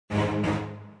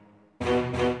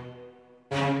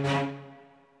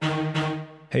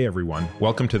Hey everyone,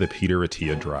 welcome to the Peter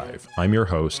Attia Drive. I'm your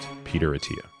host, Peter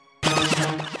Attia.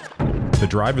 The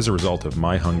drive is a result of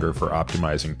my hunger for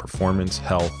optimizing performance,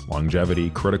 health, longevity,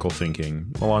 critical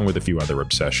thinking, along with a few other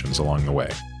obsessions along the way.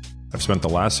 I've spent the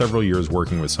last several years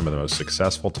working with some of the most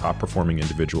successful, top-performing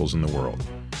individuals in the world,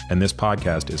 and this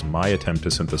podcast is my attempt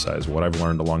to synthesize what I've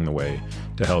learned along the way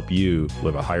to help you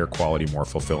live a higher quality, more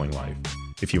fulfilling life.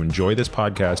 If you enjoy this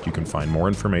podcast, you can find more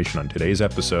information on today's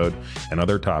episode and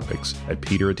other topics at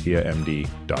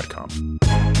peterattiamd.com.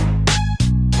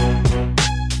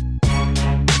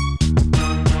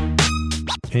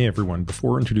 Hey everyone,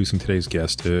 before introducing today's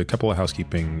guest, a couple of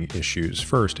housekeeping issues.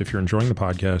 First, if you're enjoying the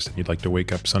podcast and you'd like to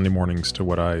wake up Sunday mornings to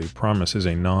what I promise is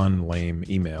a non-lame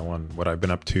email on what I've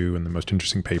been up to and the most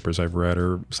interesting papers I've read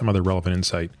or some other relevant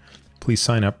insight, please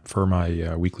sign up for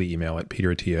my weekly email at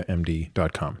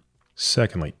peterattiamd.com.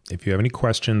 Secondly, if you have any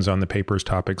questions on the papers,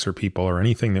 topics, or people, or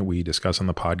anything that we discuss on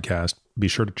the podcast, be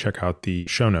sure to check out the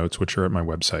show notes, which are at my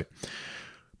website.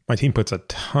 My team puts a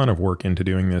ton of work into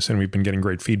doing this, and we've been getting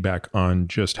great feedback on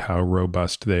just how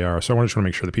robust they are. So I just want to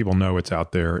make sure that people know it's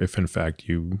out there if, in fact,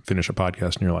 you finish a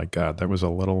podcast and you're like, God, that was a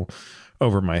little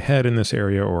over my head in this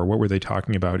area, or what were they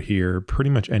talking about here?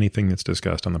 Pretty much anything that's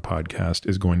discussed on the podcast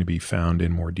is going to be found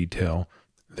in more detail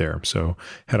there. So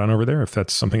head on over there. If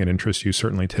that's something that interests you,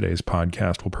 certainly today's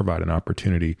podcast will provide an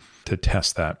opportunity to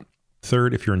test that.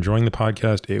 Third, if you're enjoying the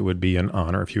podcast, it would be an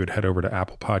honor if you would head over to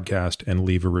Apple Podcast and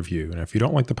leave a review. And if you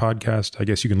don't like the podcast, I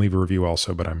guess you can leave a review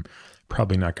also, but I'm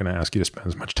probably not going to ask you to spend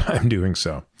as much time doing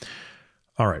so.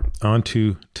 All right, on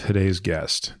to today's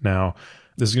guest. Now,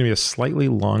 this is going to be a slightly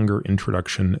longer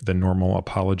introduction than normal.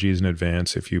 Apologies in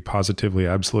advance. If you positively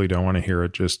absolutely don't want to hear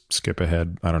it, just skip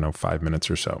ahead, 5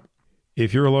 minutes or so.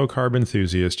 If you're a low-carb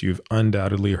enthusiast, you've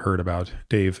undoubtedly heard about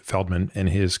Dave Feldman and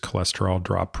his cholesterol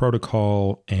drop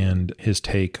protocol and his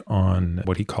take on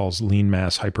what he calls lean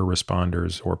mass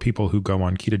hyperresponders, or people who go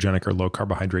on ketogenic or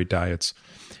low-carbohydrate diets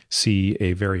see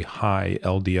a very high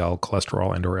LDL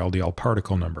cholesterol and or LDL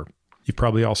particle number. You've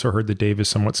probably also heard that Dave is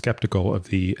somewhat skeptical of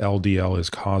the LDL is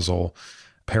causal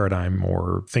paradigm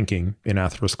or thinking in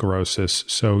atherosclerosis.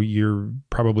 So you're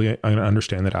probably going to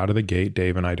understand that out of the gate,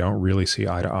 Dave and I don't really see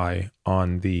eye to eye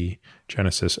on the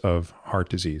genesis of heart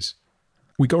disease.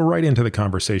 We go right into the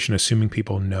conversation assuming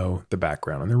people know the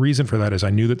background. And the reason for that is I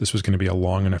knew that this was going to be a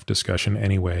long enough discussion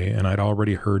anyway, and I'd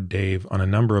already heard Dave on a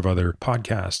number of other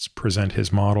podcasts present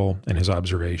his model and his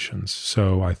observations.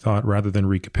 So I thought rather than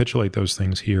recapitulate those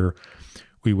things here,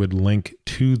 we would link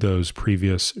to those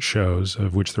previous shows,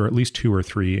 of which there are at least 2 or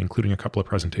 3, including a couple of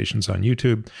presentations on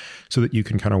YouTube, so that you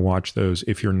can kind of watch those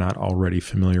if you're not already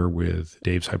familiar with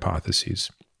Dave's hypotheses.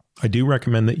 I do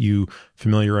recommend that you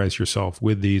familiarize yourself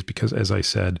with these because, as I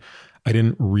said, I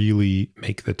didn't really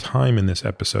make the time in this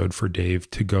episode for Dave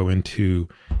to go into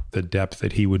the depth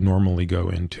that he would normally go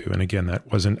into. And again,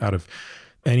 that wasn't out of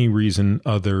any reason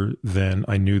other than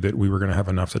I knew that we were going to have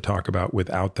enough to talk about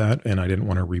without that, and I didn't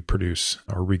want to reproduce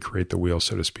or recreate the wheel,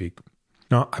 so to speak.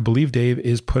 Now, I believe Dave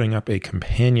is putting up a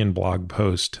companion blog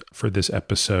post for this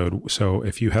episode, so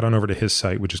if you head on over to his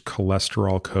site, which is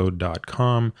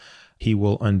cholesterolcode.com, he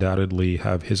will undoubtedly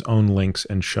have his own links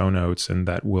and show notes, and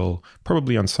that will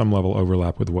probably on some level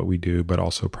overlap with what we do, but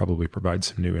also probably provide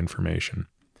some new information.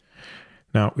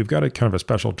 Now, we've got a kind of a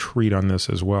special treat on this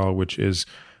as well, which is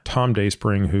Tom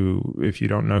Dayspring, who, if you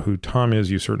don't know who Tom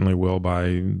is, you certainly will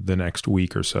by the next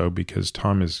week or so, because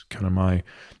Tom is kind of my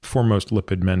foremost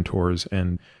lipid mentors.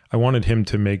 And I wanted him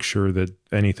to make sure that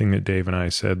anything that Dave and I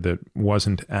said that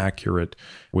wasn't accurate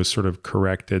was sort of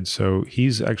corrected. So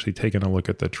he's actually taken a look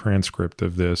at the transcript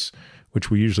of this,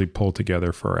 which we usually pull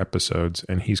together for our episodes.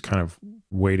 And he's kind of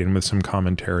weighed in with some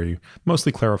commentary,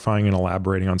 mostly clarifying and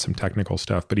elaborating on some technical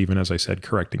stuff, but even, as I said,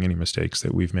 correcting any mistakes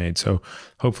that we've made. So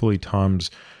hopefully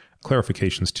Tom's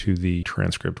clarifications to the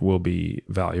transcript will be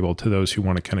valuable to those who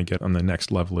want to kind of get on the next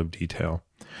level of detail.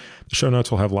 The show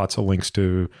notes will have lots of links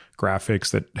to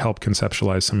graphics that help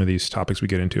conceptualize some of these topics we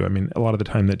get into. I mean, a lot of the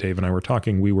time that Dave and I were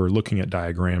talking, we were looking at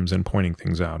diagrams and pointing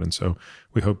things out. And so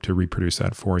we hope to reproduce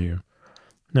that for you.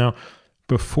 Now,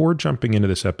 before jumping into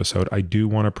this episode, I do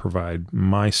want to provide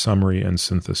my summary and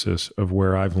synthesis of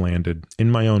where I've landed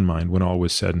in my own mind when all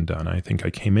was said and done. I think I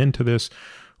came into this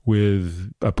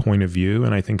with a point of view,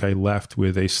 and I think I left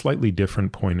with a slightly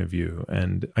different point of view.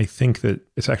 And I think that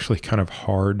it's actually kind of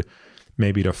hard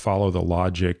maybe to follow the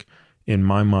logic in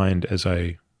my mind as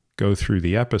I go through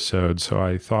the episode. So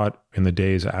I thought in the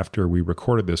days after we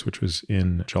recorded this, which was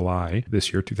in July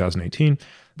this year, 2018,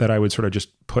 that I would sort of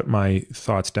just put my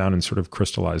thoughts down and sort of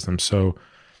crystallize them. So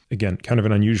again, kind of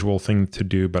an unusual thing to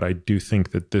do, but I do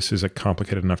think that this is a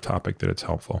complicated enough topic that it's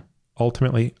helpful.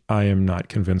 ultimately, I am not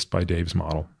convinced by Dave's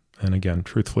model. And again,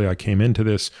 truthfully, I came into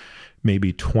this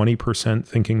maybe 20%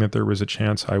 thinking that there was a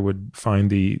chance I would find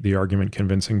the argument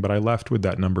convincing, but I left with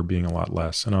that number being a lot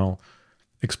less. And I'll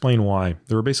explain why.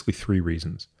 There were basically three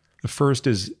reasons. The first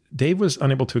is Dave was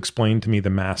unable to explain to me the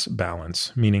mass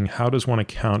balance, meaning how does one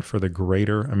account for the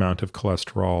greater amount of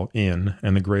cholesterol in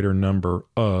and the greater number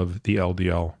of the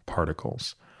LDL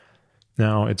particles.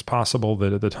 Now, it's possible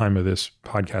that at the time of this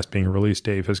podcast being released,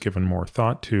 Dave has given more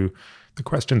thought to the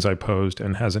questions I posed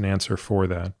and has an answer for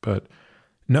that. But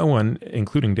no one,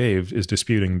 including Dave, is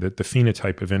disputing that the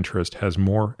phenotype of interest has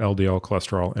more LDL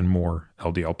cholesterol and more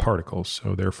LDL particles.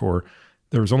 So therefore,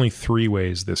 there's only three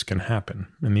ways this can happen.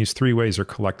 And these three ways are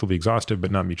collectively exhaustive,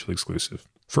 but not mutually exclusive.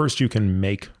 First, you can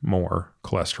make more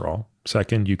cholesterol.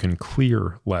 Second, you can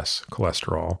clear less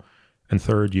cholesterol. And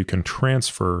third, you can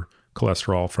transfer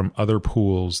cholesterol from other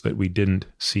pools that we didn't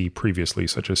see previously,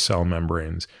 such as cell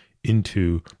membranes,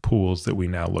 into pools that we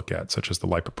now look at, such as the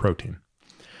lipoprotein.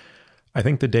 I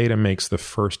think the data makes the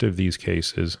first of these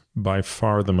cases by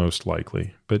far the most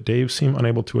likely, but Dave seemed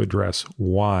unable to address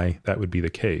why that would be the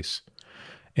case,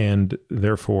 and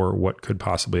therefore what could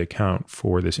possibly account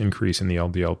for this increase in the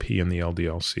LDL-P and the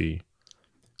LDL-C.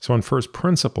 So on first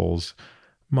principles,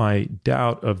 my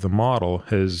doubt of the model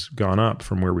has gone up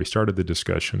from where we started the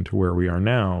discussion to where we are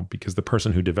now, because the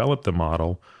person who developed the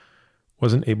model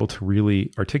wasn't able to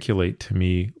really articulate to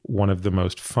me one of the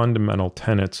most fundamental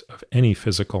tenets of any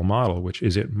physical model, which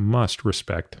is it must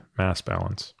respect mass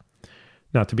balance.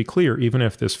 Now, to be clear, even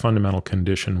if this fundamental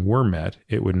condition were met,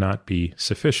 it would not be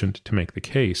sufficient to make the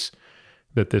case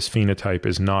that this phenotype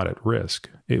is not at risk.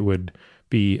 It would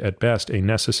be, at best, a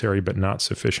necessary but not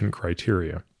sufficient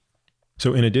criteria.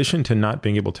 So in addition to not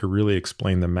being able to really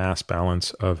explain the mass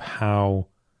balance of how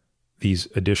these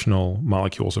additional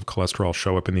molecules of cholesterol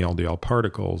show up in the LDL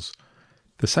particles,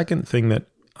 the second thing that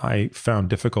I found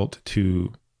difficult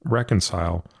to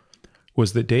reconcile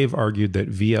was that Dave argued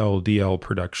that VLDL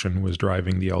production was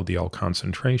driving the LDL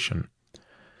concentration.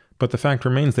 But the fact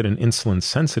remains that in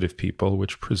insulin-sensitive people,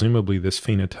 which presumably this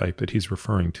phenotype that he's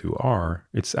referring to are,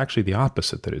 it's actually the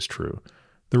opposite that is true.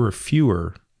 There were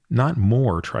fewer, not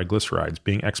more, triglycerides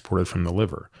being exported from the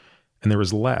liver, and there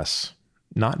was less,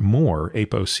 not more,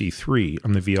 ApoC3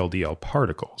 on the VLDL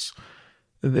particles.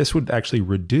 This would actually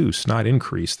reduce, not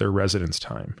increase, their residence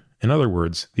time. In other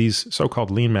words, these so-called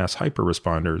lean mass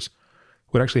hyperresponders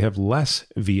would actually have less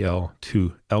VL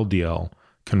to LDL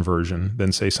conversion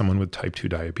than, say, someone with type 2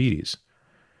 diabetes.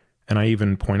 And I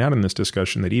even point out in this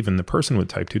discussion that even the person with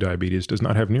type 2 diabetes does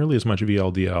not have nearly as much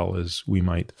VLDL as we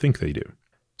might think they do.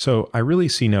 So I really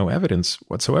see no evidence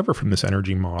whatsoever from this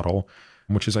energy model,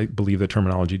 which is, I believe, the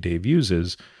terminology Dave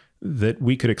uses, that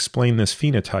we could explain this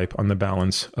phenotype on the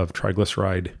balance of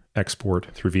triglyceride export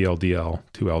through VLDL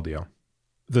to LDL.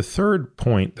 The third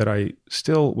point that I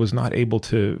still was not able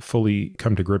to fully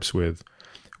come to grips with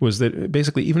was that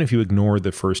basically, even if you ignore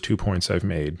the first 2 points I've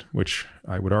made, which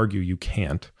I would argue you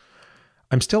can't,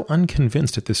 I'm still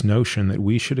unconvinced at this notion that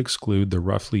we should exclude the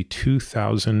roughly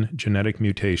 2,000 genetic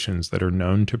mutations that are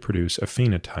known to produce a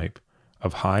phenotype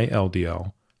of high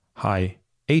LDL, high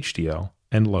HDL,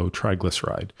 and low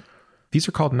triglyceride. These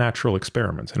are called natural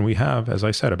experiments, and we have, as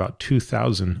I said, about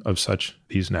 2,000 of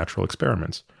these natural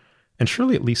experiments. And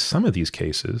surely at least some of these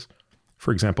cases,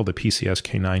 for example, the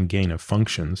PCSK9 gain of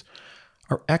functions,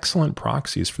 are excellent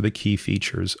proxies for the key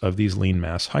features of these lean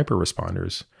mass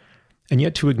hyperresponders. And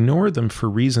yet to ignore them for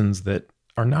reasons that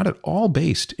are not at all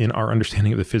based in our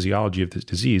understanding of the physiology of this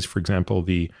disease, for example,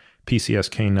 the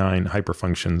PCSK9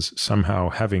 hyperfunctions somehow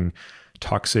having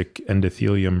toxic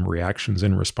endothelium reactions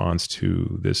in response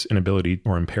to this inability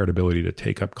or impaired ability to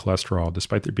take up cholesterol,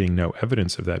 despite there being no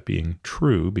evidence of that being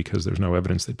true, because there's no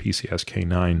evidence that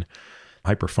PCSK9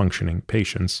 hyperfunctioning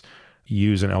patients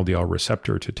use an LDL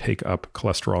receptor to take up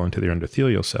cholesterol into their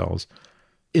endothelial cells,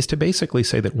 is to basically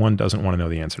say that one doesn't want to know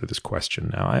the answer to this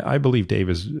question. Now, I believe Dave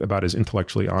is about as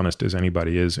intellectually honest as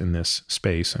anybody is in this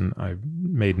space, and I've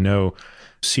made no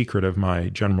secret of my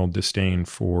general disdain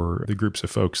for the groups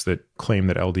of folks that claim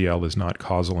that LDL is not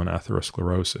causal in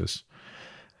atherosclerosis.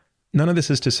 None of this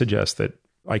is to suggest that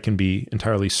I can be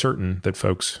entirely certain that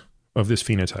folks of this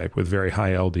phenotype with very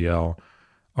high LDL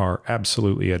are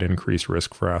absolutely at increased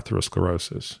risk for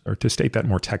atherosclerosis, or to state that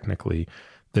more technically,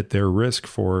 that their risk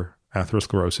for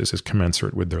atherosclerosis is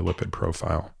commensurate with their lipid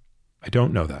profile. I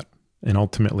don't know that. And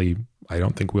ultimately, I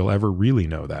don't think we'll ever really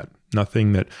know that.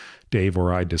 Nothing that Dave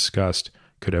or I discussed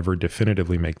could ever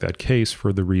definitively make that case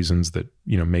for the reasons that,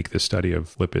 make this study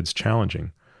of lipids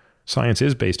challenging. Science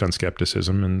is based on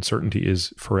skepticism, and certainty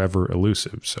is forever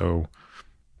elusive. So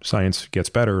Science gets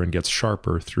better and gets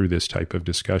sharper through this type of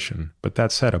discussion. But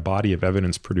that said, a body of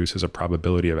evidence produces a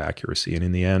probability of accuracy. And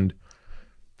in the end,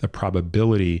 the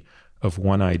probability of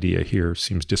one idea here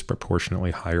seems disproportionately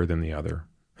higher than the other.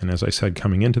 And as I said,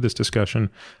 coming into this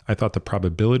discussion, I thought the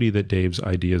probability that Dave's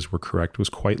ideas were correct was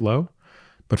quite low.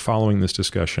 But following this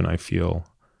discussion, I feel,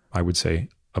 I would say,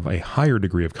 of a higher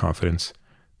degree of confidence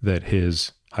that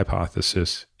his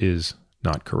hypothesis is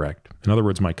not correct. In other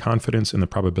words, my confidence in the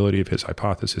probability of his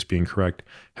hypothesis being correct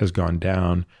has gone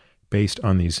down based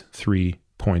on these 3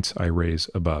 points I raise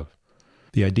above.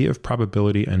 The idea of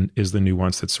probability is the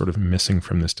nuance that's sort of missing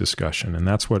from this discussion. And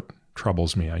that's what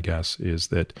troubles me, I guess, is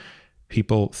that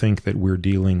people think that we're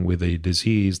dealing with a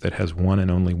disease that has one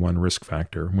and only one risk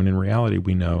factor, when in reality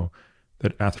we know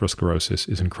that atherosclerosis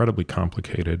is incredibly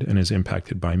complicated and is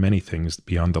impacted by many things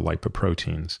beyond the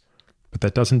lipoproteins. But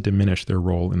that doesn't diminish their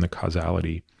role in the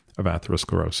causality of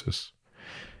atherosclerosis.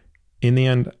 In the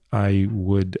end, I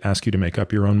would ask you to make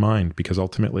up your own mind, because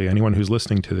ultimately anyone who's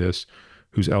listening to this,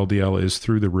 whose LDL is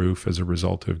through the roof as a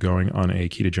result of going on a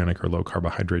ketogenic or low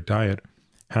carbohydrate diet,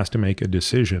 has to make a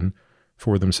decision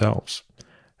for themselves.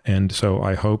 And so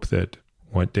I hope that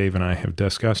what Dave and I have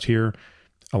discussed here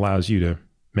allows you to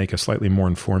make a slightly more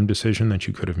informed decision that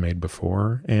you could have made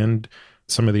before. And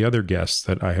some of the other guests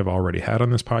that I have already had on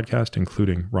this podcast,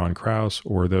 including Ron Krause,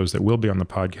 or those that will be on the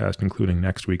podcast, including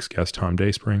next week's guest, Tom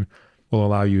Dayspring, will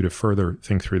allow you to further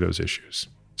think through those issues.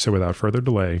 So without further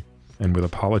delay, and with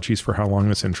apologies for how long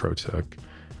this intro took,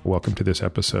 welcome to this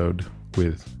episode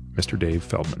with Mr. Dave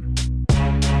Feldman.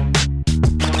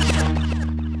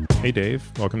 Hey, Dave.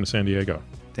 Welcome to San Diego.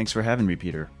 Thanks for having me,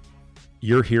 Peter.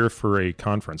 You're here for a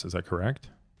conference, is that correct?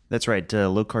 That's right,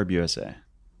 Low Carb USA.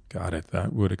 Got it.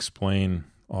 That would explain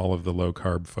all of the low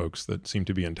carb folks that seem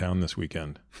to be in town this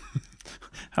weekend.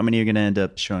 How many are going to end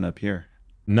up showing up here?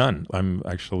 None. I'm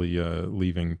actually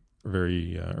leaving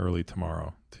very early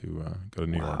tomorrow to go to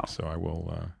New York, so I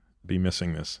will be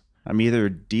missing this. I'm either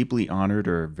deeply honored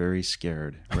or very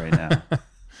scared right now.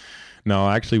 No,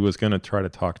 I actually was going to try to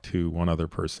talk to one other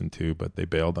person too, but they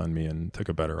bailed on me and took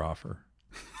a better offer.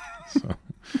 So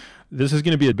this is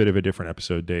going to be a bit of a different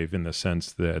episode, Dave, in the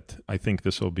sense that I think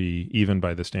this will be, even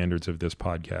by the standards of this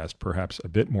podcast, perhaps a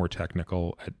bit more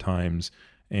technical at times.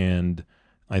 And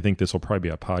I think this will probably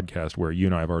be a podcast where you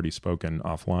and I have already spoken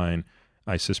offline.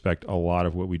 I suspect a lot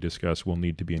of what we discuss will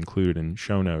need to be included in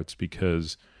show notes,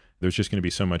 because there's just going to be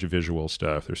so much visual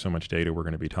stuff. There's so much data we're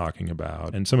going to be talking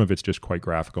about. And some of it's just quite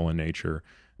graphical in nature,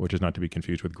 which is not to be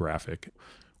confused with graphic.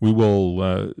 We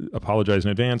will apologize in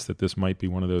advance that this might be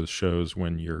one of those shows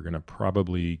when you're going to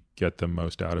probably get the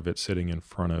most out of it sitting in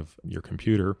front of your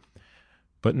computer.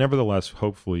 But nevertheless,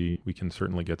 hopefully we can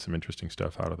certainly get some interesting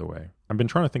stuff out of the way. I've been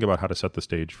trying to think about how to set the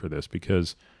stage for this,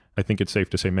 because I think it's safe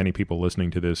to say many people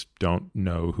listening to this don't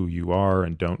know who you are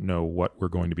and don't know what we're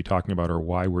going to be talking about or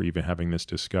why we're even having this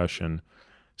discussion.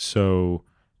 So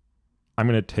I'm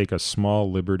going to take a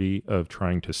small liberty of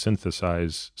trying to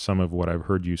synthesize some of what I've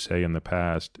heard you say in the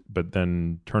past, but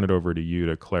then turn it over to you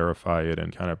to clarify it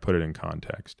and kind of put it in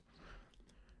context.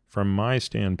 From my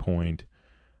standpoint,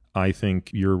 I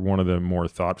think you're one of the more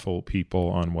thoughtful people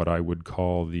on what I would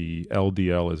call the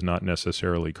LDL is not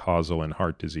necessarily causal in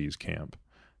heart disease camp.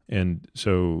 And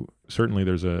so certainly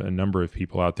there's a number of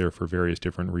people out there for various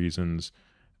different reasons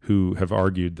who have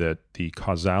argued that the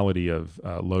causality of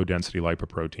low-density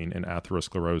lipoprotein in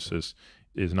atherosclerosis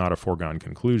is not a foregone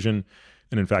conclusion.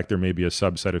 And in fact, there may be a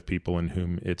subset of people in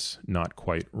whom it's not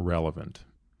quite relevant.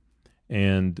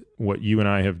 And what you and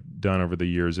I have done over the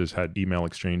years is had email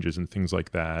exchanges and things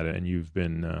like that. And you've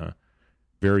been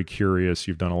very curious.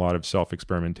 You've done a lot of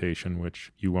self-experimentation,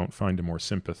 which you won't find a more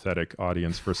sympathetic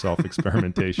audience for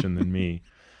self-experimentation than me.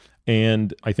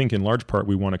 And I think in large part,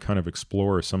 we want to kind of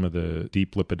explore some of the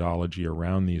deep lipidology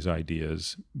around these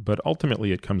ideas. But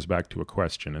ultimately, it comes back to a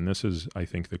question. And this is, I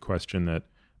think, the question that,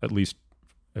 at least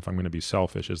if I'm going to be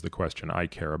selfish, is the question I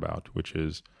care about, which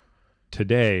is,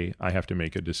 today, I have to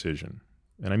make a decision.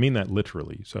 And I mean that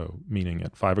literally. So meaning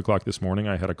at 5 o'clock this morning,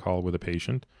 I had a call with a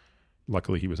patient.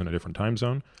 Luckily, he was in a different time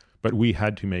zone. But we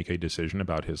had to make a decision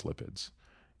about his lipids.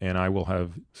 And I will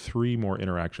have 3 more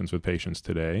interactions with patients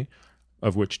today,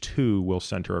 of which 2 will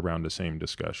center around the same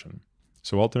discussion.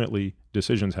 So ultimately,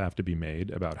 decisions have to be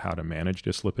made about how to manage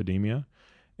dyslipidemia,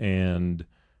 and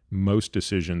most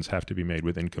decisions have to be made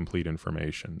with incomplete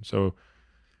information. So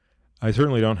I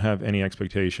certainly don't have any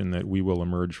expectation that we will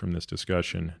emerge from this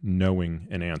discussion knowing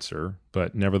an answer,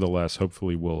 but nevertheless,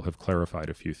 hopefully we'll have clarified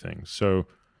a few things. So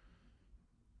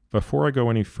before I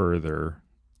go any further,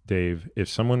 Dave, if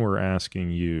someone were asking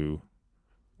you,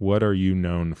 what are you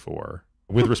known for?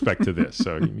 with respect to this.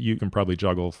 So you can probably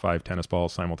juggle 5 tennis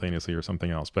balls simultaneously or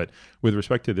something else. But with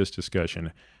respect to this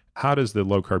discussion, how does the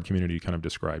low-carb community kind of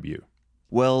describe you?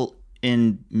 Well,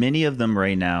 in many of them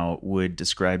right now would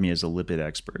describe me as a lipid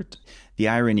expert. The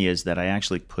irony is that I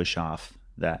actually push off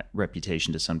that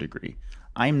reputation to some degree.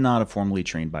 I'm not a formally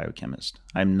trained biochemist.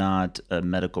 I'm not a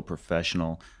medical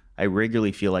professional. I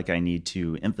regularly feel like I need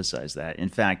to emphasize that. In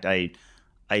fact, I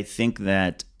think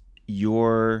that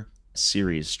your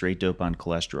series, Straight Dope on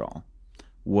Cholesterol,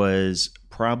 was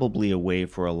probably a way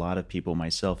for a lot of people,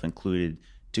 myself included,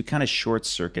 to kind of short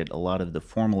circuit a lot of the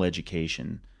formal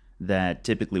education that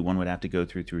typically one would have to go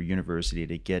through university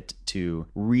to get to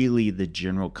really the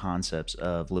general concepts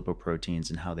of lipoproteins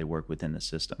and how they work within the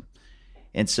system.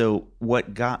 And so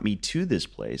what got me to this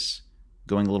place,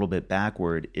 going a little bit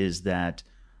backward, is that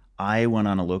I went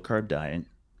on a low-carb diet,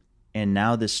 and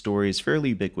now this story is fairly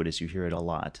ubiquitous. You hear it a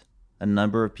lot. A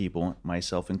number of people,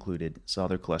 myself included, saw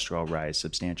their cholesterol rise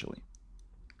substantially.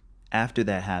 After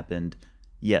that happened,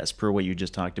 yes, per what you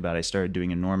just talked about, I started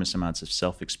doing enormous amounts of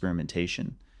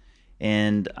self-experimentation.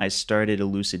 And I started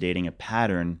elucidating a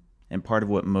pattern. And part of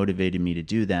what motivated me to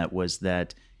do that was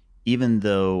that even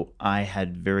though I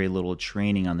had very little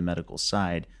training on the medical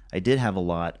side, I did have a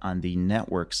lot on the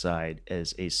network side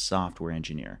as a software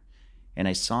engineer. And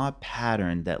I saw a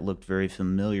pattern that looked very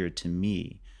familiar to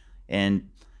me. And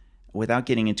without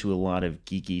getting into a lot of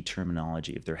geeky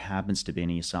terminology, if there happens to be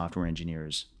any software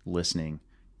engineers listening,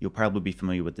 you'll probably be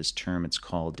familiar with this term. It's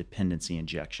called dependency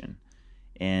injection.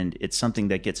 And it's something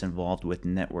that gets involved with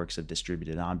networks of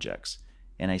distributed objects.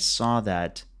 And I saw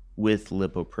that with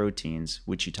lipoproteins,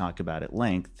 which you talk about at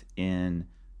length in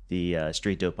the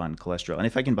Straight Dope on Cholesterol. And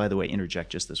if I can, by the way,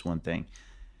 interject just this one thing.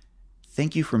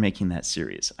 Thank you for making that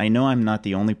series. I know I'm not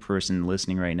the only person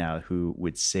listening right now who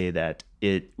would say that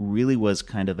it really was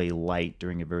kind of a light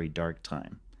during a very dark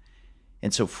time.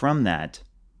 And so from that,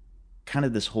 kind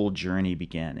of this whole journey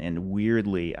began. And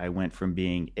weirdly, I went from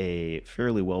being a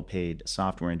fairly well-paid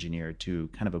software engineer to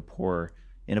kind of a poor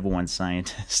N of one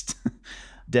scientist,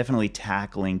 definitely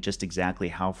tackling just exactly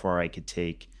how far I could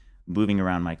take moving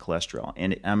around my cholesterol.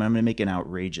 And I'm going to make an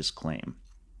outrageous claim.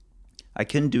 I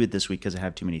couldn't do it this week because I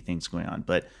have too many things going on,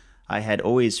 but I had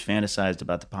always fantasized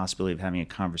about the possibility of having a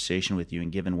conversation with you,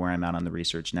 and given where I'm at on the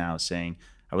research now, saying,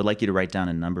 I would like you to write down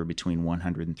a number between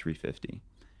 100 and 350.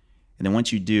 And then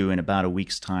once you do, in about a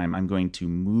week's time, I'm going to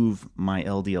move my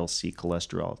LDL-C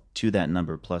cholesterol to that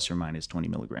number plus or minus 20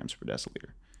 milligrams per deciliter.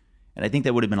 And I think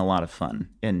that would have been a lot of fun.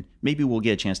 And maybe we'll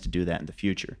get a chance to do that in the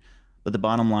future. But the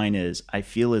bottom line is, I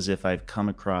feel as if I've come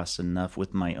across enough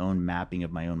with my own mapping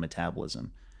of my own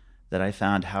metabolism that I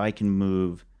found how I can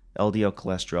move LDL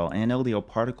cholesterol and LDL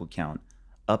particle count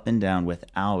up and down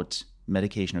without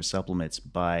medication or supplements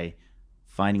by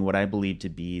finding what I believe to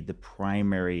be the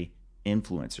primary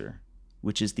influencer,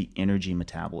 which is the energy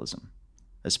metabolism,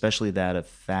 especially that of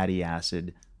fatty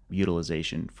acid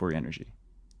utilization for energy.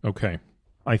 Okay.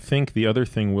 I think the other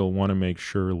thing we'll want to make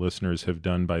sure listeners have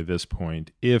done by this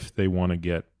point, if they want to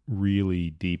get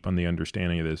really deep on the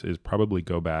understanding of this, is probably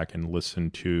go back and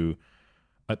listen to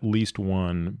at least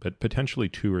one, but potentially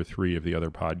 2 or 3 of the other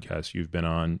podcasts you've been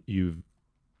on. You've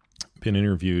been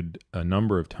interviewed a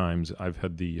number of times. I've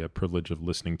had the privilege of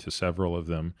listening to several of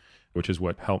them, which is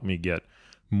what helped me get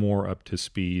more up to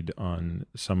speed on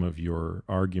some of your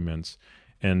arguments.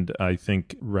 And I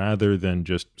think rather than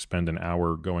just spend an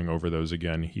hour going over those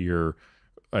again here,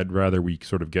 I'd rather we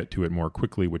sort of get to it more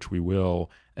quickly, which we will,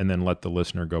 and then let the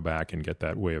listener go back and get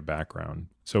that way of background.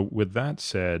 So with that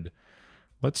said,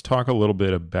 let's talk a little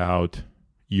bit about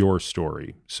your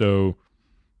story. So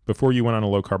before you went on a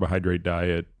low-carbohydrate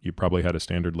diet, you probably had a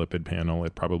standard lipid panel.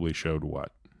 It probably showed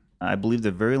what? I believe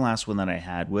the very last one that I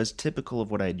had was typical of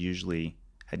what I'd usually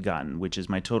had gotten, which is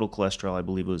my total cholesterol, I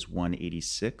believe it was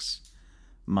 186.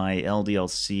 My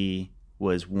LDL-C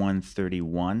was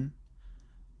 131.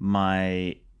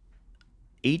 My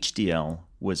HDL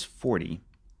was 40.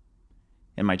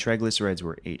 And my triglycerides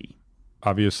were 80.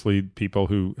 Obviously, people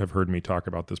who have heard me talk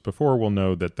about this before will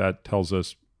know that that tells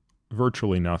us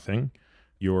virtually nothing.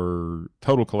 Your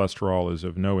total cholesterol is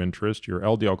of no interest. Your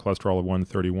LDL cholesterol of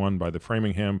 131 by the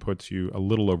Framingham puts you a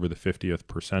little over the 50th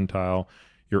percentile.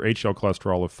 Your HDL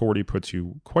cholesterol of 40 puts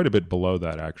you quite a bit below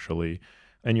that, actually.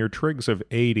 And your trigs of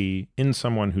 80 in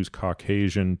someone who's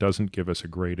Caucasian doesn't give us a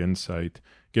great insight,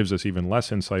 gives us even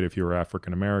less insight if you're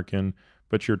African American,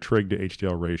 but your trig to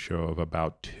HDL ratio of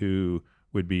about 2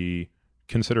 would be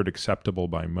considered acceptable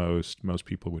by most. Most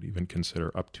people would even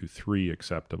consider up to 3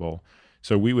 acceptable.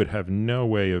 So we would have no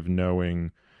way of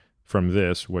knowing from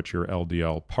this what your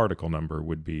LDL particle number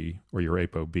would be, or your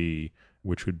ApoB,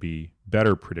 which would be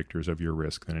better predictors of your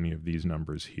risk than any of these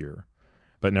numbers here.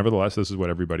 But nevertheless, this is what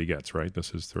everybody gets, right?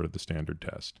 This is sort of the standard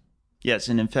test. Yes,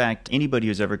 and in fact, anybody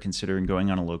who's ever considering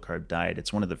going on a low-carb diet,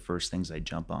 it's one of the first things I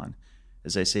jump on.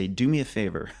 As I say, do me a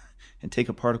favor and take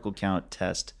a particle count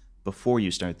test before you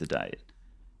start the diet.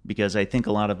 Because I think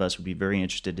a lot of us would be very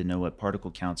interested to know what particle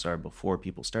counts are before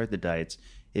people start the diets.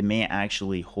 It may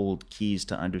actually hold keys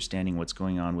to understanding what's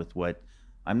going on with what,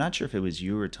 I'm not sure if it was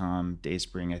you or Tom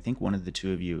Dayspring, I think one of the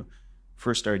two of you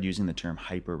first started using the term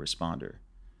hyper-responder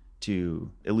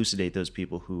to elucidate those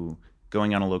people who,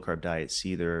 going on a low-carb diet,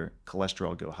 see their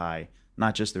cholesterol go high,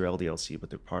 not just their LDL-C, but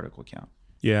their particle count.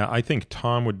 Yeah, I think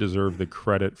Tom would deserve the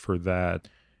credit for that.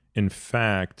 In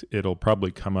fact, it'll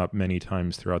probably come up many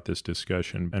times throughout this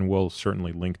discussion, and we'll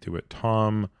certainly link to it.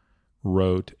 Tom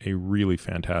wrote a really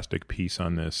fantastic piece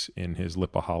on this in his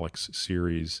Lipaholics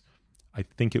series. I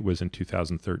think it was in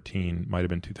 2013, might have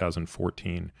been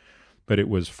 2014, but it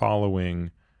was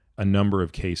following a number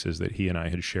of cases that he and I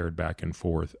had shared back and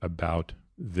forth about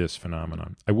this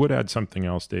phenomenon. I would add something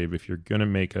else, Dave. If you're going to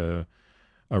make a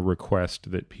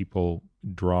request that people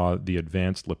draw the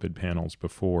advanced lipid panels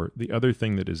before, the other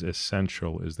thing that is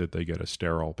essential is that they get a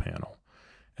sterol panel.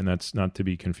 And that's not to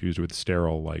be confused with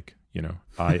sterile like,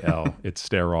 IL. It's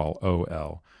sterol,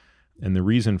 OL. And the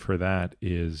reason for that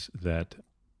is that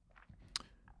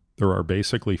there are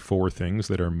basically four things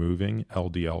that are moving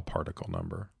LDL particle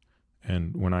number.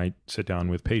 And when I sit down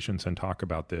with patients and talk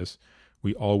about this,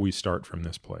 we always start from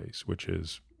this place, which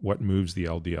is what moves the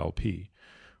LDL-P.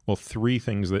 Well, three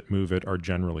things that move it are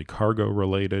generally cargo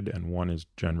related, and one is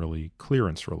generally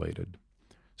clearance related.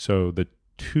 So the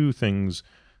two things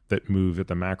that move at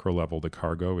the macro level the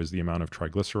cargo is the amount of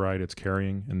triglyceride it's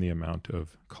carrying and the amount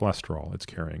of cholesterol it's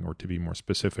carrying, or to be more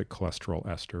specific, cholesterol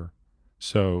ester.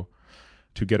 So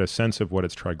to get a sense of what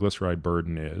its triglyceride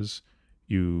burden is,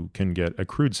 you can get a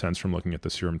crude sense from looking at the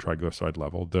serum triglyceride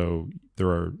level, though there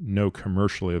are no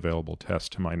commercially available tests,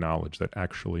 to my knowledge, that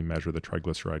actually measure the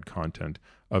triglyceride content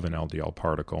of an LDL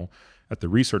particle. At the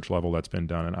research level, that's been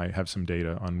done, and I have some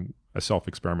data on a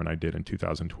self-experiment I did in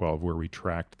 2012 where we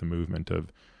tracked the movement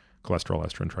of cholesterol,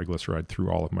 ester, and triglyceride through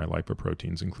all of my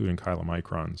lipoproteins, including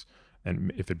chylomicrons.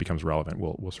 And if it becomes relevant,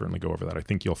 we'll certainly go over that. I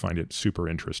think you'll find it super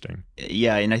interesting.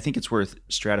 Yeah, and I think it's worth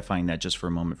stratifying that just for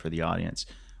a moment for the audience.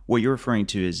 What you're referring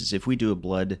to is if we do a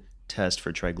blood test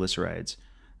for triglycerides,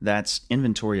 that's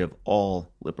inventory of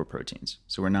all lipoproteins.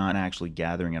 So we're not actually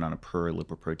gathering it on a per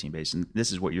lipoprotein basis. And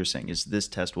this is what you're saying, is this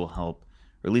test will help,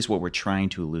 or at least what we're trying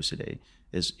to elucidate,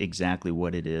 is exactly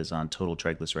what it is on total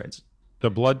triglycerides.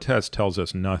 The blood test tells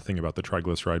us nothing about the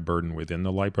triglyceride burden within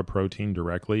the lipoprotein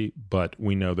directly, but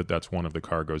we know that that's one of the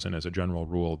cargoes. And as a general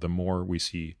rule, the more we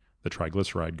see the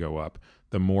triglyceride go up,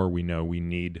 the more we know we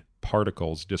need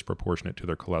particles disproportionate to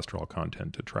their cholesterol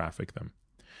content to traffic them.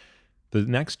 The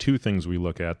next two things we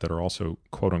look at that are also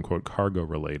quote-unquote cargo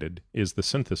related is the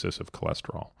synthesis of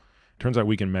cholesterol. It turns out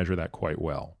we can measure that quite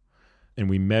well. And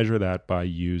we measure that by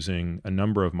using a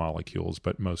number of molecules,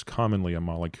 but most commonly a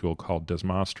molecule called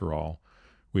desmosterol,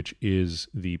 which is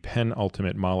the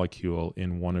penultimate molecule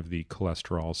in one of the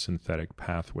cholesterol synthetic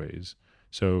pathways.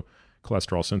 So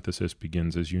cholesterol synthesis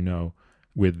begins, as you know,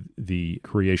 with the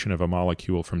creation of a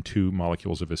molecule from two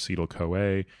molecules of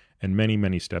acetyl-CoA, and many,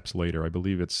 many steps later, I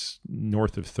believe it's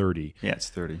north of 30. Yeah, it's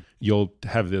 30. You'll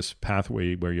have this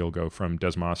pathway where you'll go from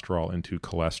desmosterol into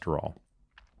cholesterol.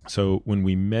 So when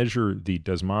we measure the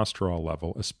desmosterol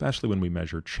level, especially when we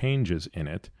measure changes in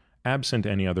it, absent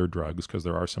any other drugs, because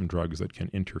there are some drugs that can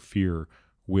interfere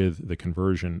with the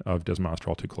conversion of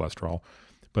desmosterol to cholesterol,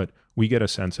 but we get a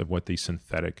sense of what the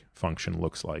synthetic function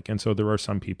looks like. And so there are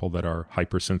some people that are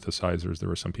hypersynthesizers. There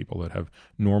are some people that have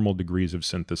normal degrees of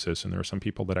synthesis, and there are some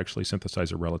people that actually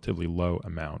synthesize a relatively low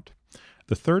amount.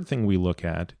 The third thing we look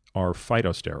at are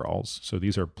phytosterols. So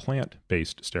these are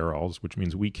plant-based sterols, which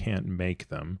means we can't make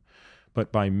them.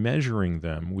 But by measuring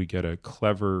them, we get a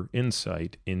clever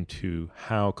insight into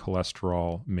how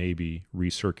cholesterol may be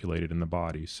recirculated in the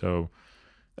body. So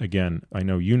again, I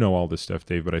know you know all this stuff,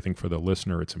 Dave, but I think for the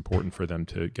listener, it's important for them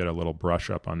to get a little brush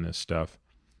up on this stuff.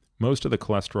 Most of the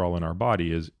cholesterol in our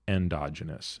body is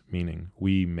endogenous, meaning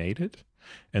we made it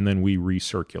and then we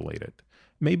recirculate it.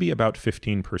 Maybe about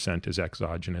 15% is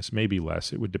exogenous, maybe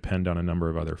less. It would depend on a number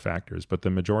of other factors. But the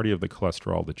majority of the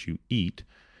cholesterol that you eat,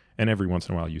 and every once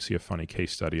in a while you see a funny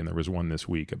case study, and there was one this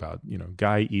week about,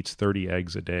 guy eats 30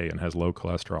 eggs a day and has low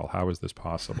cholesterol. How is this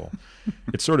possible?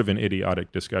 It's sort of an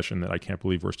idiotic discussion that I can't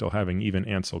believe we're still having. Even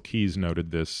Ansel Keys noted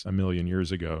this a million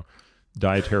years ago.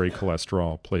 Dietary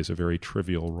cholesterol plays a very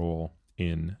trivial role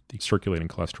in the circulating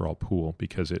cholesterol pool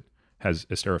because it has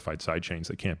esterified side chains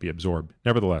that can't be absorbed.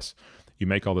 Nevertheless, you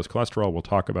make all this cholesterol. We'll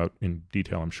talk about in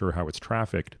detail, I'm sure, how it's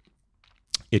trafficked.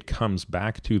 It comes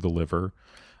back to the liver.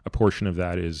 A portion of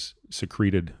that is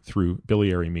secreted through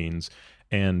biliary means.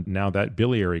 And now that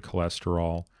biliary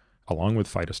cholesterol, along with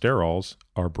phytosterols,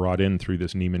 are brought in through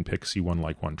this Niemann-Pick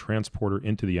C1-like 1 transporter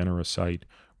into the enterocyte,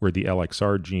 where the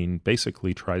LXR gene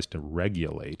basically tries to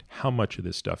regulate how much of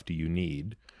this stuff do you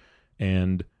need.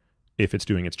 And if it's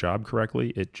doing its job correctly,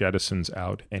 it jettisons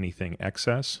out anything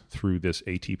excess through this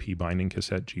ATP binding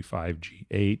cassette G5,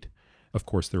 G8. Of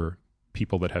course, there are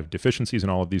people that have deficiencies in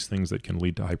all of these things that can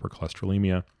lead to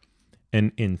hypercholesterolemia.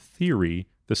 And in theory,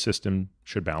 the system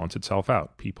should balance itself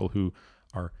out. People who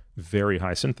are very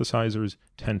high synthesizers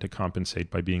tend to compensate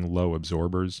by being low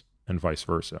absorbers and vice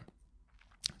versa.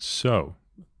 So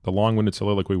the long-winded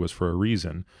soliloquy was for a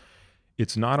reason.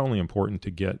 It's not only important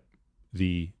to get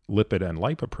the lipid and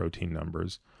lipoprotein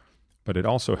numbers, but it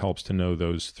also helps to know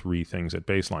those three things at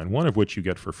baseline, one of which you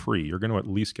get for free. You're going to at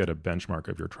least get a benchmark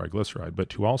of your triglyceride, but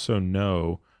to also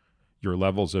know your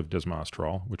levels of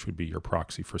desmosterol, which would be your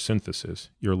proxy for synthesis,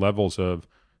 your levels of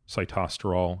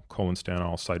cytosterol,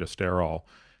 cholestanol, cytosterol.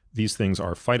 These things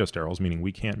are phytosterols, meaning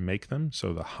we can't make them.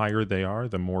 So the higher they are,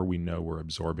 the more we know we're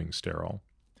absorbing sterol.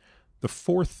 The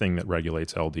fourth thing that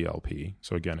regulates LDL-P,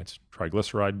 so again, it's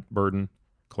triglyceride burden,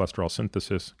 cholesterol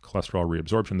synthesis, cholesterol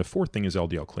reabsorption. The fourth thing is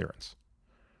LDL clearance.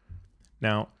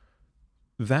 Now,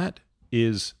 that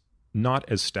is not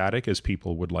as static as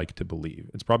people would like to believe.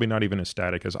 It's probably not even as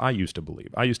static as I used to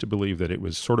believe. I used to believe that it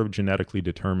was sort of genetically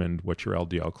determined what your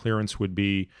LDL clearance would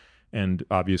be. And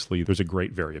obviously, there's a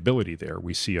great variability there.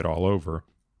 We see it all over.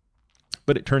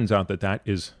 But it turns out that that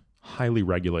is highly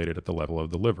regulated at the level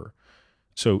of the liver.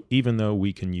 So even though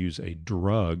we can use a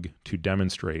drug to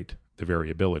demonstrate the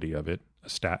variability of it, a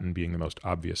statin being the most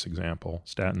obvious example,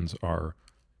 statins are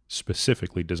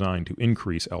specifically designed to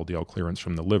increase LDL clearance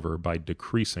from the liver by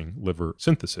decreasing liver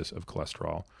synthesis of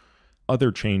cholesterol.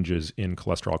 Other changes in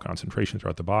cholesterol concentration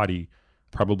throughout the body,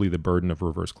 probably the burden of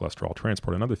reverse cholesterol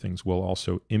transport and other things, will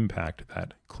also impact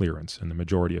that clearance. And the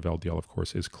majority of LDL, of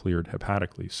course, is cleared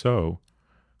hepatically. So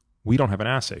we don't have an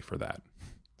assay for that.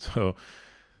 So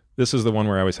this is the one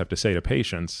where I always have to say to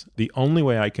patients, the only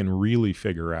way I can really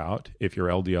figure out if your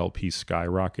LDL-P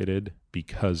skyrocketed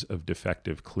because of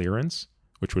defective clearance,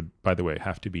 which would, by the way,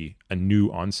 have to be a new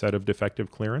onset of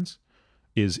defective clearance,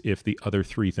 is if the other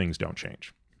three things don't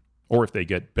change. Or if they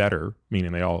get better,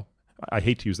 meaning they all, I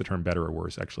hate to use the term better or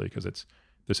worse, actually, because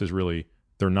this is really,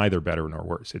 they're neither better nor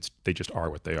worse. They just are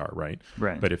what they are, right?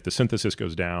 Right. But if the synthesis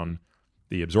goes down,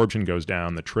 the absorption goes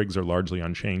down, the trigs are largely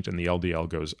unchanged, and the LDL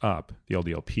goes up, the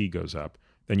LDL-P goes up,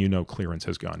 then you know clearance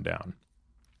has gone down.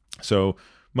 So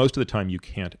most of the time you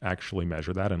can't actually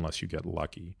measure that unless you get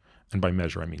lucky. And by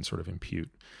measure, I mean sort of impute.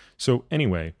 So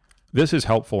anyway, this is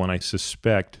helpful, and I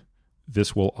suspect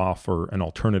this will offer an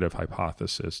alternative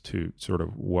hypothesis to sort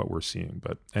of what we're seeing.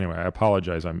 But anyway, I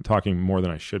apologize. I'm talking more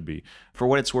than I should be. For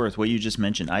what it's worth, what you just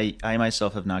mentioned, I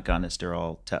myself have not gotten a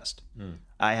sterol test.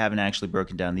 I haven't actually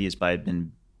broken down these, but I've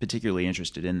been particularly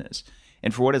interested in this.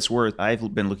 And for what it's worth,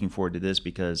 I've been looking forward to this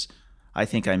because I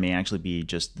think I may actually be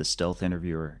just the stealth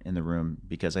interviewer in the room,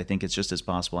 because I think it's just as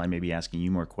possible I may be asking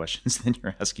you more questions than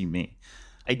you're asking me.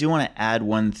 I do want to add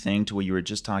one thing to what you were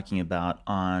just talking about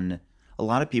on a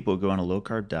lot of people who go on a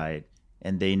low-carb diet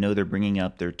and they know they're bringing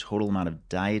up their total amount of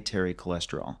dietary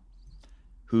cholesterol,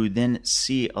 who then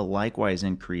see a likewise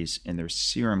increase in their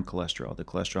serum cholesterol, the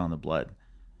cholesterol in the blood.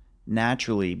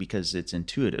 Naturally, because it's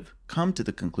intuitive, come to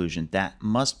the conclusion that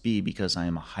must be because I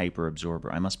am a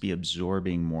hyperabsorber. I must be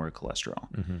absorbing more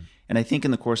cholesterol. Mm-hmm. And I think in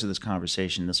the course of this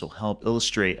conversation, this will help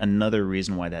illustrate another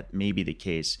reason why that may be the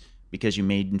case, because you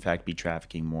may in fact be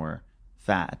trafficking more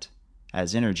fat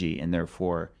as energy, and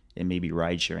therefore it may be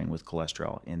ride sharing with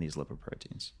cholesterol in these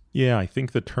lipoproteins. Yeah, I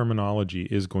think the terminology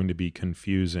is going to be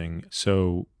confusing.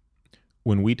 So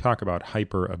when we talk about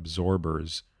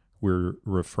hyperabsorbers, we're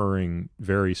referring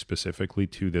very specifically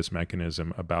to this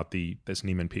mechanism about this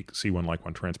Niemann-Pick C1-like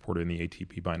 1 transporter in the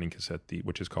ATP binding cassette,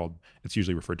 which is called, it's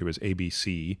usually referred to as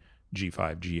ABC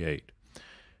G5 G8.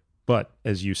 But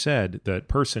as you said, that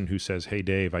person who says, "Hey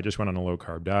Dave, I just went on a low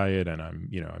carb diet and I'm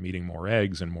eating more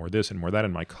eggs and more this and more that,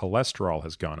 and my cholesterol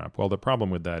has gone up." Well, the problem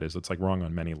with that is it's like wrong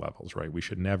on many levels, right? We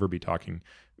should never be talking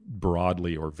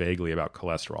broadly or vaguely about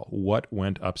cholesterol. What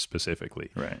went up specifically?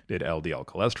 Right. Did LDL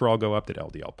cholesterol go up? Did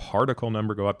LDL particle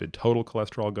number go up? Did total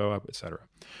cholesterol go up, et cetera?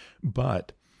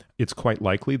 But it's quite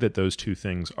likely that those two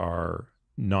things are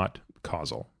not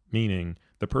causal, meaning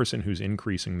the person who's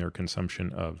increasing their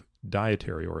consumption of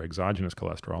dietary or exogenous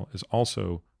cholesterol is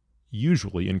also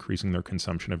usually increasing their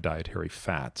consumption of dietary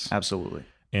fats. Absolutely.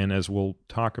 And as we'll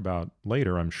talk about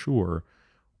later, I'm sure,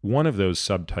 One of those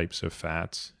subtypes of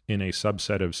fats in a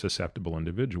subset of susceptible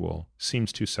individual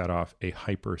seems to set off a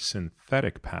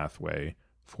hypersynthetic pathway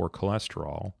for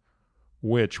cholesterol,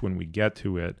 which when we get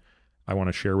to it, I want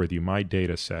to share with you my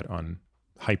data set on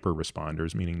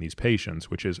hyper-responders, meaning these patients,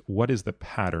 which is what is the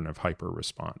pattern of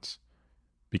hyper-response?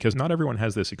 Because not everyone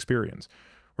has this experience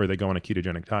where they go on a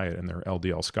ketogenic diet and their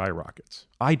LDL skyrockets.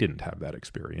 I didn't have that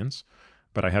experience,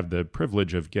 but I have the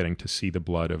privilege of getting to see the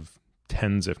blood of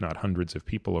tens, if not hundreds of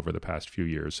people over the past few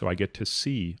years. So I get to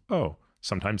see, oh,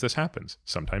 sometimes this happens,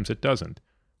 sometimes it doesn't.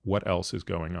 What else is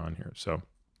going on here? So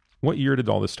what year did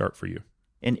all this start for you?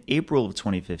 In April of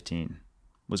 2015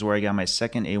 was where I got my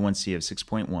second A1C of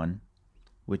 6.1,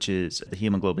 which is a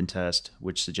hemoglobin test,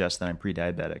 which suggests that I'm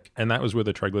pre-diabetic. And that was with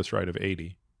a triglyceride of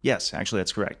 80. Yes, actually,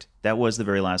 that's correct. That was the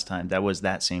very last time. That was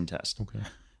that same test. Okay.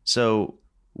 So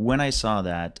when I saw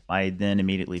that, I then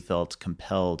immediately felt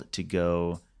compelled to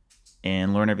go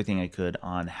and learn everything I could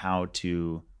on how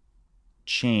to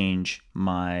change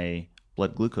my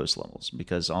blood glucose levels,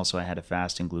 because also I had a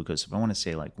fasting glucose of, I want to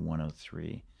say like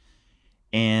 103.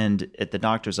 And at the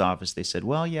doctor's office, they said,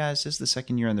 well, yeah, this is the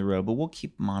second year in the row, but we'll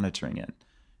keep monitoring it.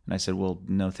 And I said, well,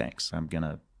 no, thanks. I'm going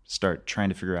to start trying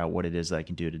to figure out what it is that I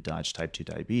can do to dodge type 2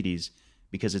 diabetes,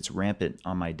 because it's rampant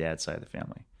on my dad's side of the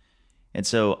family. And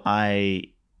so I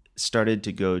started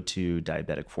to go to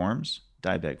diabetic forums.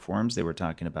 They were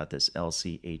talking about this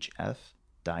LCHF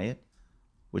diet,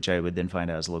 which I would then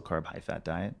find out is a low-carb, high-fat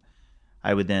diet.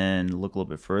 I would then look a little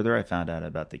bit further. I found out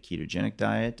about the ketogenic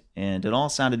diet, and it all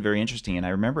sounded very interesting. And I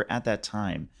remember at that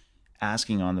time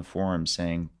asking on the forum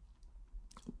saying,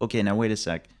 okay, now wait a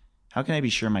sec. How can I be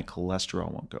sure my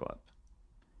cholesterol won't go up?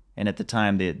 And at the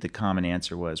time, the common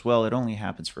answer was, well, it only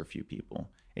happens for a few people.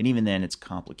 And even then, it's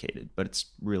complicated, but it's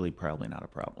really probably not a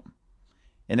problem.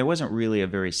 And there wasn't really a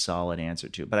very solid answer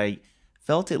to it, but I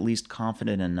felt at least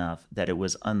confident enough that it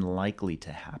was unlikely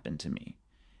to happen to me.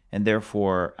 And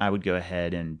therefore, I would go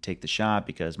ahead and take the shot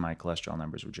because my cholesterol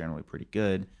numbers were generally pretty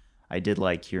good. I did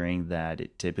like hearing that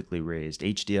it typically raised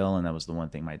HDL, and that was the one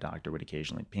thing my doctor would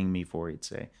occasionally ping me for. He'd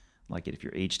say, like it if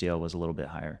your HDL was a little bit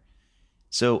higher.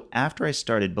 So after I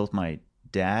started, both my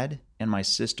dad and my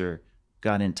sister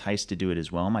got enticed to do it as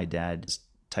well. My dad's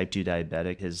type 2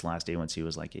 diabetic. His last A1C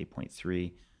was like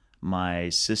 8.3. My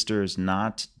sister's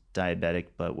not diabetic,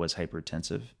 but was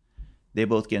hypertensive. They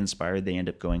both get inspired. They end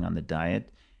up going on the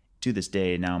diet. To this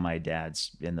day, now my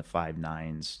dad's in the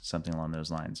 5.9s, something along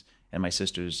those lines. And my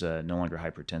sister's no longer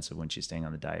hypertensive when she's staying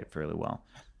on the diet fairly well.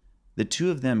 The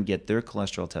two of them get their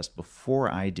cholesterol test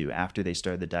before I do, after they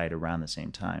start the diet around the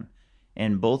same time.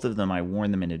 And both of them, I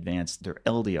warned them in advance, their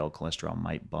LDL cholesterol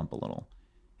might bump a little.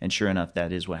 And sure enough,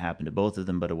 that is what happened to both of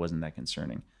them, but it wasn't that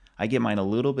concerning. I get mine a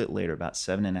little bit later, about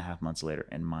 7.5 months later,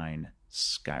 and mine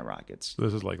skyrockets. So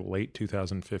this is like late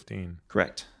 2015.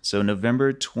 Correct. So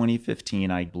November 2015,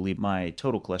 I believe my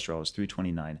total cholesterol was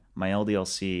 329. My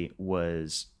LDL-C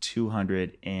was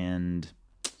 200 and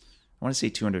I want to say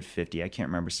 250. I can't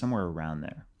remember, somewhere around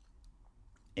there.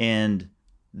 And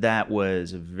that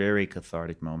was a very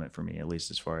cathartic moment for me, at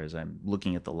least as far as I'm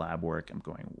looking at the lab work. I'm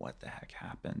going, what the heck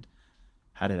happened?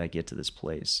 How did I get to this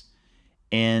place?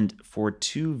 And for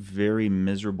 2 very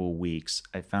miserable weeks,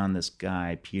 I found this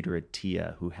guy, Peter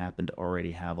Attia, who happened to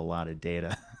already have a lot of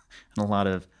data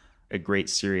and a great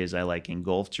series. I like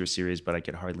engulfed your series, but I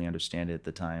could hardly understand it at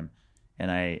the time. And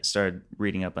I started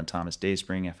reading up on Thomas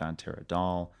Dayspring. I found Tara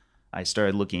Dahl. I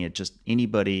started looking at just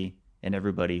anybody and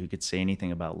everybody who could say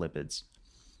anything about lipids.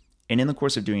 And in the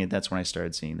course of doing it, that's when I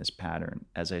started seeing this pattern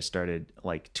as I started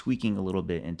like tweaking a little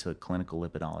bit into Clinical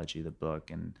Lipidology, the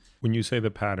book. And when you say the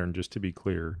pattern, just to be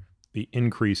clear, the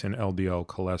increase in LDL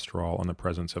cholesterol in the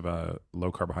presence of a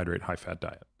low carbohydrate, high fat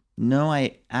diet. No,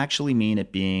 I actually mean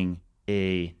it being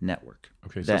a network.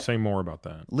 Okay, so say more about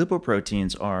that.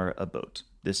 Lipoproteins are a boat.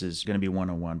 This is going to be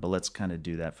 101, but let's kind of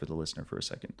do that for the listener for a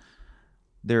second.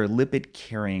 They're lipid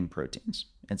carrying proteins.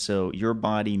 And so your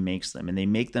body makes them, and they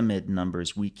make them at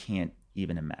numbers we can't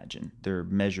even imagine. They're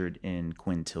measured in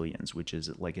quintillions, which is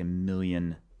like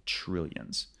 1,000,000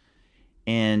 trillions.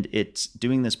 And it's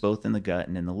doing this both in the gut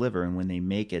and in the liver. And when they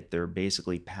make it, they're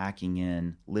basically packing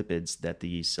in lipids that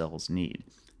these cells need.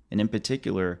 And in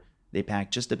particular, they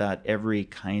pack just about every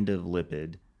kind of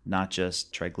lipid, not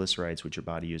just triglycerides, which your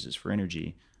body uses for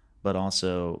energy, but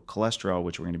also cholesterol,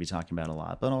 which we're going to be talking about a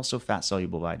lot, but also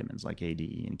fat-soluble vitamins like A, D,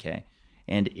 E, and K.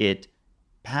 And it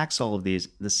packs all of these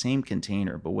the same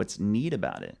container. But what's neat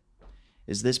about it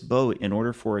is this boat, in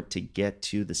order for it to get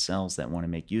to the cells that want to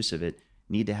make use of it,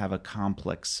 need to have a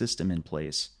complex system in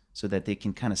place so that they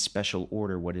can kind of special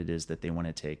order what it is that they want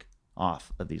to take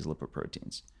off of these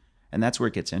lipoproteins. And that's where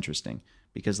it gets interesting,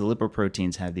 because the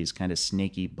lipoproteins have these kind of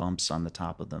snaky bumps on the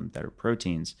top of them that are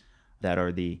proteins that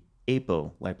are the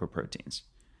apolipoproteins.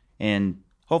 And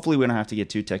hopefully we don't have to get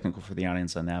too technical for the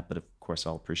audience on that, but of course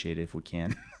I'll appreciate it if we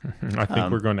can. I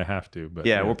think we're going to have to. But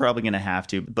yeah, we're probably going to have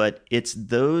to. But it's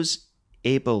those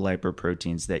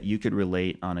apolipoproteins that you could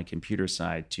relate on a computer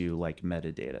side to like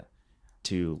metadata,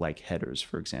 to like headers,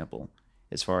 for example,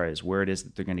 as far as where it is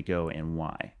that they're going to go and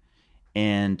why.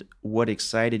 And what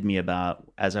excited me about,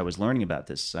 as I was learning about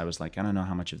this, I was like, I don't know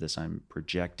how much of this I'm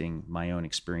projecting my own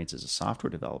experience as a software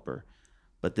developer,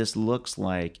 but this looks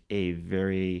like a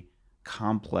very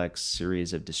complex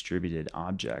series of distributed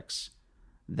objects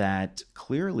that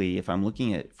clearly, if I'm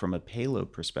looking at it from a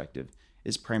payload perspective,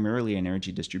 is primarily an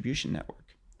energy distribution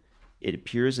network. It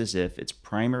appears as if its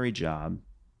primary job,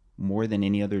 more than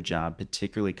any other job,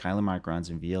 particularly chylomicrons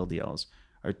and VLDLs,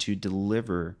 are to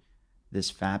deliver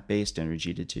this fat-based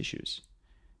energy to tissues.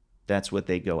 That's what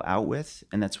they go out with,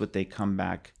 and that's what they come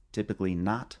back typically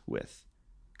not with,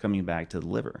 coming back to the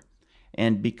liver.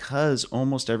 And because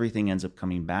almost everything ends up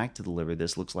coming back to the liver,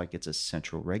 this looks like it's a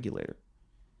central regulator.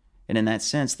 And in that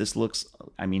sense, this looks,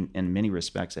 in many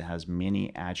respects, it has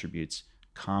many attributes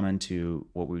common to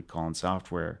what we would call in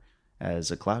software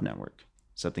as a cloud network,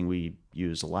 something we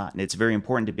use a lot. And it's very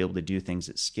important to be able to do things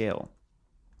at scale,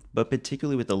 but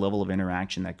particularly with the level of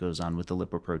interaction that goes on with the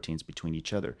lipoproteins between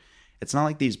each other. It's not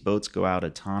like these boats go out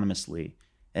autonomously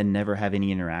and never have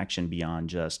any interaction beyond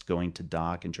just going to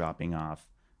dock and dropping off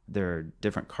their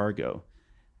different cargo.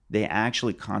 They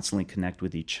actually constantly connect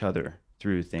with each other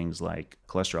through things like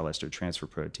cholesterol ester transfer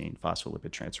protein,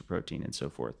 phospholipid transfer protein, and so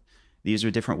forth. These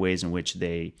are different ways in which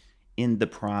they, in the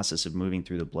process of moving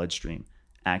through the bloodstream,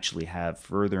 actually have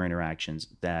further interactions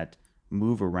that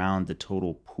move around the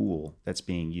total pool that's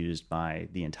being used by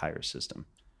the entire system.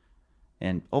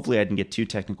 And hopefully I didn't get too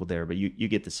technical there, but you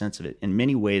get the sense of it. In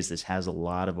many ways, this has a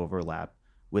lot of overlap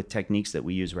with techniques that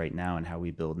we use right now and how we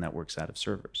build networks out of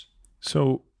servers.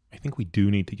 So I think we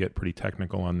do need to get pretty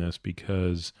technical on this,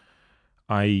 because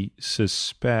I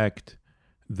suspect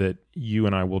that you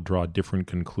and I will draw different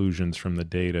conclusions from the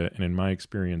data. And in my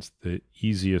experience, the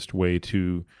easiest way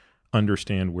to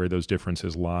understand where those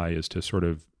differences lie is to sort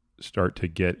of start to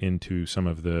get into some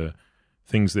of the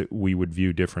things that we would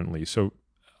view differently. So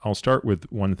I'll start with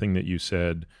one thing that you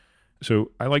said.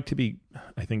 So I like to be,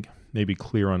 I think, maybe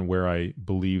clear on where I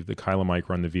believe the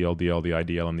chylomicron, the VLDL, the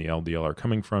IDL, and the LDL are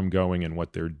coming from, going, and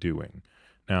what they're doing.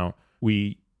 Now,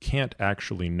 we can't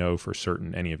actually know for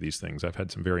certain any of these things. I've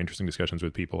had some very interesting discussions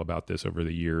with people about this over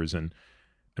the years. And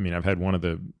I've had one of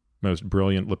the most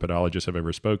brilliant lipidologists I've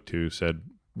ever spoke to said,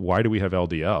 why do we have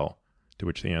LDL? To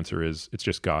which the answer is, it's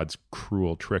just God's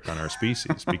cruel trick on our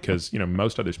species, because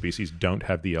most other species don't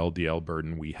have the LDL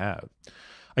burden we have.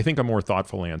 I think a more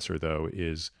thoughtful answer, though,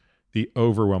 is the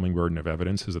overwhelming burden of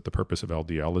evidence is that the purpose of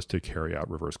LDL is to carry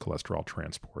out reverse cholesterol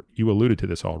transport. You alluded to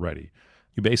this already.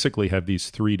 You basically have these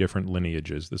three different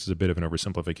lineages. This is a bit of an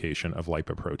oversimplification of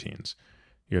lipoproteins.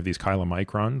 You have these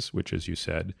chylomicrons, which, as you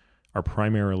said, are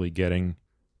primarily getting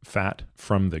fat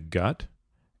from the gut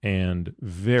and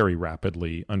very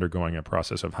rapidly undergoing a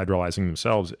process of hydrolyzing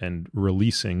themselves and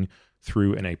releasing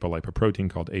through an apolipoprotein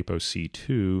called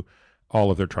ApoC2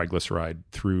 all of their triglyceride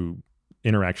through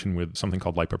interaction with something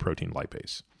called lipoprotein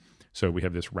lipase. So we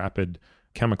have this rapid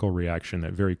chemical reaction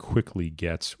that very quickly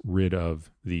gets rid of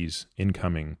these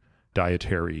incoming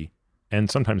dietary and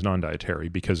sometimes non-dietary,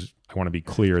 because I want to be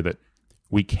clear that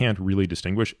we can't really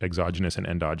distinguish exogenous and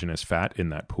endogenous fat in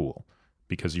that pool,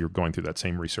 because you're going through that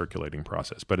same recirculating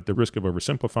process. But at the risk of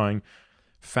oversimplifying,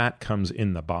 fat comes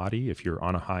in the body. If you're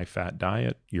on a high-fat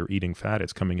diet, you're eating fat,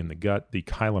 it's coming in the gut. The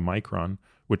chylomicron,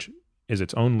 which is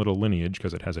its own little lineage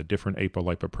because it has a different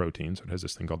apolipoprotein, so it has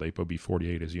this thing called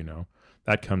ApoB48, as you know,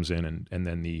 that comes in, and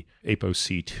then the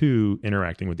ApoC2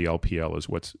 interacting with the LPL is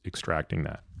what's extracting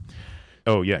that.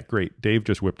 Oh, yeah, great. Dave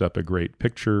just whipped up a great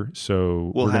picture,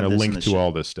 so we're going to link to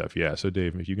all this stuff. Yeah, so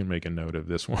Dave, if you can make a note of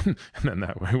this one, and then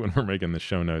that way when we're making the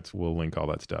show notes, we'll link all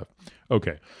that stuff.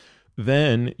 Okay,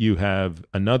 then you have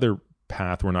another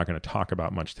path we're not going to talk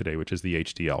about much today, which is the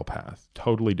HDL path.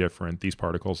 Totally different. These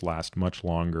particles last much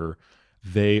longer.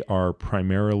 They are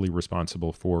primarily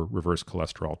responsible for reverse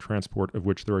cholesterol transport, of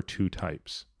which there are two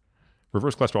types.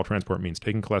 Reverse cholesterol transport means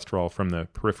taking cholesterol from the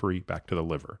periphery back to the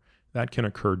liver. That can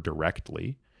occur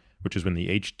directly, which is when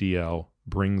the HDL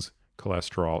brings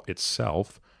cholesterol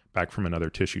itself back from another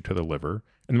tissue to the liver.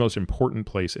 And the most important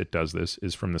place it does this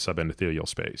is from the subendothelial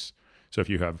space. So if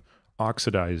you have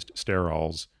oxidized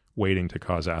sterols waiting to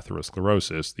cause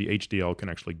atherosclerosis, the HDL can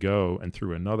actually go, and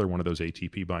through another one of those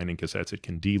ATP binding cassettes, it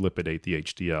can delipidate the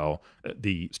HDL,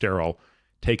 the sterol,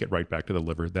 take it right back to the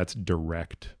liver. That's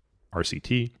direct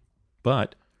RCT,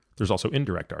 but there's also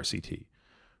indirect RCT,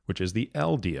 which is the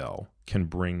LDL can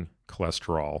bring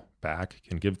cholesterol back,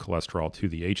 can give cholesterol to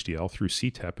the HDL through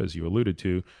CTEP, as you alluded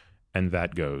to, and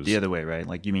that goes the other way, right?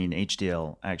 Like you mean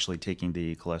HDL actually taking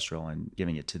the cholesterol and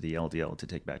giving it to the LDL to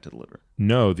take back to the liver?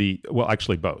 No,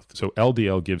 actually both. So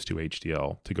LDL gives to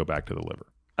HDL to go back to the liver.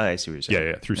 I see what you're saying.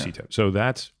 Yeah, through CTEP. So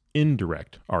that's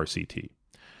indirect RCT.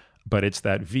 But it's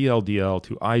that VLDL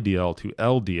to IDL to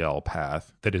LDL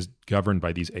path that is governed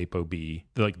by these ApoB,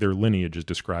 like their lineage is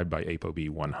described by ApoB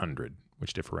 100,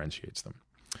 which differentiates them.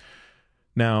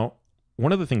 Now,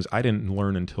 one of the things I didn't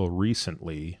learn until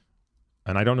recently,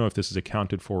 and I don't know if this is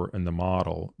accounted for in the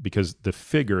model, because the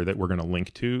figure that we're going to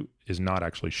link to is not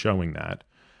actually showing that,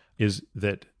 is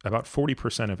that about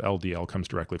 40% of LDL comes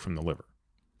directly from the liver.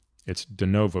 It's de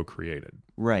novo created.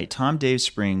 Right. Tom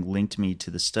Dayspring linked me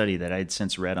to the study that I'd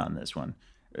since read on this one.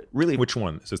 Really, which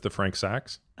one? Is this the Frank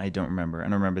Sachs? I don't remember. I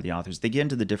don't remember the authors. They get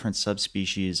into the different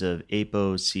subspecies of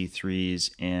ApoC3s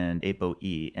and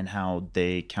ApoE and how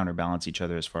they counterbalance each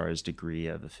other as far as degree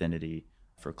of affinity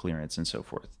for clearance and so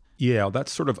forth. Yeah,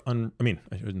 that's sort of, I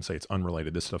shouldn't say it's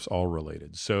unrelated. This stuff's all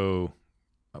related. So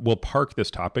we'll park this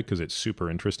topic because it's super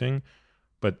interesting.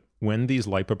 But when these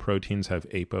lipoproteins have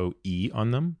ApoE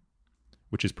on them,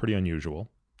 which is pretty unusual,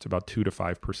 it's about 2 to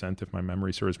 5%, if my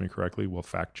memory serves me correctly. We'll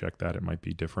fact check that. It might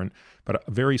be different. But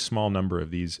a very small number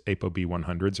of these ApoB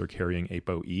 100s are carrying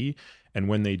ApoE. And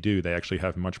when they do, they actually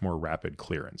have much more rapid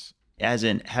clearance. As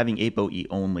in having ApoE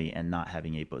only and not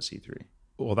having ApoC3.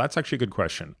 Well, that's actually a good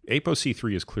question.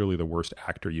 ApoC3 is clearly the worst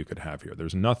actor you could have here.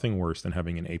 There's nothing worse than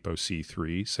having an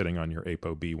ApoC3 sitting on your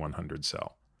ApoB 100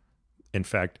 cell. In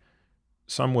fact,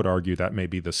 some would argue that may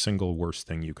be the single worst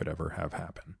thing you could ever have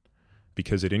happen,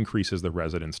 because it increases the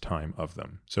residence time of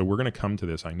them. So we're going to come to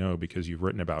this, I know, because you've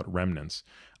written about remnants.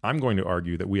 I'm going to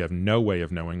argue that we have no way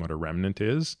of knowing what a remnant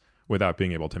is without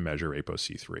being able to measure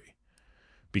ApoC3.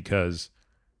 Because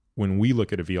when we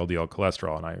look at a VLDL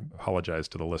cholesterol, and I apologize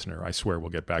to the listener, I swear we'll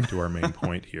get back to our main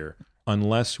point here,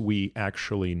 unless we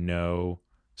actually know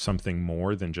something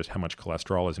more than just how much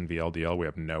cholesterol is in VLDL, we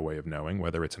have no way of knowing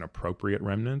whether it's an appropriate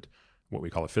remnant, what we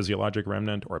call a physiologic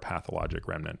remnant, or a pathologic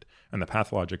remnant. And the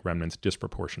pathologic remnants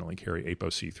disproportionately carry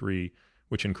ApoC3,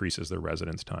 which increases their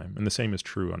residence time. And the same is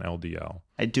true on LDL.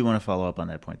 I do want to follow up on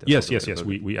that point, though. Yes.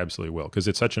 We absolutely will, because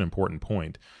it's such an important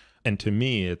point. And to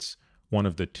me, it's one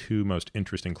of the two most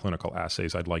interesting clinical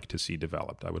assays I'd like to see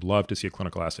developed. I would love to see a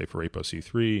clinical assay for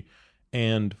ApoC3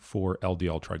 and for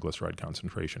LDL triglyceride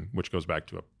concentration, which goes back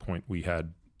to a point we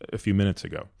had a few minutes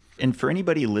ago. And for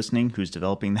anybody listening who's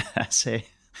developing that assay,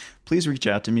 please reach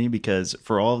out to me, because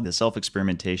for all the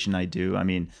self-experimentation I do,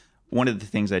 one of the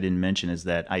things I didn't mention is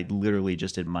that I literally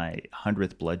just did my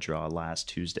 100th blood draw last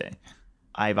Tuesday.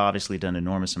 I've obviously done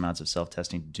enormous amounts of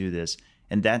self-testing to do this,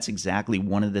 and that's exactly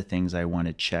one of the things I want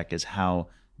to check is how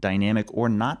dynamic or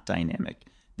not dynamic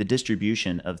the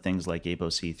distribution of things like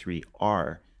ApoC3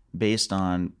 are based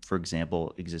on, for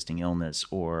example, existing illness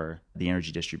or the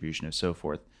energy distribution and so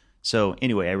forth. So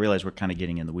anyway, I realize we're kind of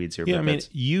getting in the weeds here. Yeah,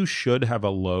 you should have a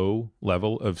low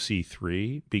level of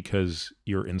C3 because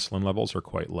your insulin levels are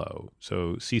quite low.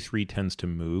 So C3 tends to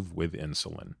move with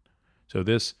insulin. So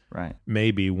this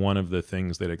may be one of the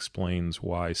things that explains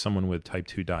why someone with type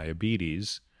 2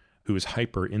 diabetes who is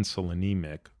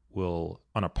hyperinsulinemic will,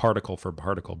 on a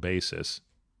particle-for-particle basis,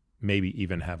 maybe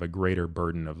even have a greater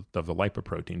burden of the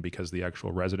lipoprotein, because the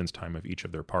actual residence time of each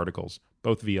of their particles,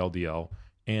 both VLDL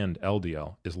and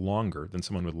LDL, is longer than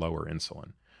someone with lower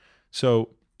insulin.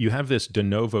 So you have this de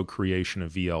novo creation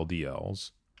of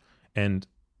VLDLs, and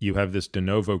you have this de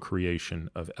novo creation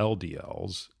of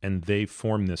LDLs, and they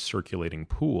form this circulating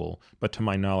pool. But to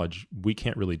my knowledge, we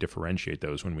can't really differentiate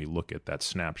those when we look at that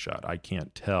snapshot. I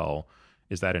can't tell,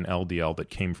 is that an LDL that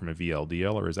came from a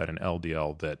VLDL, or is that an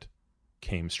LDL that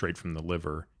came straight from the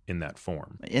liver in that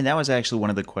form? And that was actually one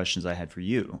of the questions I had for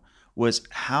you, was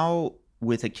how,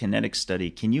 with a kinetic study,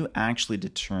 can you actually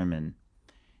determine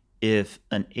if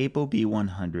an ApoB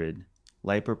 100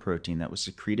 lipoprotein that was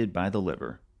secreted by the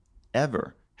liver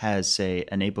ever has, say,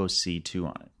 an ApoC2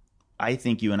 on it? I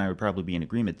think you and I would probably be in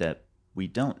agreement that we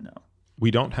don't know.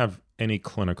 We don't have any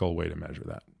clinical way to measure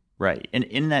that. Right. And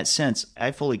in that sense,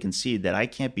 I fully concede that I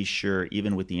can't be sure,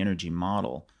 even with the energy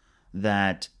model,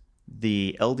 that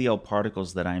the LDL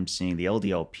particles that I'm seeing, the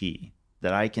LDL-P,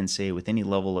 that I can say with any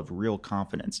level of real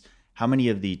confidence how many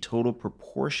of the total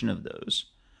proportion of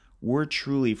those were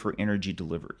truly for energy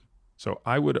delivery. So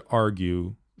I would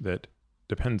argue that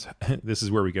depends. This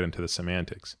is where we get into the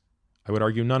semantics. I would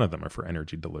argue none of them are for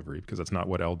energy delivery, because that's not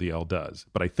what LDL does.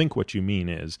 But I think what you mean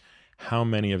is, how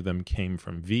many of them came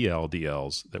from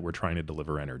VLDLs that were trying to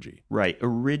deliver energy. Right.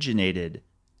 Originated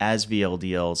as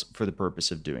VLDLs for the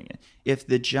purpose of doing it. If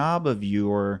the job of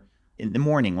in the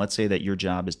morning, let's say that your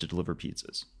job is to deliver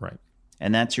pizzas. Right.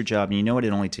 And that's your job. And you know what?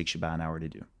 It only takes you about an hour to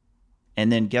do.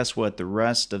 And then guess what? The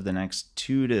rest of the next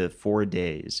 2 to 4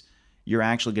 days, you're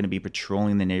actually going to be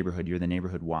patrolling the neighborhood. You're the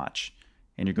neighborhood watch.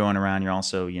 And you're going around. You're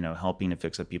also, helping to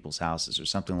fix up people's houses or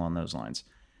something along those lines.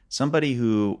 Somebody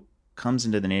who comes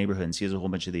into the neighborhood and sees a whole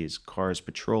bunch of these cars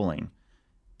patrolling,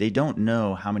 they don't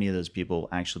know how many of those people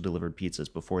actually delivered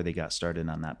pizzas before they got started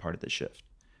on that part of the shift.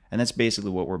 And that's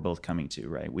basically what we're both coming to,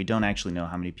 right? We don't actually know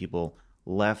how many people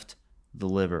left the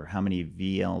liver, how many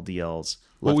VLDLs left the liver.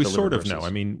 Well, we sort of know. I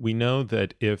mean, we know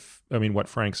that what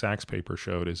Frank Sachs' paper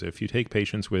showed is if you take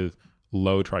patients with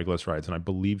low triglycerides, and I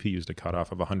believe he used a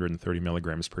cutoff of 130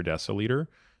 milligrams per deciliter,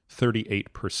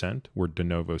 38% were de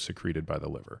novo secreted by the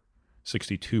liver.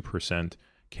 62%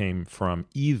 came from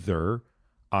either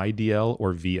IDL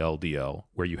or VLDL,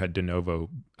 where you had de novo.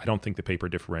 I don't think the paper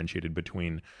differentiated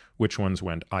between which ones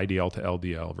went IDL to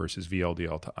LDL versus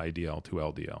VLDL to IDL to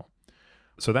LDL.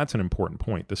 So that's an important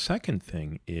point. The second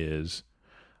thing is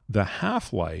the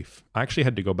half-life. I actually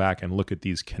had to go back and look at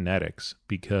these kinetics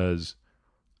because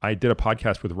I did a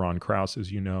podcast with Ron Krauss,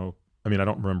 as you know. I mean, I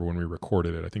don't remember when we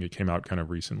recorded it. I think it came out kind of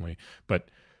recently. But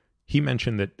he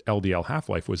mentioned that LDL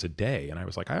half-life was a day. And I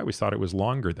was like, I always thought it was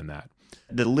longer than that.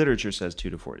 The literature says 2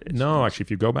 to 4 days. No, actually,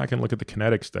 if you go back and look at the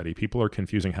kinetic study, people are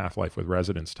confusing half-life with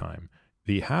residence time.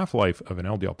 The half-life of an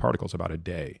LDL particle is about a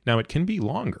day. Now, it can be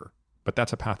longer, but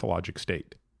that's a pathologic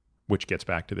state, which gets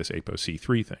back to this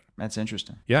ApoC3 thing. That's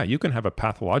interesting. Yeah, you can have a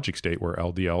pathologic state where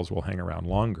LDLs will hang around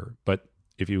longer. But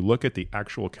if you look at the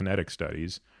actual kinetic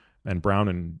studies, and Brown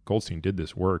and Goldstein did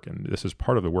this work, and this is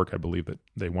part of the work I believe that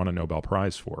they won a Nobel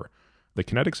Prize for. The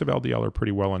kinetics of LDL are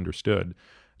pretty well understood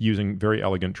using very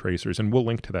elegant tracers. And we'll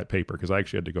link to that paper because I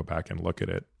actually had to go back and look at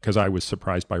it because I was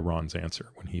surprised by Ron's answer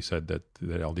when he said that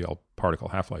the LDL particle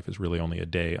half-life is really only a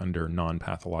day under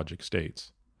non-pathologic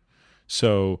states.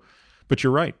 So, but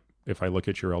you're right. If I look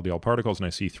at your LDL particles and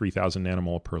I see 3,000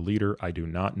 nanomole per liter, I do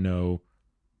not know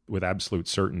with absolute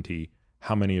certainty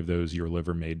how many of those your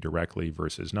liver made directly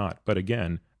versus not. But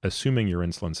again, assuming you're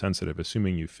insulin sensitive,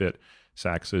 assuming you fit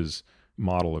Sachs's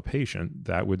model of patient,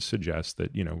 that would suggest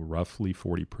that, roughly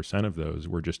 40% of those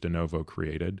were just de novo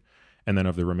created. And then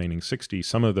of the remaining 60,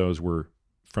 some of those were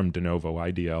from de novo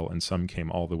IDL and some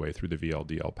came all the way through the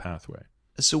VLDL pathway.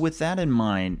 So with that in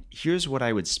mind, here's what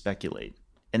I would speculate.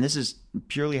 And this is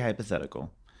purely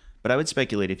hypothetical, but I would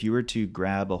speculate if you were to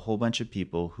grab a whole bunch of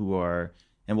people who are,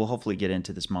 and we'll hopefully get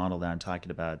into this model that I'm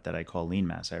talking about that I call lean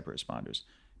mass hyperresponders.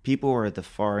 People who are at the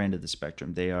far end of the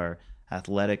spectrum. They are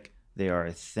athletic, they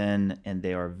are thin, and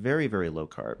they are very, very low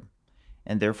carb,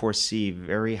 and therefore see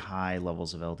very high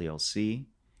levels of LDL-C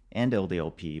and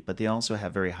LDL-P, but they also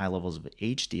have very high levels of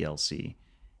HDL-C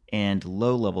and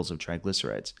low levels of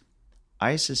triglycerides.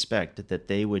 I suspect that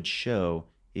they would show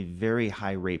a very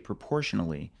high rate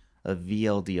proportionally of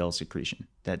VLDL secretion,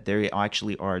 that they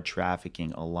actually are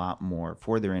trafficking a lot more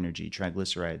for their energy,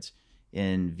 triglycerides,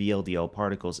 in VLDL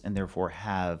particles, and therefore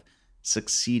have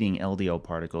succeeding LDL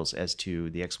particles as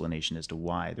to the explanation as to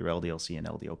why their LDL-C and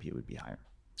LDL-P would be higher.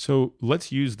 So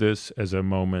let's use this as a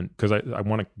moment, because I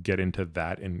want to get into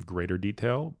that in greater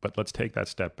detail, but let's take that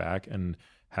step back and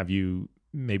have you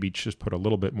maybe just put a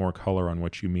little bit more color on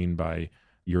what you mean by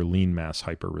your lean mass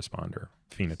hyperresponder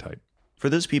phenotype. For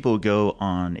those people who go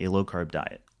on a low-carb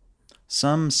diet,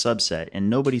 some subset, and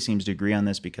nobody seems to agree on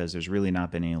this because there's really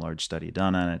not been any large study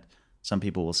done on it. Some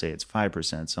people will say it's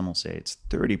 5%, some will say it's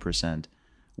 30%,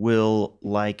 will,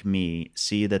 like me,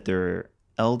 see that their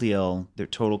LDL, their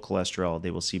total cholesterol,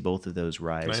 they will see both of those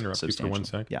rise. Can I interrupt you for 1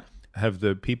 second? Yeah. Have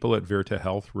the people at Virta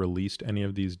Health released any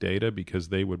of these data? Because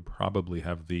they would probably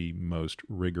have the most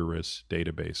rigorous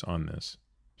database on this.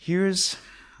 Here's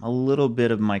a little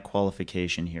bit of my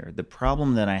qualification here. The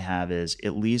problem that I have is,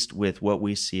 at least with what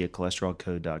we see at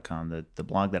cholesterolcode.com, the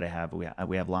blog that I have,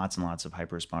 we have lots and lots of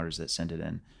hyperresponders that send it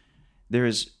in. There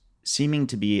is seeming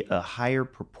to be a higher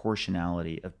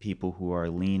proportionality of people who are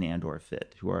lean and or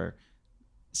fit, who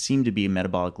seem to be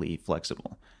metabolically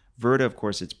flexible. Virta, of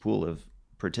course, its pool of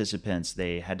participants,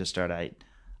 they had to start at,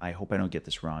 I hope I don't get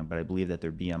this wrong, but I believe that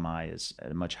their BMI is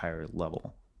at a much higher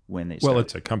level when they started. Well,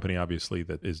 it's a company, obviously,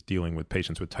 that is dealing with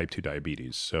patients with type 2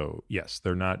 diabetes. So, yes,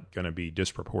 they're not going to be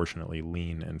disproportionately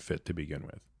lean and fit to begin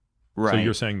with. Right. So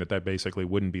you're saying that basically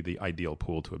wouldn't be the ideal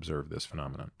pool to observe this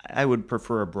phenomenon? I would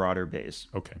prefer a broader base.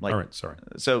 Okay. All right. Sorry.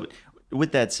 So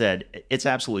with that said, it's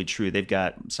absolutely true. They've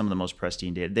got some of the most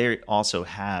pristine data. They also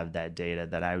have that data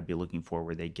that I would be looking for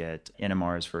where they get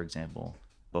NMRs, for example,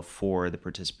 before the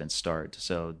participants start.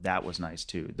 So that was nice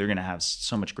too. They're going to have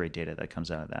so much great data that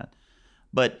comes out of that.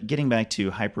 But getting back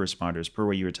to hyperresponders, per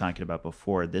what you were talking about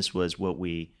before, this was what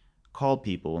we called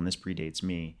people, and this predates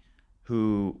me,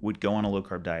 who would go on a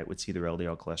low-carb diet, would see their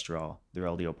LDL cholesterol, their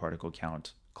LDL particle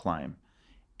count climb.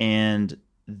 And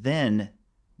then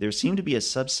there seemed to be a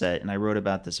subset, and I wrote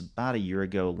about this about a year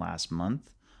ago last month,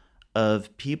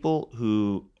 of people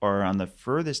who are on the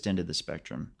furthest end of the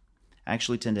spectrum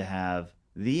actually tend to have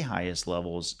the highest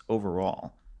levels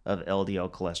overall of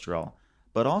LDL cholesterol,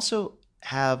 but also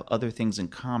have other things in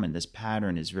common. This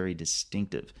pattern is very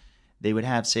distinctive. They would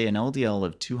have, say, an LDL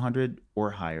of 200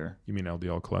 or higher. You mean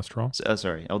LDL cholesterol?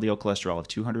 LDL cholesterol of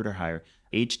 200 or higher,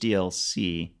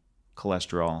 HDL-C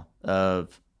cholesterol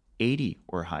of 80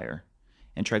 or higher,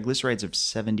 and triglycerides of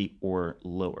 70 or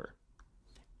lower.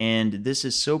 And this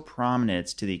is so prominent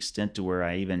to the extent to where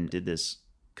I even did this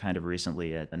kind of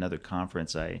recently at another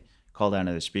conference. I called out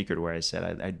another speaker to where I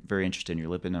said, I'm very interested in your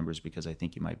lipid numbers because I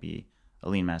think you might be a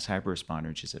lean mass hyperresponder.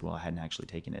 And she said, well, I hadn't actually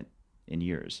taken it in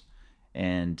years.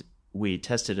 And we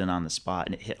tested it on the spot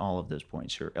and it hit all of those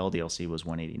points. Her LDL-C was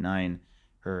 189,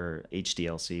 her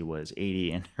HDL-C was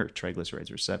 80, and her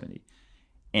triglycerides were 70.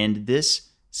 And this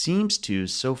seems to,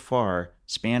 so far,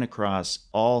 span across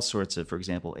all sorts of, for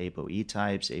example, ApoE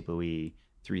types, ApoE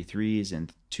 3-3s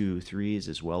and 2-3s,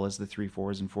 as well as the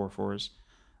 3-4s and 4-4s.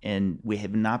 And we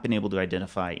have not been able to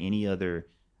identify any other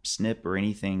SNP or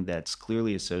anything that's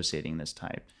clearly associating this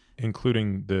type.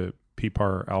 Including the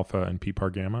PPAR alpha and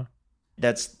PPAR gamma?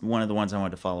 That's one of the ones I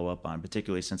wanted to follow up on,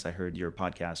 particularly since I heard your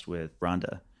podcast with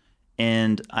Rhonda.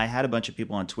 And I had a bunch of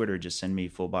people on Twitter just send me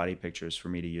full body pictures for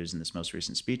me to use in this most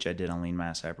recent speech I did on lean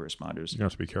mass hyperresponders. You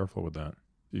have to be careful with that.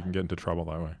 You can get into trouble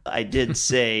that way. I did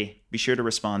say, be sure to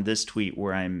respond this tweet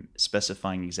where I'm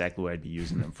specifying exactly what I'd be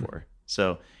using them for.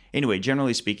 So anyway,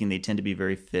 generally speaking, they tend to be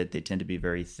very fit. They tend to be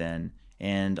very thin.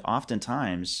 And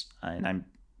oftentimes,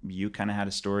 you kind of had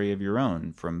a story of your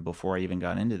own from before I even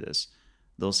got into this.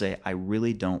 They'll say, I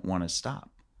really don't want to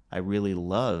stop. I really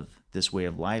love this way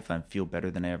of life. I feel better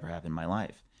than I ever have in my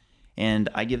life. And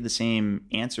I give the same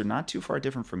answer, not too far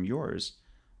different from yours.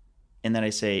 And then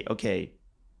I say, okay,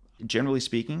 generally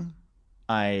speaking,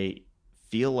 I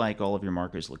feel like all of your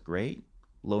markers look great,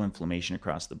 low inflammation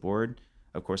across the board.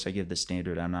 Of course, I give the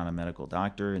standard, I'm not a medical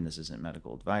doctor and this isn't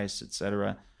medical advice,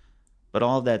 etc. But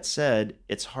all of that said,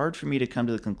 it's hard for me to come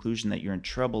to the conclusion that you're in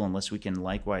trouble unless we can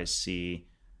likewise see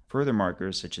further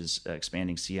markers such as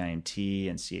expanding CIMT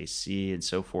and CAC and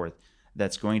so forth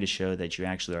that's going to show that you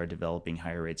actually are developing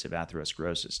higher rates of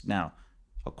atherosclerosis. Now,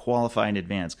 I'll qualify in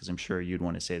advance because I'm sure you'd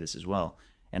want to say this as well.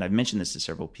 And I've mentioned this to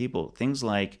several people. Things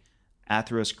like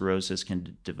atherosclerosis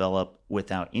can develop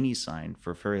without any sign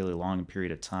for a fairly long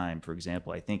period of time. For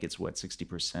example, I think it's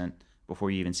 60%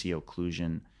 before you even see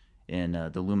occlusion in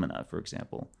the lumina, for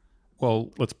example.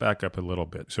 Well, let's back up a little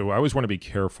bit. So I always want to be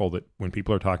careful that when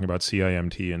people are talking about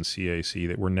CIMT and CAC,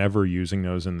 that we're never using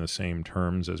those in the same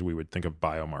terms as we would think of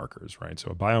biomarkers, right? So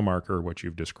a biomarker, what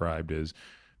you've described is,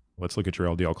 let's look at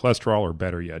your LDL cholesterol, or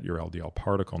better yet, your LDL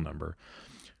particle number.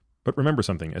 But remember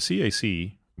something, a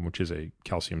CAC, which is a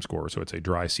calcium score, so it's a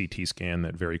dry CT scan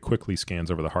that very quickly scans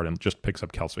over the heart and just picks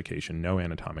up calcification, no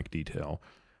anatomic detail.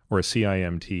 Or a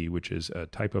CIMT, which is a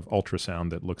type of ultrasound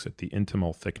that looks at the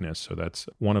intimal thickness. So that's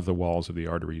one of the walls of the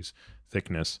arteries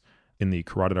thickness in the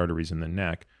carotid arteries in the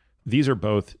neck. These are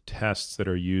both tests that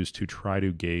are used to try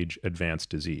to gauge advanced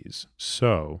disease.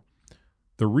 So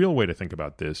the real way to think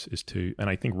about this is to, and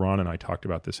I think Ron and I talked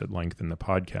about this at length in the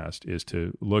podcast, is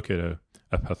to look at a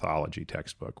pathology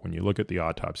textbook. When you look at the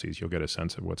autopsies, you'll get a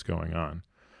sense of what's going on.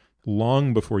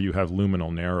 Long before you have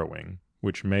luminal narrowing,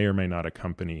 which may or may not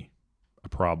accompany a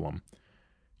problem,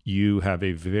 you have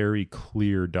a very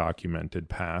clear documented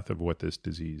path of what this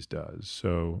disease does.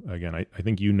 So again, I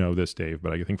think you know this, Dave,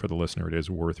 but I think for the listener, it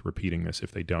is worth repeating this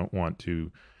if they don't want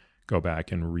to go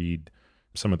back and read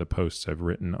some of the posts I've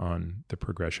written on the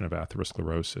progression of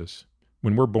atherosclerosis.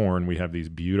 When we're born, we have these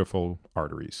beautiful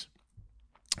arteries.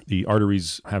 The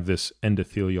arteries have this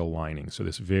endothelial lining, so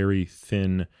this very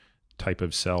thin type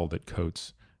of cell that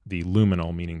coats the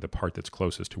luminal, meaning the part that's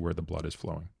closest to where the blood is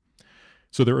flowing.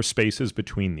 So there are spaces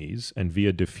between these, and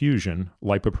via diffusion,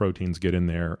 lipoproteins get in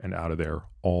there and out of there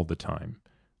all the time.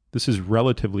 This is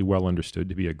relatively well understood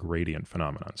to be a gradient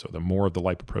phenomenon. So the more of the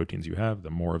lipoproteins you have, the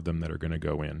more of them that are going to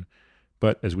go in.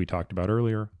 But as we talked about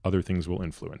earlier, other things will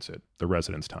influence it. The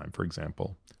residence time, for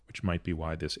example, which might be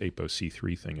why this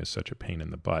ApoC3 thing is such a pain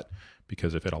in the butt,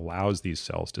 because if it allows these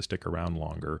cells to stick around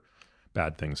longer,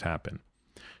 bad things happen.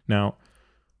 Now,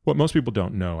 what most people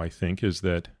don't know, I think, is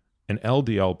that an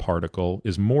LDL particle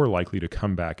is more likely to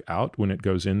come back out when it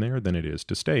goes in there than it is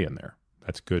to stay in there.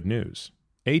 That's good news.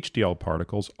 HDL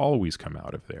particles always come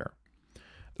out of there.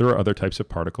 There are other types of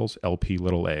particles,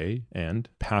 Lp(a), and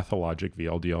pathologic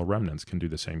VLDL remnants can do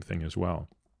the same thing as well.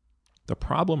 The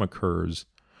problem occurs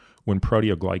when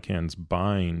proteoglycans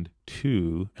bind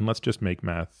to, and let's just make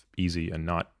math easy and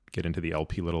not get into the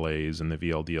Lp(a)s and the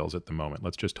VLDLs at the moment.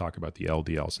 Let's just talk about the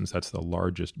LDL since that's the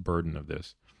largest burden of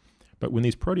this. But when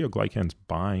these proteoglycans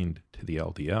bind to the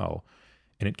LDL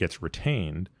and it gets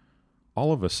retained,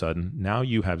 all of a sudden, now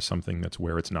you have something that's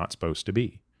where it's not supposed to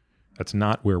be. That's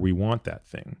not where we want that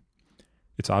thing.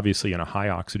 It's obviously in a high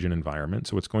oxygen environment,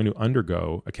 so it's going to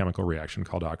undergo a chemical reaction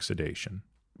called oxidation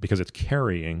because it's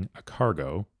carrying a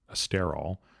cargo, a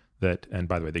sterol, that, and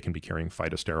by the way, they can be carrying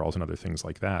phytosterols and other things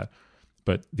like that,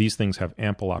 but these things have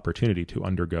ample opportunity to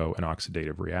undergo an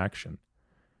oxidative reaction.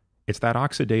 It's that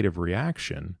oxidative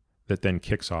reaction that then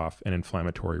kicks off an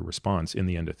inflammatory response in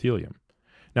the endothelium.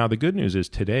 Now, the good news is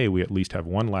today we at least have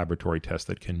one laboratory test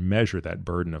that can measure that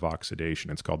burden of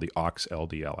oxidation. It's called the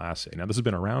ox-LDL assay. Now, this has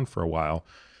been around for a while,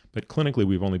 but clinically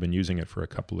we've only been using it for a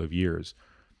couple of years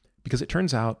because it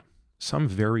turns out some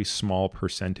very small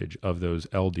percentage of those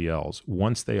LDLs,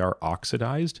 once they are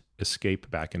oxidized, escape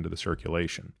back into the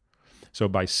circulation. So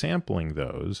by sampling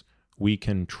those, we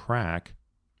can track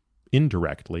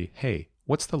indirectly, hey,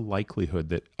 what's the likelihood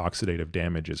that oxidative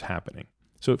damage is happening?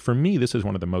 So for me, this is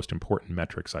one of the most important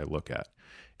metrics I look at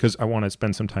because I want to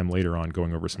spend some time later on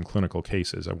going over some clinical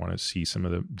cases. I want to see some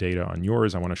of the data on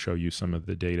yours. I want to show you some of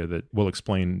the data that will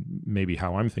explain maybe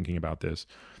how I'm thinking about this.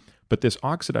 But this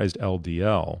oxidized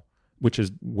LDL, which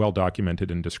is well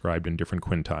documented and described in different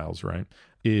quintiles, right,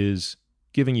 is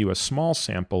giving you a small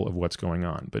sample of what's going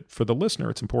on. But for the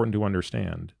listener, it's important to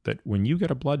understand that when you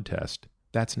get a blood test,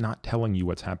 that's not telling you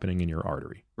what's happening in your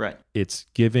artery. Right. It's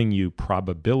giving you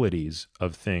probabilities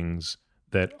of things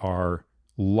that are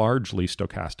largely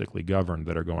stochastically governed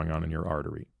that are going on in your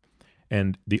artery.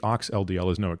 And the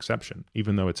ox-LDL is no exception.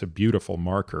 Even though it's a beautiful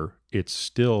marker, it's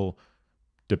still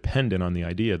dependent on the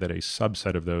idea that a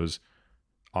subset of those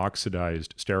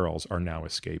oxidized sterols are now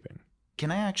escaping.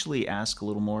 Can I actually ask a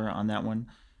little more on that one?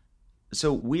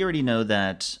 So we already know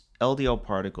that LDL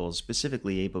particles,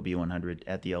 specifically ApoB100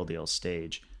 at the LDL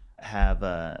stage, have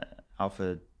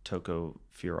alpha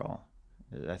tocopherol,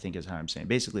 I think is how I'm saying.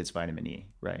 Basically, it's vitamin E,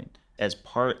 right? As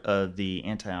part of the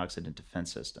antioxidant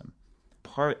defense system.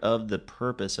 Part of the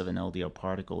purpose of an LDL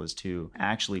particle is to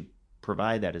actually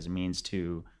provide that as a means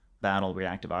to battle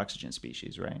reactive oxygen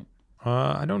species, right?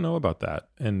 I don't know about that.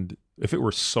 And if it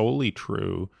were solely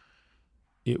true,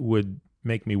 it would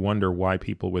make me wonder why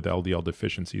people with LDL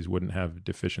deficiencies wouldn't have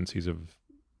deficiencies of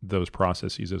those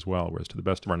processes as well, whereas to the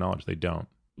best of our knowledge, they don't.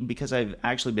 Because I've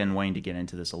actually been wanting to get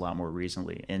into this a lot more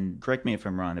recently. And correct me if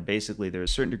I'm wrong, basically there's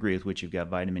a certain degree with which you've got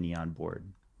vitamin E on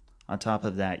board. On top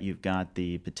of that, you've got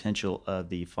the potential of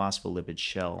the phospholipid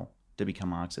shell to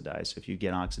become oxidized. So if you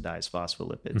get oxidized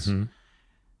phospholipids,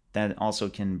 that also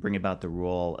can bring about the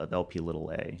role of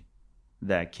Lp(a)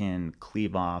 that can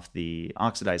cleave off the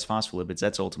oxidized phospholipids.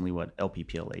 That's ultimately what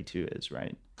Lp(PLA2) is,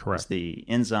 right? Correct. It's the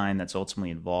enzyme that's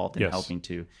ultimately involved in helping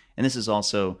to, and this is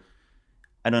also,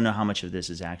 I don't know how much of this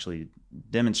is actually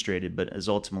demonstrated, but is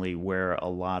ultimately where a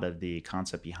lot of the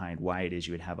concept behind why it is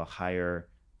you would have a higher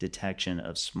detection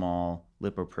of small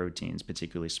lipoproteins,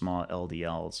 particularly small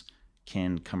LDLs,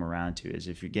 can come around to, is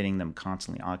if you're getting them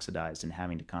constantly oxidized and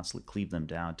having to constantly cleave them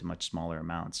down to much smaller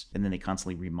amounts, and then they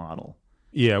constantly remodel.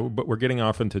 Yeah, but we're getting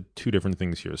off into two different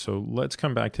things here. So let's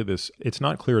come back to this. It's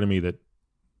not clear to me that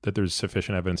there's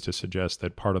sufficient evidence to suggest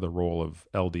that part of the role of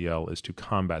LDL is to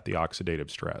combat the oxidative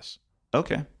stress.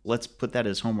 Okay, let's put that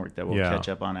as homework that we'll catch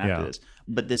up on after this.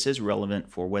 But this is relevant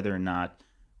for whether or not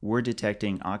we're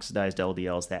detecting oxidized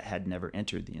LDLs that had never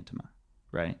entered the intima,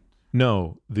 right?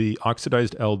 No, the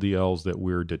oxidized LDLs that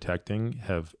we're detecting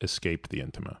have escaped the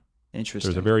intima. Interesting.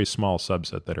 There's a very small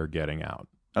subset that are getting out.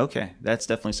 Okay, that's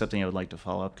definitely something I would like to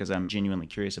follow up because I'm genuinely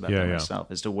curious about that myself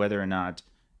as to whether or not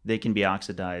they can be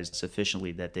oxidized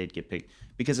sufficiently that they'd get picked.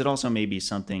 Because it also may be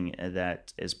something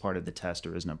that is part of the test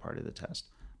or isn't a part of the test.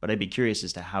 But I'd be curious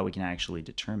as to how we can actually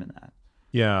determine that.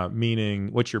 Yeah,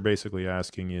 meaning what you're basically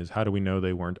asking is how do we know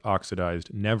they weren't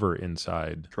oxidized never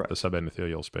inside the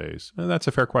subendothelial space? And that's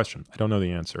a fair question. I don't know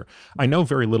the answer. I know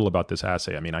very little about this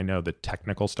assay. I mean, I know the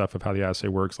technical stuff of how the assay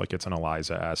works, like it's an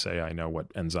ELISA assay. I know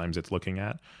what enzymes it's looking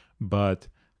at. But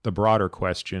the broader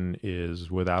question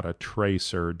is, without a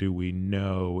tracer, do we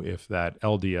know if that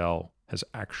LDL has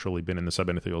actually been in the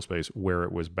subendothelial space where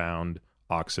it was bound,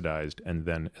 oxidized, and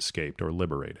then escaped or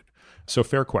liberated? So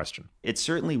fair question. It's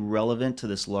certainly relevant to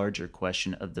this larger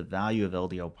question of the value of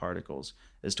LDL particles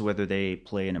as to whether they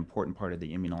play an important part of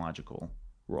the immunological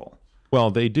role. Well,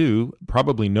 they do,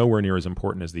 probably nowhere near as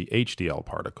important as the HDL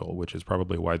particle, which is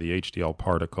probably why the HDL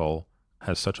particle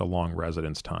has such a long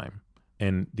residence time.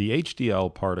 And the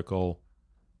HDL particle,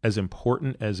 as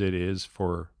important as it is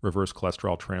for reverse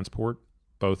cholesterol transport,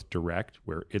 both direct,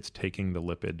 where it's taking the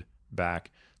lipid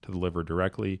back to the liver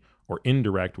directly, or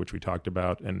indirect, which we talked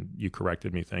about, and you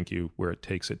corrected me, thank you, where it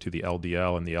takes it to the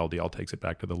LDL and the LDL takes it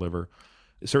back to the liver.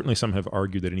 Certainly some have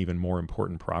argued that an even more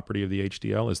important property of the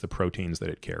HDL is the proteins that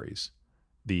it carries,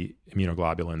 the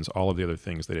immunoglobulins, all of the other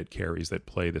things that it carries that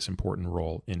play this important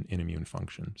role in immune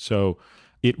function. So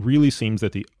it really seems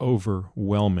that the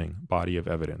overwhelming body of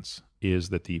evidence is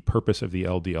that the purpose of the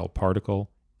LDL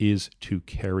particle is to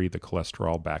carry the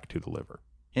cholesterol back to the liver.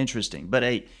 Interesting.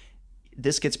 But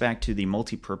this gets back to the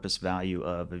multi-purpose value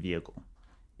of a vehicle.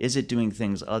 Is it doing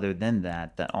things other than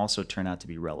that also turn out to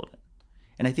be relevant?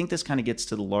 And I think this kind of gets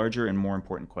to the larger and more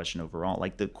important question overall.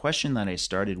 Like the question that I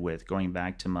started with, going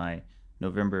back to my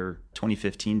November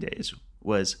 2015 days,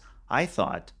 was I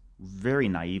thought very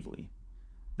naively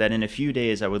that in a few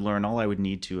days I would learn all I would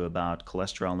need to about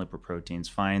cholesterol and lipoproteins,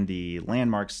 find the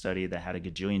landmark study that had a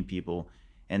gajillion people,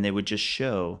 and they would just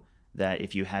show that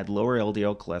if you had lower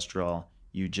LDL cholesterol,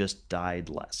 you just died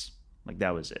less. Like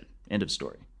that was it. End of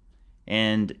story.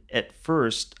 And at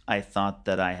first, I thought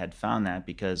that I had found that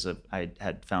because I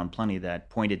had found plenty that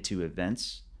pointed to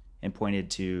events and pointed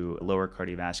to lower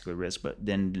cardiovascular risk, but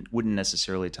then wouldn't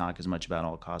necessarily talk as much about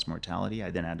all-cause mortality.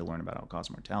 I then had to learn about all-cause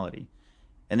mortality.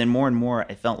 And then more and more,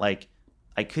 I felt like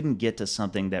I couldn't get to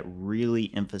something that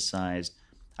really emphasized.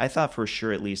 I thought for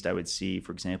sure, at least I would see,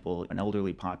 for example, an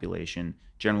elderly population,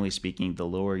 generally speaking, the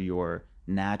lower your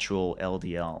natural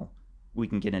LDL, we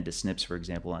can get into SNPs, for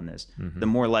example, on this, the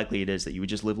more likely it is that you would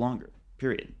just live longer,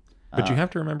 period. But you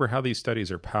have to remember how these studies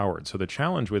are powered. So the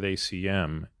challenge with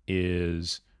ACM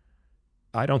is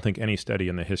I don't think any study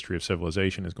in the history of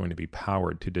civilization is going to be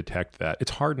powered to detect that.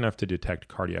 It's hard enough to detect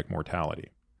cardiac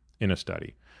mortality in a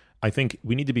study. I think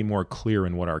we need to be more clear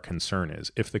in what our concern is.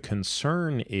 If the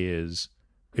concern is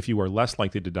if you are less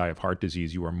likely to die of heart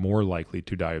disease, you are more likely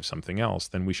to die of something else,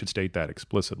 then we should state that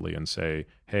explicitly and say,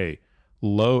 hey,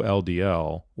 low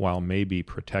LDL, while may be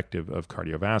protective of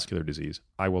cardiovascular disease,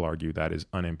 I will argue that is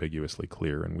unambiguously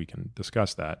clear, and we can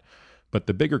discuss that. But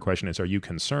the bigger question is, are you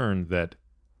concerned that,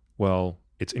 well,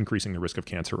 it's increasing the risk of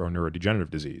cancer or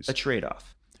neurodegenerative disease? A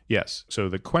trade-off. Yes. So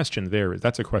the question there is,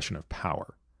 that's a question of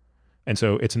power. And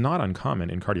so it's not uncommon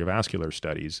in cardiovascular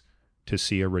studies to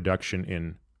see a reduction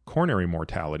in coronary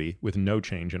mortality with no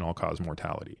change in all-cause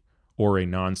mortality, or a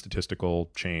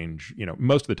non-statistical change. You know,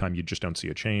 most of the time you just don't see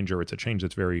a change, or it's a change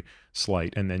that's very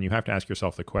slight. And then you have to ask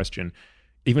yourself the question,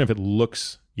 even if it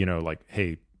looks, you know, like,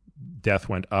 hey, death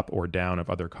went up or down of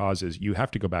other causes, you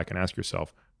have to go back and ask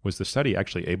yourself, was the study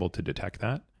actually able to detect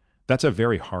that? That's a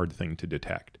very hard thing to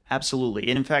detect. Absolutely.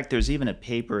 And in fact, there's even a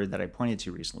paper that I pointed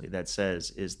to recently that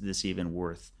says, is this even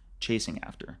worth chasing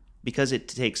after? Because it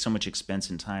takes so much expense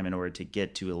and time in order to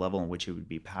get to a level in which it would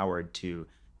be powered to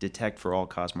detect for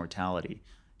all-cause mortality.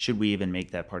 Should we even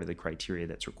make that part of the criteria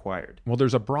that's required? Well,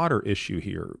 there's a broader issue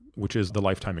here, which is the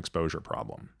lifetime exposure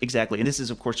problem. Exactly. And this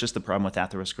is, of course, just the problem with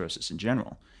atherosclerosis in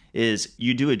general, is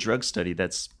you do a drug study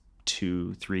that's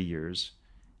 2-3 years,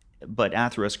 but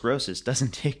atherosclerosis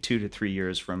doesn't take 2 to 3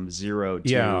 years from zero to...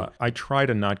 Yeah, I try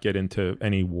to not get into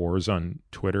any wars on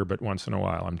Twitter, but once in a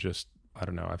while I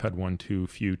don't know, I've had one too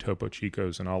few Topo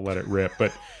Chicos and I'll let it rip.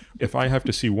 But if I have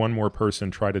to see one more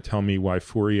person try to tell me why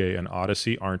Fourier and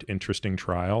Odyssey aren't interesting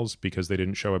trials because they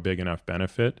didn't show a big enough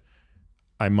benefit,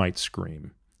 I might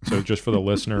scream. So just for the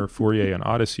listener, Fourier and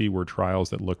Odyssey were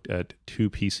trials that looked at 2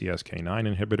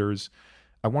 PCSK9 inhibitors.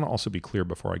 I want to also be clear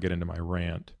before I get into my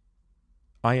rant.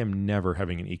 I am never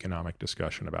having an economic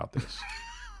discussion about this.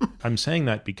 I'm saying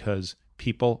that because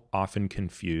people often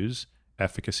confuse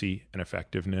efficacy and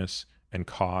effectiveness and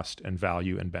cost and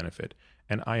value and benefit.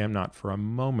 And I am not for a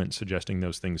moment suggesting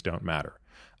those things don't matter.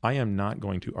 I am not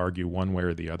going to argue one way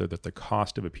or the other that the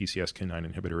cost of a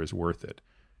PCSK9 inhibitor is worth it.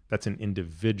 That's an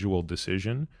individual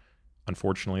decision.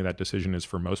 Unfortunately, that decision is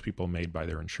for most people made by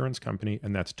their insurance company,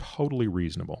 and that's totally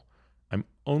reasonable. I'm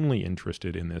only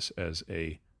interested in this as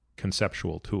a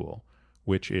conceptual tool,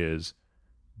 which is,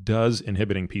 does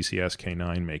inhibiting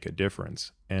PCSK9 make a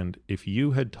difference? And if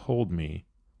you had told me,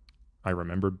 I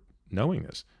remember knowing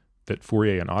this, that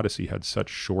Fourier and Odyssey had such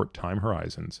short time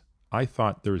horizons, I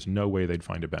thought there was no way they'd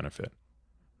find a benefit.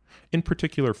 In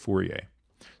particular, Fourier.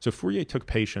 So Fourier took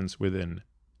patients with an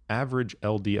average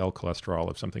LDL cholesterol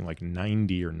of something like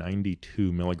 90 or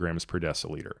 92 milligrams per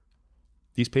deciliter.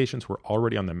 These patients were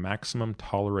already on the maximum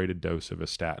tolerated dose of a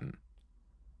statin.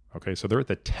 Okay, so they're at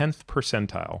the 10th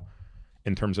percentile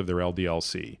in terms of their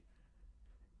LDL-C.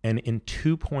 and in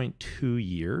 2.2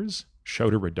 years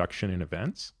showed a reduction in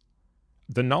events,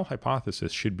 the null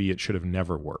hypothesis should be it should have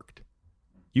never worked.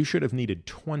 You should have needed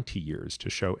 20 years to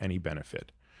show any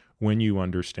benefit when you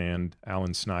understand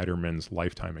Alan Snyderman's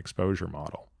lifetime exposure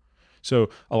model. So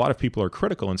a lot of people are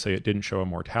critical and say it didn't show a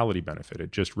mortality benefit.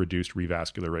 It just reduced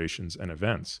revascularations and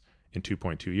events in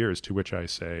 2.2 years, to which I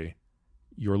say,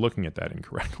 you're looking at that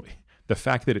incorrectly. The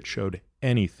fact that it showed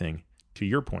anything, to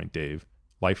your point, Dave,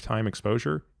 lifetime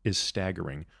exposure is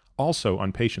staggering. Also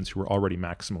on patients who were already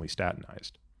maximally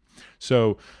statinized.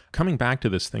 So coming back to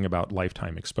this thing about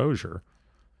lifetime exposure,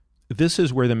 this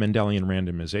is where the Mendelian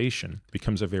randomization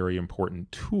becomes a very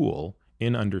important tool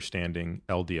in understanding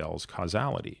LDL's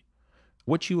causality.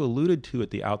 What you alluded to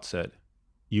at the outset,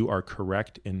 you are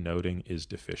correct in noting is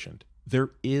deficient.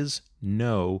 There is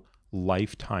no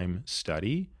lifetime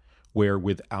study where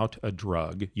without a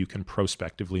drug, you can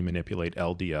prospectively manipulate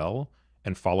LDL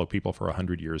and follow people for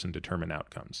 100 years and determine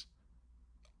outcomes.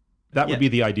 That would be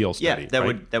the ideal study.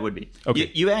 Yeah, that would be.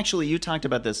 Okay. You talked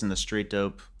about this in the straight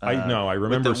dope. I know. I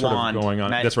remember sort wand, of going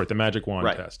on. That's right, the magic wand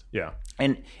test. Yeah.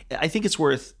 And I think it's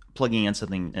worth plugging in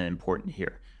something important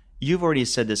here. You've already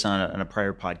said this on a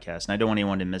prior podcast, and I don't want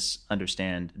anyone to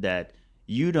misunderstand that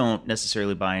you don't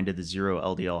necessarily buy into the zero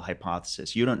LDL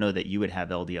hypothesis. You don't know that you would have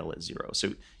LDL at zero.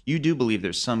 So you do believe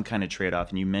there's some kind of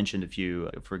trade-off, and you mentioned a few,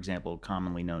 for example,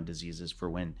 commonly known diseases for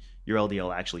when your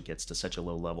LDL actually gets to such a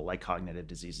low level, like cognitive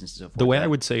diseases and so forth. The way I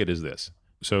would say it is this.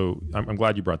 So I'm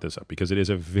glad you brought this up because it is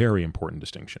a very important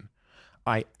distinction.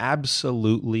 I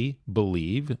absolutely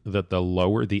believe that the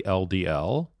lower the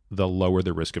LDL, the lower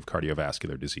the risk of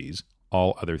cardiovascular disease,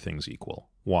 all other things equal.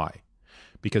 Why?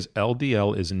 Because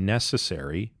LDL is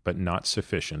necessary but not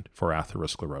sufficient for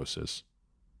atherosclerosis.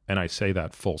 And I say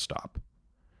that full stop.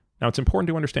 Now, it's important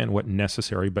to understand what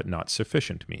necessary but not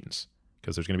sufficient means,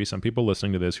 because there's going to be some people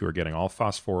listening to this who are getting all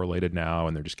phosphorylated now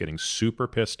and they're just getting super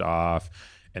pissed off.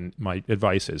 And my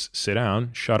advice is sit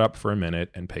down, shut up for a minute,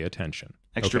 and pay attention.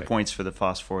 Extra points for the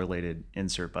phosphorylated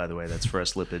insert, by the way. That's for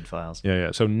us lipid files.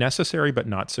 Yeah. So necessary but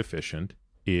not sufficient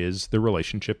is the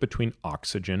relationship between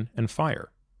oxygen and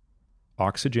fire.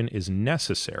 Oxygen is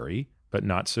necessary but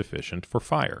not sufficient for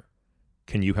fire.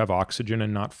 Can you have oxygen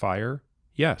and not fire?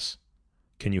 Yes.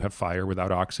 Can you have fire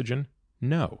without oxygen?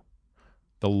 No.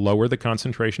 The lower the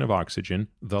concentration of oxygen,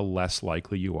 the less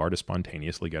likely you are to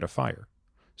spontaneously get a fire.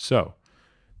 So,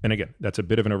 and again, that's a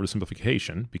bit of an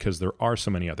oversimplification because there are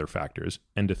so many other factors.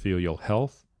 Endothelial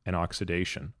health and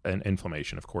oxidation and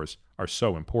inflammation, of course, are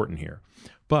so important here.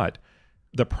 But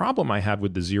the problem I have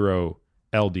with the zero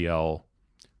LDL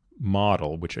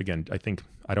model, which again, I think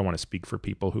I don't want to speak for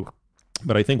people who,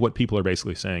 but I think what people are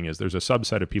basically saying is there's a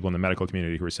subset of people in the medical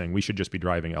community who are saying we should just be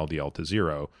driving LDL to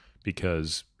zero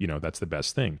because, that's the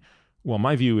best thing. Well,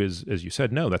 my view is, as you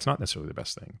said, no, that's not necessarily the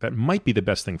best thing. That might be the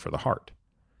best thing for the heart.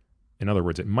 In other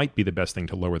words, it might be the best thing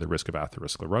to lower the risk of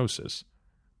atherosclerosis,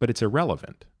 but it's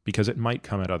irrelevant because it might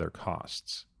come at other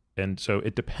costs. And so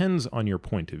it depends on your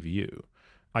point of view.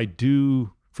 I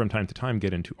do, from time to time,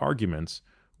 get into arguments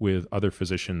with other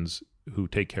physicians who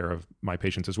take care of my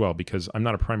patients as well, because I'm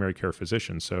not a primary care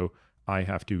physician, so I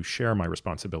have to share my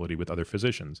responsibility with other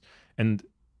physicians. And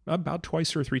about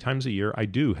twice or three times a year, I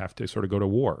do have to sort of go to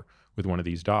war with one of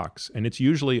these docs, and it's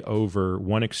usually over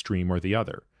one extreme or the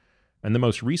other. And the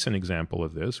most recent example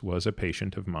of this was a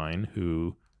patient of mine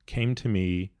who came to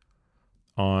me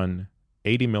on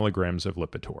 80 milligrams of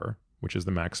Lipitor, which is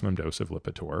the maximum dose of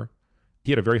Lipitor.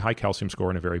 He had a very high calcium score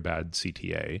and a very bad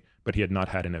CTA, but he had not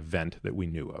had an event that we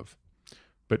knew of.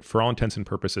 But for all intents and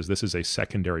purposes, this is a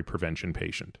secondary prevention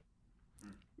patient,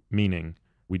 meaning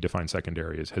we define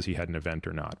secondary as has he had an event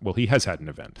or not? Well, he has had an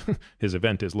event. His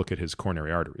event is look at his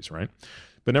coronary arteries, right?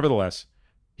 But nevertheless,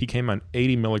 he came on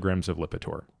 80 milligrams of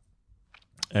Lipitor.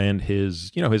 And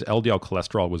his LDL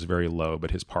cholesterol was very low,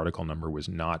 but his particle number was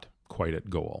not quite at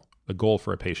goal. The goal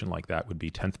for a patient like that would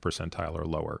be 10th percentile or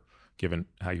lower, given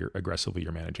how aggressively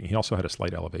you're managing. He also had a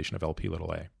slight elevation of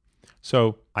Lp(a).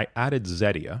 So I added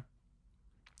Zetia,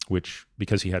 which,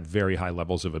 because he had very high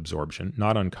levels of absorption,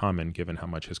 not uncommon given how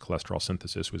much his cholesterol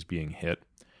synthesis was being hit,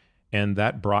 and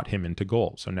that brought him into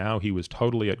goal. So now he was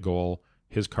totally at goal.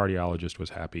 His cardiologist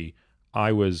was happy.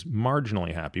 I was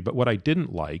marginally happy, but what I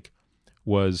didn't like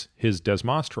was his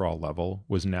desmosterol level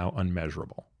was now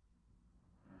unmeasurable.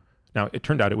 Now, it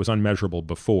turned out it was unmeasurable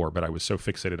before, but I was so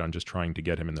fixated on just trying to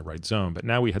get him in the right zone. But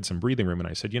now we had some breathing room, and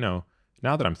I said,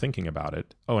 now that I'm thinking about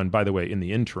it, oh, and by the way, in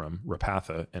the interim,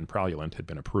 Repatha and Praluent had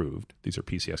been approved. These are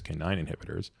PCSK9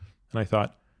 inhibitors. And I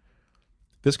thought,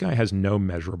 this guy has no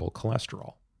measurable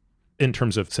cholesterol in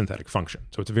terms of synthetic function.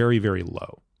 So it's very, very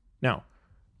low. Now,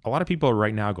 A lot of people are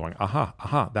right now going,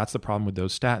 aha, that's the problem with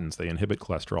those statins. They inhibit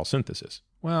cholesterol synthesis.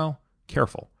 Well,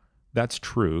 careful. That's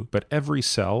true, but every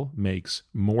cell makes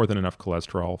more than enough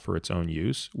cholesterol for its own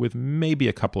use, with maybe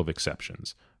a couple of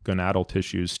exceptions. Gonadal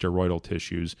tissues, steroidal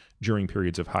tissues, during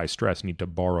periods of high stress need to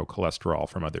borrow cholesterol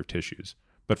from other tissues.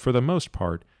 But for the most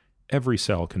part, every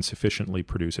cell can sufficiently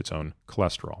produce its own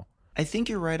cholesterol. I think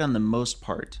you're right on the most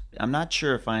part. I'm not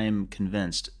sure if I'm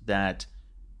convinced that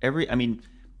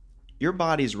your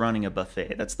body's running a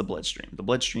buffet. That's the bloodstream. The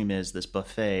bloodstream is this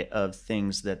buffet of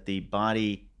things that the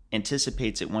body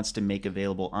anticipates it wants to make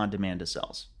available on demand to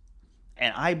cells.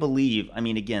 And I believe,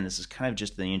 again, this is kind of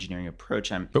just the engineering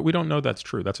approach. But we don't know that's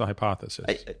true. That's a hypothesis.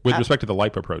 With respect to the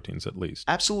lipoproteins, at least.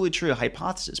 Absolutely true, a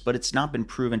hypothesis, but it's not been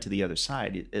proven to the other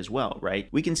side as well, right?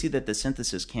 We can see that the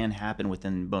synthesis can happen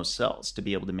within most cells to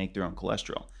be able to make their own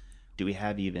cholesterol. Do we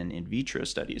have even in vitro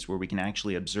studies where we can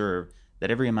actually observe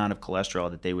that every amount of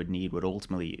cholesterol that they would need would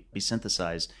ultimately be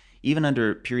synthesized, even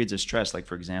under periods of stress, like,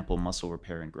 for example, muscle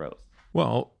repair and growth?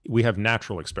 Well, we have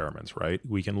natural experiments, right?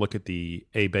 We can look at the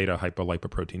A-beta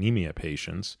hypolipoproteinemia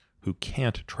patients who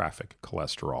can't traffic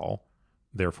cholesterol.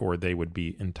 Therefore, they would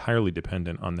be entirely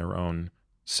dependent on their own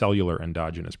cellular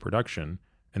endogenous production,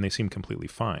 and they seem completely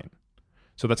fine.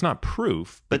 So that's not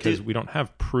proof, because we don't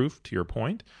have proof, to your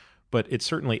point, but it's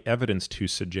certainly evidence to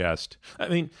suggest...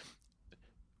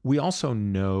 we also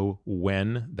know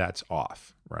when that's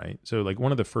off, right? So like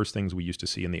one of the first things we used to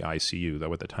see in the ICU,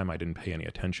 though at the time I didn't pay any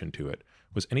attention to it,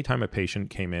 was anytime a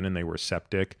patient came in and they were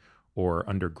septic or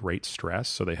under great stress,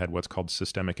 so they had what's called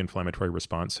systemic inflammatory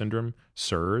response syndrome,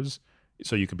 SIRS.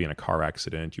 So you could be in a car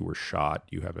accident, you were shot,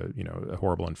 you have a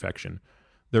horrible infection.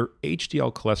 Their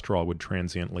HDL cholesterol would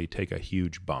transiently take a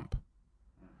huge bump.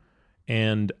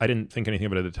 And I didn't think anything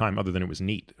of it at the time other than it was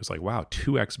neat. It was like, wow,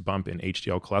 2x bump in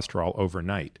HDL cholesterol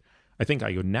overnight. I think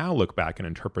I could now look back and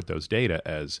interpret those data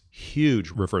as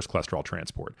huge reverse cholesterol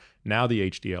transport. Now the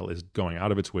HDL is going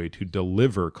out of its way to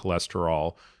deliver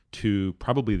cholesterol to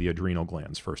probably the adrenal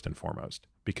glands first and foremost,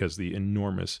 because the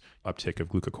enormous uptick of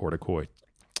glucocorticoid,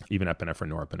 even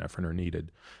epinephrine, norepinephrine are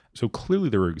needed. So clearly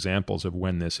there are examples of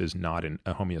when this is not in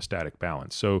a homeostatic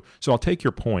balance. So I'll take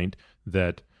your point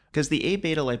that... Because the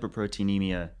A-beta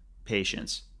lipoproteinemia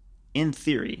patients, in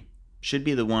theory, should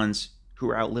be the ones who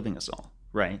are outliving us all,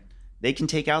 right? They can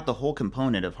take out the whole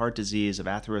component of heart disease, of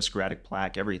atherosclerotic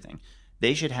plaque, everything.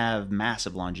 They should have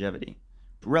massive longevity,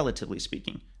 relatively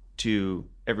speaking, to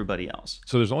everybody else.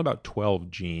 So there's only about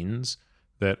 12 genes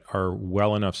that are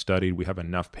well enough studied. We have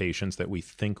enough patients that we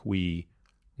think we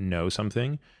know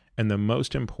something. And the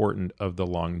most important of the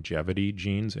longevity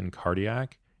genes in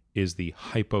cardiac is the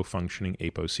hypofunctioning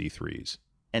ApoC3s.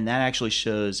 And that actually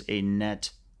shows a net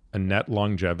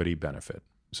longevity benefit.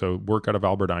 So work out of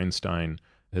Albert Einstein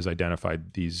has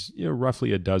identified these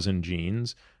roughly a dozen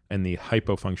genes, and the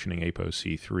hypofunctioning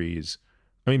ApoC3s,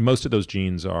 most of those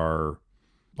genes are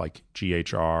like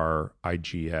GHR,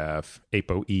 IGF,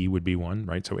 ApoE would be one,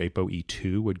 right? So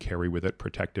ApoE2 would carry with it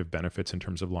protective benefits in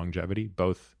terms of longevity,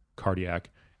 both cardiac,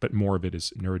 but more of it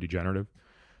is neurodegenerative.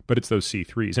 But it's those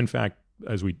C3s. In fact,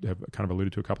 as we have kind of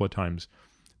alluded to a couple of times,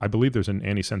 I believe there's an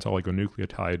antisense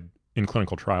oligonucleotide in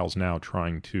clinical trials now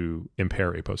trying to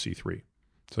impair ApoC3.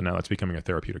 So now that's becoming a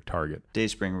therapeutic target.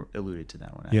 Dayspring alluded to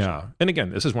that one, actually. Yeah. And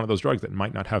again, this is one of those drugs that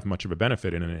might not have much of a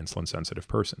benefit in an insulin-sensitive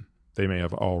person. They may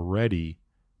have already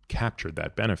captured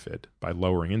that benefit by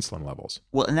lowering insulin levels.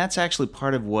 Well, and that's actually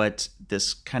part of what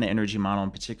this kind of energy model,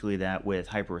 and particularly that with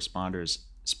hyperresponders,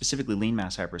 specifically lean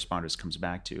mass hyperresponders, comes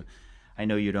back to. I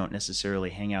know you don't necessarily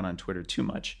hang out on Twitter too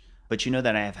much, but you know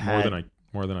that I have had...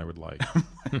 More than I would like.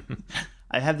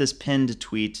 I have this pinned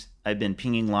tweet. I've been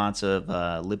pinging lots of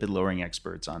lipid-lowering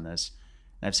experts on this.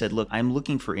 And I've said, look, I'm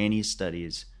looking for any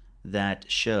studies that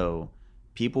show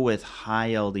people with high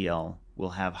LDL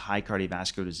will have high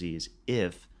cardiovascular disease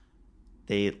if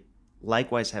they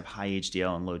likewise have high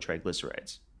HDL and low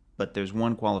triglycerides. But there's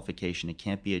one qualification. It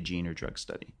can't be a gene or drug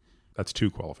study. That's two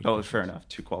qualifications. Oh, fair enough.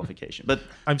 Two qualifications. But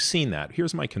I've seen that.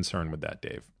 Here's my concern with that,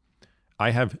 Dave.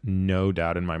 I have no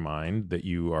doubt in my mind that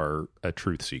you are a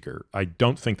truth seeker. I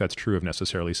don't think that's true of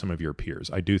necessarily some of your peers.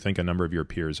 I do think a number of your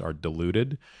peers are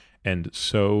deluded and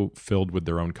so filled with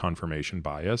their own confirmation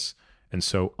bias and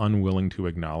so unwilling to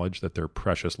acknowledge that their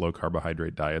precious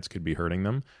low-carbohydrate diets could be hurting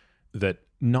them, that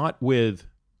not with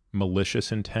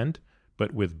malicious intent,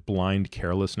 but with blind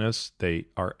carelessness, they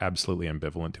are absolutely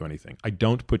ambivalent to anything. I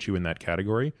don't put you in that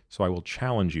category, so I will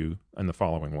challenge you in the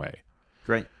following way.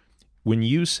 Great. When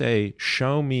you say,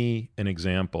 show me an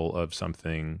example of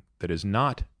something that is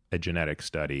not a genetic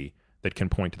study that can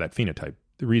point to that phenotype,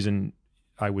 the reason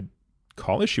I would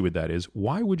call issue with that is,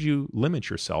 why would you limit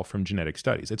yourself from genetic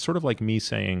studies? It's sort of like me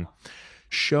saying,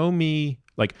 show me,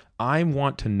 like, I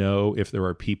want to know if there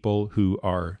are people who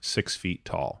are 6 feet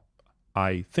tall.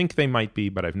 I think they might be,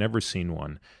 but I've never seen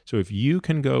one. So if you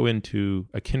can go into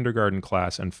a kindergarten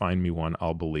class and find me one,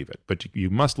 I'll believe it. But you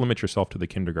must limit yourself to the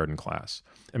kindergarten class.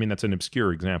 I mean, that's an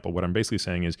obscure example. What I'm basically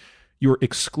saying is you're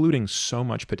excluding so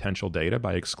much potential data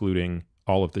by excluding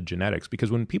all of the genetics. Because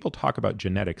when people talk about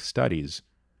genetic studies,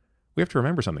 we have to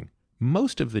remember something.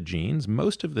 Most of the genes,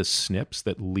 most of the SNPs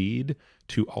that lead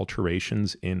to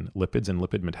alterations in lipids and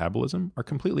lipid metabolism are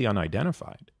completely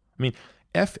unidentified. I mean,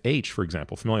 FH, for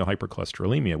example, familial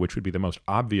hypercholesterolemia, which would be the most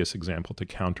obvious example to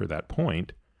counter that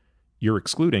point, you're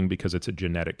excluding because it's a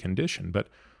genetic condition. But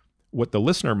what the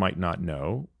listener might not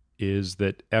know is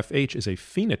that FH is a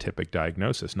phenotypic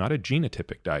diagnosis, not a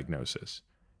genotypic diagnosis.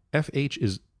 FH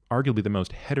is arguably the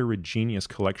most heterogeneous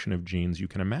collection of genes you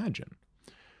can imagine.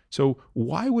 So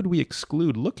why would we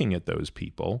exclude looking at those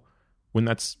people when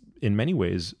that's, in many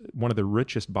ways, one of the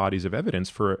richest bodies of evidence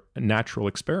for a natural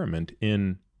experiment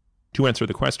to answer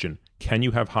the question, can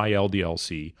you have high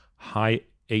LDL-C, high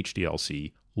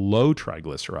HDL-C, low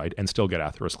triglyceride, and still get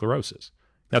atherosclerosis?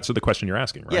 That's the question you're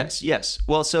asking, right? Yes.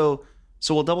 Well, so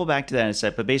we'll double back to that in a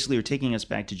sec, but basically you're taking us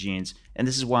back to genes, and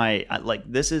this is why,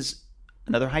 this is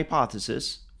another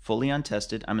hypothesis, fully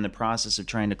untested. I'm in the process of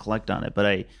trying to collect on it, but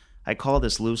I call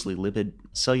this loosely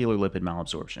cellular lipid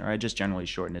malabsorption, or I just generally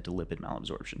shorten it to lipid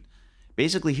malabsorption.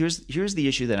 Basically, here's the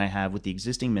issue that I have with the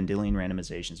existing Mendelian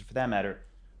randomizations, for that matter,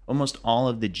 almost all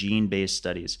of the gene-based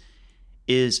studies,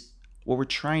 is what we're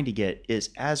trying to get is,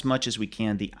 as much as we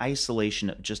can, the isolation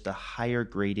of just a higher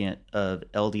gradient of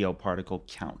LDL particle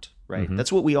count, right? Mm-hmm.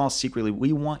 That's what we all secretly,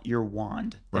 we want your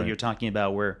wand that you're talking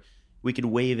about, where we could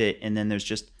wave it and then there's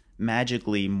just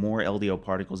magically more LDL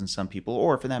particles in some people,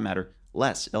 or for that matter,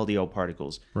 less LDL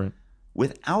particles,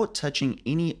 without touching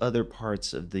any other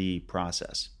parts of the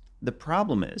process. The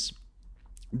problem is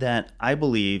that I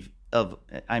believe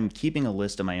I'm keeping a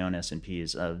list of my own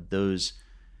S&Ps of those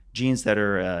genes that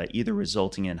are either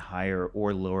resulting in higher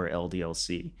or lower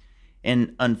LDL-C.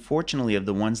 And unfortunately, of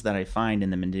the ones that I find in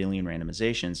the Mendelian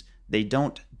randomizations, they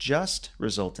don't just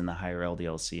result in the higher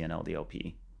LDL-C and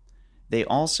LDL-P. They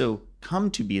also come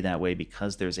to be that way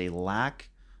because there's a lack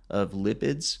of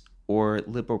lipids or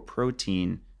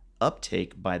lipoprotein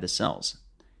uptake by the cells.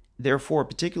 Therefore,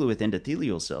 particularly with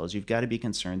endothelial cells, you've got to be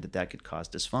concerned that that could cause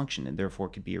dysfunction, and therefore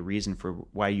could be a reason for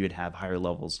why you would have higher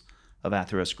levels of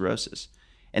atherosclerosis.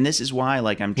 And this is why,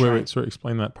 I'm trying... Wait, sorry,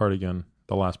 explain that part again,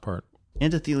 the last part.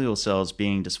 Endothelial cells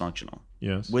being dysfunctional.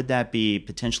 Yes. Would that be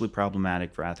potentially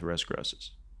problematic for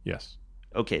atherosclerosis? Yes.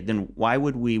 Okay, then why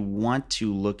would we want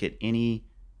to look at any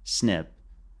SNP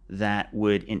that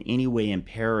would in any way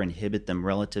impair or inhibit them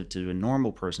relative to a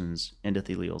normal person's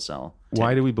endothelial cell?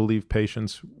 Why do we believe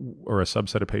patients, or a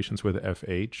subset of patients with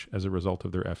FH, as a result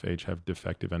of their FH, have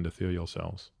defective endothelial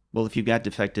cells? Well, if you've got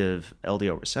defective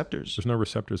LDL receptors... There's no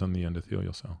receptors on the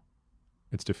endothelial cell.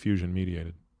 It's diffusion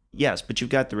mediated. Yes, but you've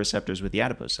got the receptors with the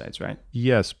adipocytes, right?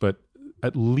 Yes, but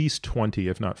at least 20,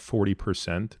 if not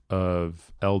 40%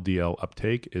 of LDL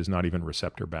uptake is not even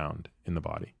receptor bound in the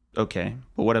body. Okay,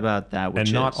 but what about that which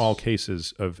And not all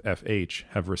cases of FH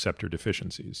have receptor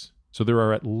deficiencies. So there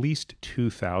are at least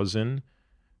 2,000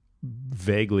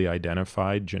 vaguely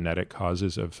identified genetic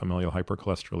causes of familial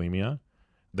hypercholesterolemia.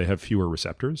 They have fewer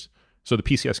receptors. So the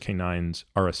PCSK9s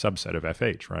are a subset of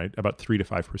FH, right? About 3 to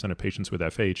 5% of patients with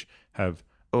FH have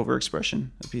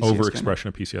overexpression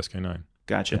of PCSK9.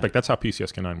 Gotcha. In fact, that's how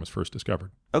PCSK9 was first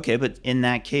discovered. Okay, but in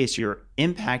that case, you're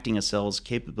impacting a cell's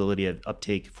capability of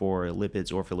uptake for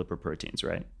lipids or for lipoproteins,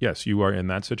 right? Yes, you are in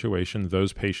that situation.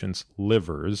 Those patients'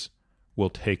 livers will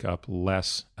take up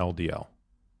less LDL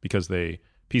because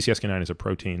PCSK9 is a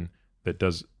protein that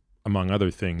does, among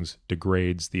other things,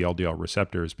 degrades the LDL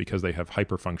receptors. Because they have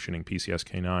hyperfunctioning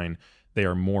PCSK9, they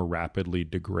are more rapidly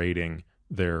degrading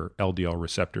their LDL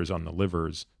receptors on the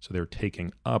livers, so they're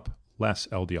taking up less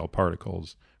LDL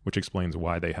particles, which explains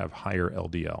why they have higher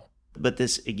LDL. But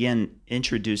this, again,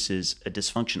 introduces a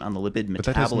dysfunction on the lipid metabolism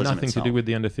itself. But that has nothing to do with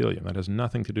the endothelium. That has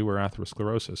nothing to do where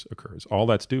atherosclerosis occurs. All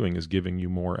that's doing is giving you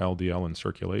more LDL in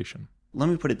circulation. Let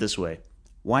me put it this way.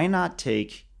 Why not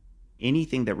take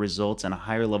anything that results in a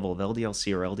higher level of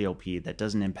LDL-C or LDL-P that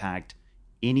doesn't impact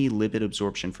any lipid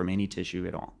absorption from any tissue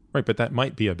at all? Right, but that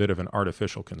might be a bit of an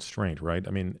artificial constraint, right?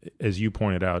 I mean, as you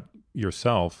pointed out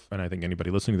yourself, and I think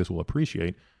anybody listening to this will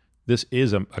appreciate, this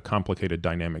is a complicated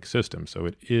dynamic system. So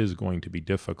it is going to be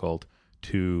difficult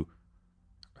to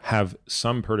have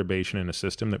some perturbation in a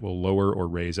system that will lower or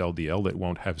raise LDL that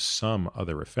won't have some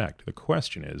other effect. The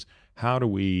question is, how do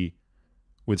we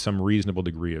with some reasonable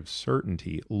degree of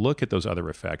certainty, look at those other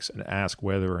effects and ask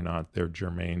whether or not they're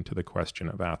germane to the question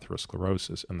of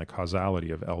atherosclerosis and the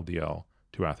causality of LDL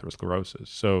to atherosclerosis.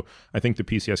 So I think the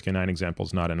PCSK9 example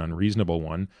is not an unreasonable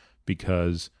one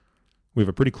because we have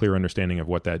a pretty clear understanding of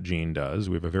what that gene does.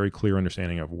 We have a very clear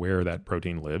understanding of where that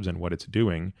protein lives and what it's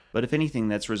doing. But if anything,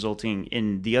 that's resulting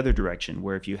in the other direction,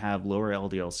 where if you have lower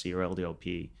LDL-C or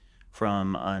LDL-P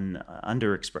from an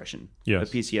underexpression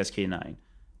of PCSK9,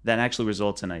 that actually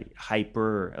results in a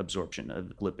hyperabsorption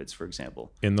of lipids, for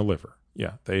example. In the liver,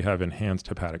 yeah. They have enhanced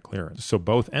hepatic clearance. So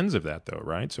both ends of that, though,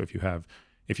 right? So if you have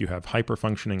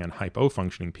hyperfunctioning and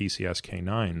hypofunctioning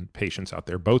PCSK9 patients out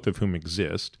there, both of whom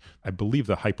exist, I believe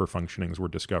the hyperfunctionings were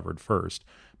discovered first,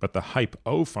 but the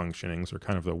hypofunctionings are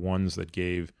kind of the ones that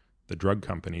gave the drug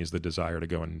companies the desire to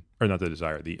go and, or not the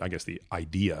desire, the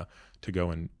idea to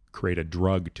go and create a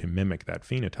drug to mimic that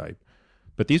phenotype.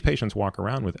 But these patients walk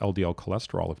around with LDL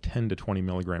cholesterol of 10 to 20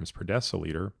 milligrams per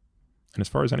deciliter, and as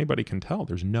far as anybody can tell,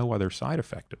 there's no other side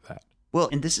effect of that. Well,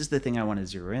 and this is the thing I want to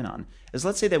zero in on, is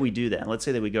let's say that we do that. Let's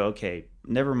say that we go, okay,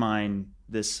 never mind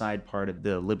this side part of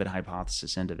the lipid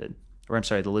hypothesis end of it, or I'm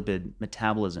sorry, the lipid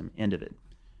metabolism end of it.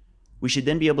 We should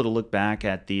then be able to look back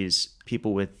at these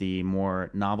people with the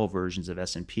more novel versions of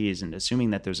S&Ps, and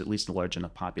assuming that there's at least a large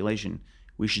enough population,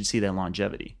 we should see that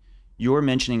longevity. Your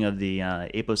mentioning of the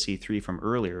ApoC3 from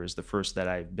earlier is the first that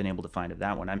I've been able to find of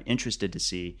that one. I'm interested to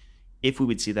see if we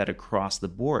would see that across the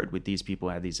board with these people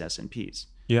who have these S&Ps.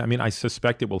 Yeah, I mean, I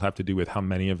suspect it will have to do with how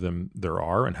many of them there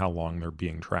are and how long they're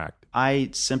being tracked.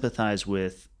 I sympathize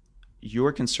with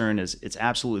your concern. Is it's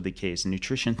absolutely the case. In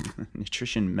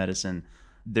nutrition medicine,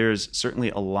 there's certainly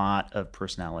a lot of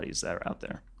personalities that are out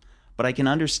there. But I can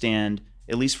understand,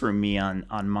 at least for me on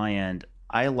my end,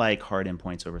 I like hard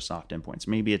endpoints over soft endpoints.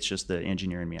 Maybe it's just the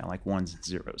engineer in me. I like ones and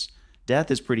zeros. Death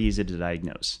is pretty easy to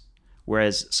diagnose.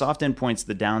 Whereas soft endpoints,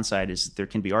 the downside is there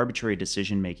can be arbitrary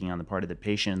decision making on the part of the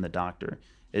patient and the doctor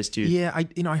as to... Yeah,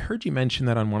 I heard you mention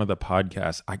that on one of the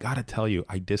podcasts. I got to tell you,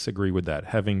 I disagree with that.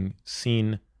 Having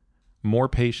seen more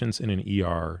patients in an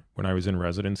ER when I was in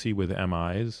residency with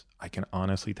MIs, I can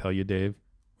honestly tell you, Dave,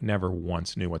 never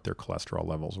once knew what their cholesterol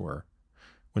levels were.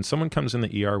 When someone comes in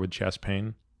the ER with chest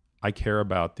pain, I care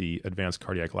about the advanced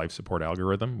cardiac life support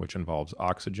algorithm, which involves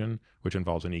oxygen, which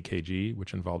involves an EKG,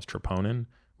 which involves troponin,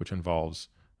 which involves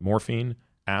morphine,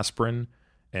 aspirin,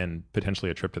 and potentially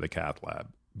a trip to the cath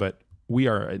lab. But we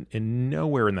are in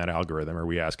nowhere in that algorithm are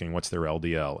we asking what's their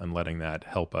LDL and letting that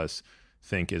help us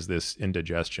think, is this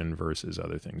indigestion versus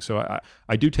other things? So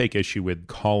I do take issue with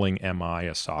calling MI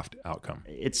a soft outcome.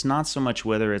 It's not so much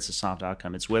whether it's a soft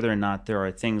outcome. It's whether or not there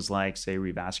are things like, say,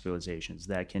 revascularizations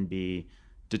that can be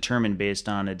determined based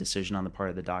on a decision on the part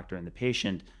of the doctor and the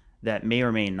patient that may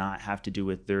or may not have to do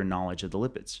with their knowledge of the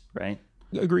lipids, right?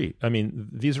 Agree. I mean,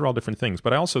 these are all different things,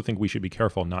 but I also think we should be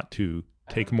careful not to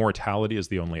take mortality as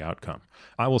the only outcome.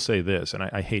 I will say this, and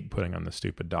I hate putting on the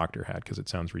stupid doctor hat because it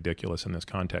sounds ridiculous in this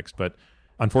context, but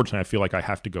unfortunately, I feel like I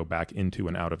have to go back into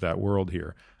and out of that world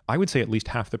here. I would say at least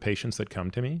half the patients that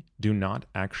come to me do not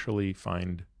actually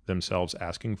find themselves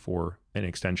asking for an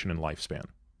extension in lifespan.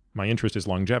 My interest is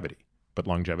longevity, but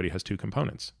longevity has two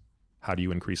components. How do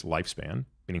you increase lifespan,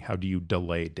 meaning how do you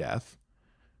delay death,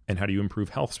 and how do you improve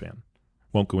health span?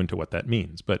 Won't go into what that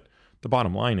means, but the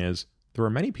bottom line is there are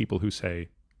many people who say,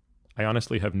 I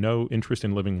honestly have no interest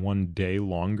in living one day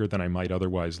longer than I might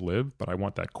otherwise live, but I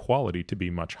want that quality to be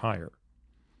much higher.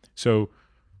 So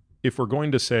if we're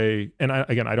going to say, and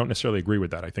I don't necessarily agree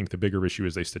with that. I think the bigger issue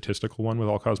is a statistical one with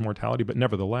all-cause mortality, but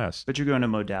nevertheless. But you're going to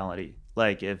modality.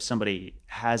 Like if somebody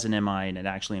has an MI and it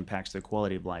actually impacts their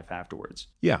quality of life afterwards.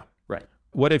 Yeah. Right.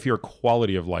 What if your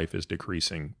quality of life is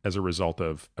decreasing as a result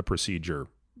of a procedure,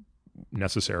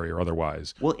 necessary or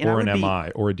otherwise, or an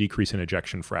MI, or a decrease in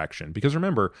ejection fraction? Because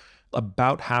remember,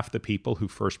 about half the people who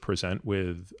first present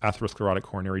with atherosclerotic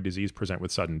coronary disease present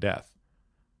with sudden death.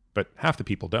 But half the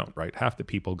people don't, right? Half the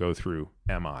people go through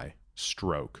MI,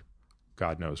 stroke,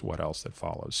 God knows what else that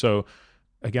follows. So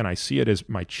again, I see it as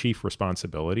my chief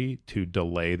responsibility to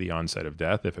delay the onset of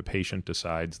death. If a patient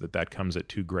decides that that comes at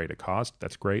too great a cost,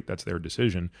 that's great. That's their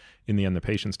decision. In the end, the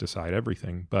patients decide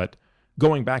everything. But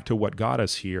going back to what got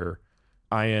us here,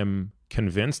 I am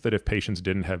convinced that if patients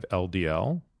didn't have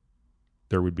LDL,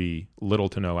 there would be little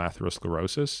to no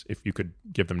atherosclerosis if you could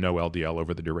give them no LDL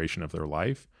over the duration of their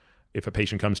life. If a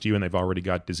patient comes to you and they've already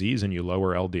got disease and you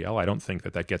lower LDL, I don't think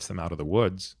that that gets them out of the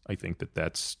woods. I think that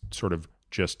that's sort of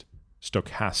just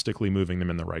stochastically moving them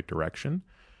in the right direction.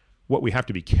 What we have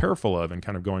to be careful of, and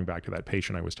kind of going back to that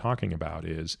patient I was talking about,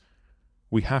 is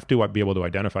we have to be able to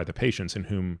identify the patients in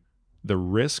whom the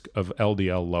risk of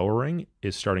LDL lowering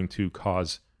is starting to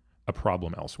cause a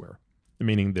problem elsewhere.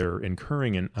 meaning they're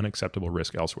incurring an unacceptable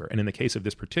risk elsewhere. And in the case of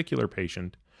this particular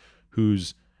patient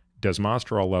whose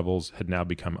desmosterol levels had now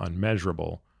become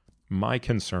unmeasurable, my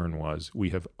concern was we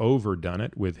have overdone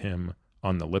it with him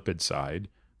on the lipid side.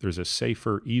 There's a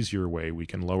safer, easier way we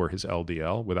can lower his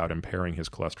LDL without impairing his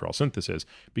cholesterol synthesis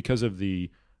because of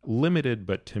the limited,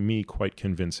 but to me quite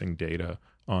convincing data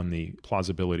on the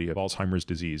plausibility of Alzheimer's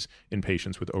disease in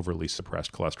patients with overly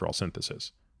suppressed cholesterol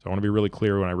synthesis. So I want to be really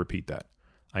clear when I repeat that.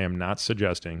 I am not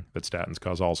suggesting that statins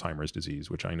cause Alzheimer's disease,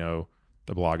 which I know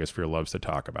the blogosphere loves to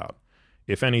talk about.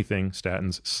 If anything,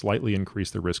 statins slightly increase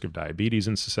the risk of diabetes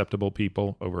in susceptible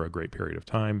people over a great period of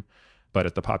time. But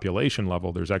at the population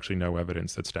level, there's actually no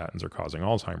evidence that statins are causing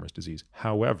Alzheimer's disease.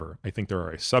 However, I think there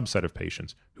are a subset of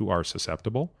patients who are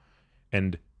susceptible,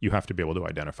 and you have to be able to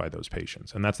identify those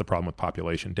patients. And that's the problem with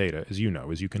population data, as you know,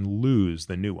 is you can lose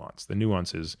the nuance. The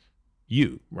nuance is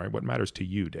you, right? What matters to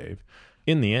you, Dave?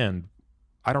 In the end,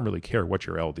 I don't really care what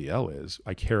your LDL is.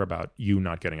 I care about you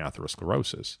not getting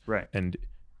atherosclerosis. Right. And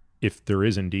if there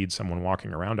is indeed someone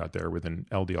walking around out there with an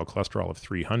LDL cholesterol of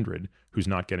 300 who's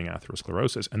not getting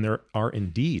atherosclerosis, and there are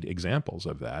indeed examples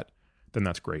of that, then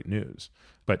that's great news.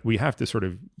 But we have to sort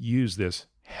of use this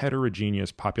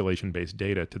heterogeneous population-based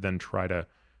data to then try to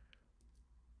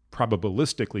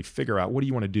probabilistically figure out what do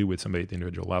you want to do with somebody at the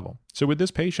individual level. So with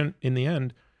this patient, in the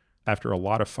end, after a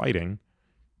lot of fighting,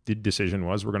 the decision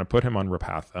was we're going to put him on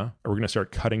Repatha, or we're going to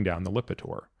start cutting down the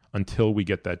Lipitor until we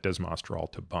get that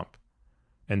desmosterol to bump.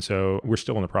 And so we're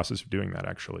still in the process of doing that,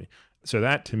 actually. So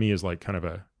that, to me, is like kind of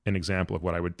an example of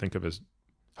what I would think of as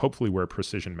hopefully where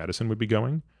precision medicine would be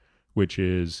going, which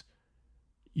is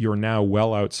you're now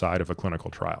well outside of a clinical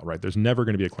trial, right? There's never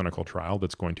going to be a clinical trial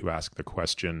that's going to ask the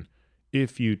question,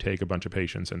 if you take a bunch of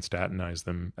patients and statinize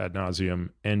them ad nauseum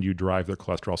and you drive their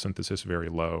cholesterol synthesis very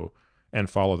low and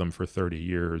follow them for 30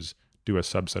 years, do a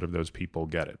subset of those people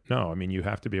get it? No, I mean, you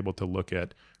have to be able to look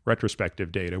at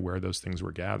retrospective data where those things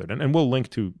were gathered. And we'll link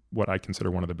to what I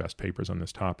consider one of the best papers on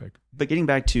this topic. But getting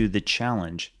back to the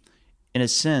challenge, in a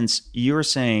sense, you're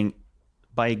saying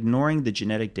by ignoring the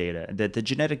genetic data, that the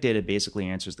genetic data basically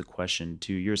answers the question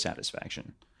to your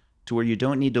satisfaction, to where you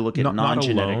don't need to look at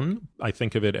non-genetic. Not alone. I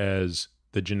think of it as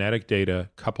the genetic data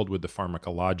coupled with the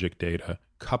pharmacologic data,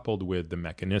 coupled with the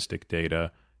mechanistic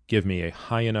data, give me a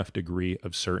high enough degree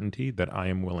of certainty that I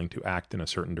am willing to act in a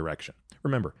certain direction.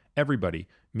 Remember, everybody,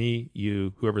 me,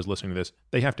 you, whoever's listening to this,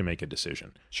 they have to make a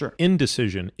decision. Sure.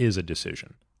 Indecision is a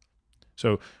decision.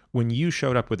 So when you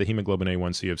showed up with a hemoglobin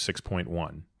A1C of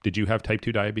 6.1, did you have type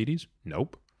 2 diabetes?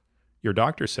 Nope. Your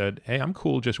doctor said, hey, I'm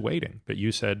cool just waiting. But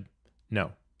you said,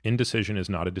 no, indecision is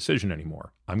not a decision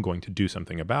anymore. I'm going to do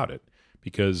something about it.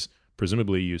 Because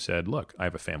presumably you said, look, I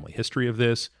have a family history of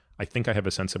this. I think I have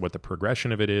a sense of what the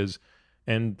progression of it is.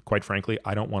 And quite frankly,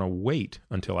 I don't want to wait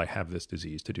until I have this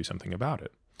disease to do something about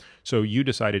it. So you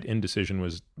decided indecision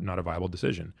was not a viable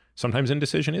decision. Sometimes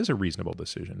indecision is a reasonable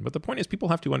decision. But the point is people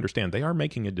have to understand they are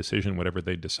making a decision whatever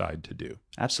they decide to do.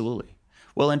 Absolutely.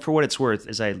 Well, and for what it's worth,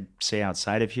 as I say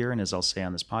outside of here and as I'll say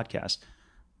on this podcast,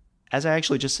 as I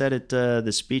actually just said at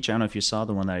the speech, I don't know if you saw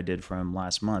the one that I did from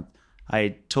last month,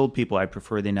 I told people I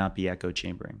prefer they not be echo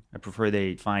chambering. I prefer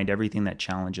they find everything that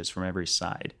challenges from every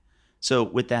side. So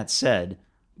with that said,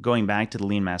 going back to the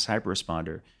lean mass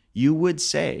hyperresponder, you would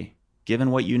say,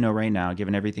 given what you know right now,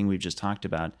 given everything we've just talked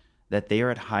about, that they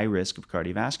are at high risk of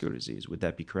cardiovascular disease. Would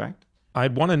that be correct?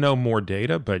 I'd want to know more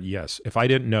data, but yes, if I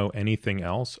didn't know anything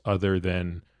else other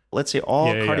than... Let's say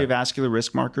all cardiovascular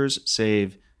risk markers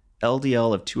save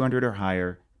LDL of 200 or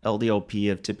higher, LDL-P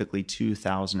of typically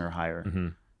 2,000 or higher. Mm-hmm.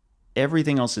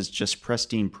 Everything else is just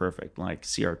pristine perfect, like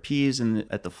CRPs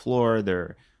at the floor,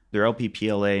 their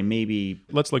LPPLA, maybe.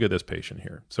 Let's look at this patient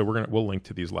here. So we'll link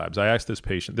to these labs. I asked this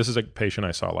patient, this is a patient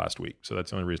I saw last week. So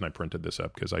that's the only reason I printed this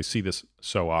up, because I see this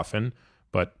so often,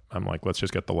 but I'm like, let's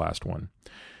just get the last one.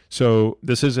 So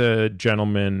this is a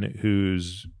gentleman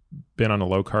who's been on a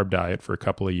low carb diet for a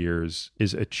couple of years,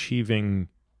 is achieving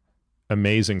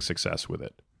amazing success with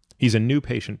it. He's a new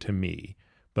patient to me,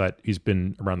 but he's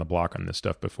been around the block on this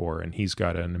stuff before, and he's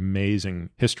got an amazing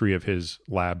history of his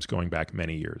labs going back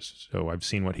many years. So I've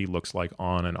seen what he looks like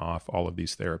on and off all of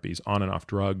these therapies, on and off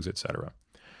drugs, etc.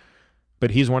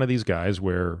 But he's one of these guys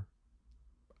where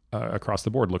across the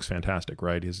board looks fantastic,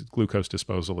 right? His glucose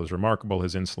disposal is remarkable.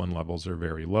 His insulin levels are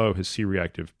very low. His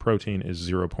C-reactive protein is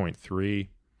 0.3.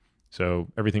 So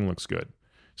everything looks good.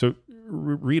 So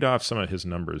read off some of his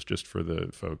numbers just for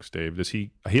the folks, Dave.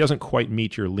 He doesn't quite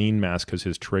meet your lean mass because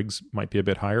his trigs might be a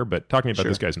bit higher, but talk to me about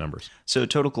this guy's numbers. So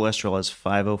total cholesterol is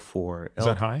 504. Is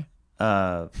that high?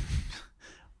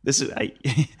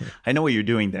 I know what you're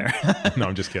doing there. No,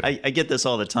 I'm just kidding. I get this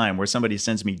all the time where somebody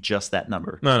sends me just that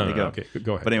number. No. Okay,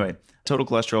 go ahead. But anyway, total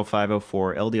cholesterol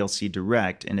 504, LDL-C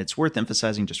direct. And it's worth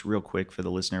emphasizing just real quick for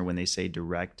the listener when they say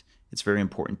direct, it's very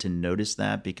important to notice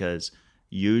that because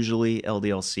usually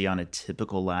LDL-C on a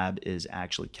typical lab is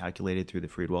actually calculated through the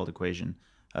Friedewald equation.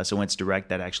 So when it's direct,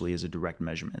 that actually is a direct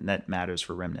measurement. And that matters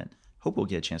for remnant. Hope we'll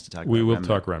get a chance to talk about We will remnant.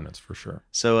 talk remnants for sure.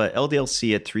 So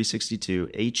LDL-C at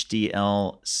 362,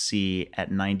 HDL-C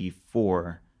at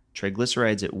 94,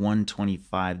 triglycerides at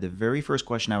 125. The very first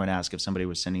question I would ask if somebody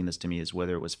was sending this to me is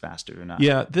whether it was fasted or not.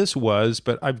 Yeah, this was,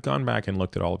 but I've gone back and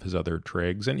looked at all of his other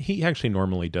trigs, and he actually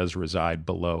normally does reside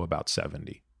below about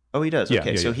 70. Oh, he does. Yeah,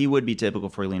 Okay, yeah, so yeah. he would be typical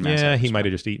for lean mass. Yeah, he index, might right?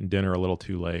 have just eaten dinner a little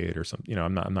too late or something.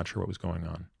 I'm not sure what was going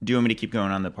on. Do you want me to keep going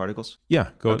on the particles? Yeah,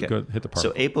 go Okay. hit the part.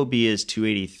 So ApoB is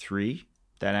 283.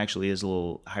 That actually is a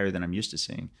little higher than I'm used to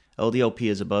seeing. LDL-P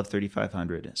is above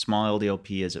 3,500. Small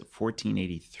LDL-P is at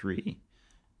 1,483.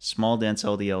 Small dense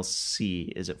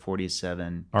LDL-C is at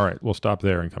 47. All right, we'll stop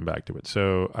there and come back to it.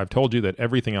 So I've told you that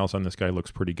everything else on this guy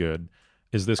looks pretty good.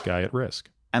 Is this guy at risk?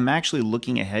 I'm actually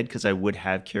looking ahead because I would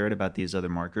have cared about these other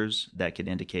markers that could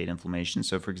indicate inflammation.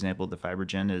 So, for example, the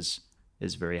fibrogen is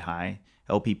very high.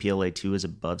 LPPLA2 is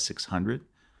above 600.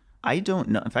 I don't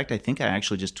know. In fact, I think I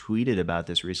actually just tweeted about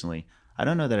this recently. I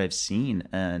don't know that I've seen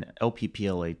an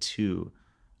LPPLA2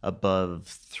 above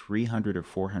 300 or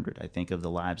 400, I think, of the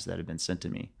labs that have been sent to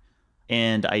me.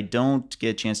 And I don't get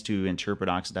a chance to interpret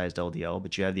oxidized LDL,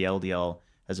 but you have the LDL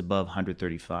as above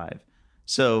 135.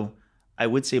 So I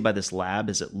would say by this lab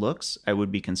as it looks, I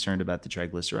would be concerned about the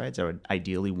triglycerides. I would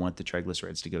ideally want the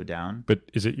triglycerides to go down. But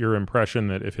is it your impression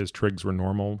that if his trigs were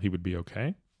normal, he would be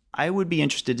okay? I would be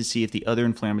interested to see if the other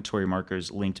inflammatory markers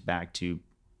linked back to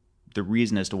the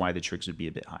reason as to why the trigs would be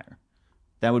a bit higher.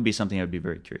 That would be something I would be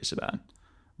very curious about.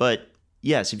 But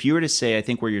yes, if you were to say, I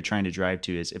think where you're trying to drive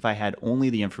to is if I had only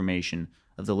the information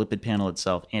of the lipid panel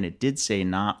itself, and it did say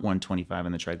not 125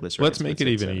 on the triglycerides. Let's make it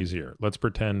even 7. easier. Let's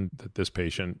pretend that this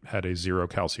patient had a 0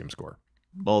 calcium score.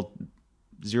 Well,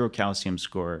 0 calcium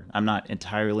score. I'm not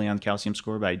entirely on calcium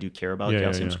score, but I do care about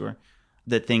calcium score.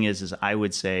 The thing is I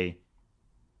would say,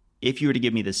 if you were to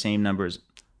give me the same numbers,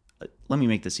 let me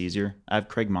make this easier. I have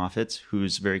Craig Moffitt's,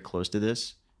 who's very close to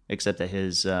this, except that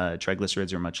his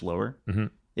triglycerides are much lower. Mm-hmm.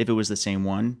 If it was the same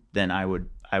one, then I would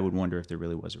wonder if there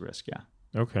really was a risk. Yeah.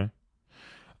 Okay.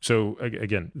 So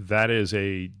again, that is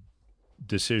a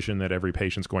decision that every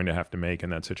patient's going to have to make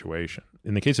in that situation.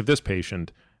 In the case of this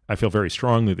patient, I feel very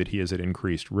strongly that he is at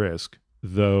increased risk,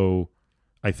 though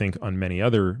I think on many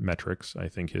other metrics, I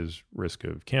think his risk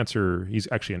of cancer, he's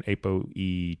actually an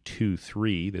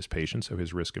ApoE2/3, this patient, so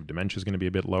his risk of dementia is going to be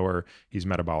a bit lower. He's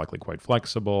metabolically quite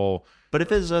flexible. But if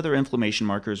his other inflammation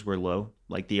markers were low,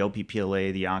 like the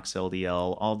LPPLA, the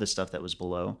OXLDL, all the stuff that was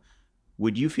below,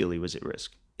 would you feel he was at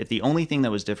risk? If the only thing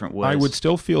that was different was... I would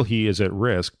still feel he is at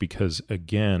risk because,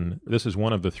 again, this is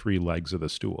one of the 3 legs of the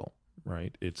stool,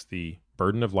 right? It's the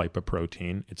burden of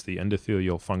lipoprotein, it's the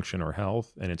endothelial function or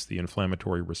health, and it's the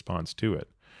inflammatory response to it.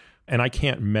 And I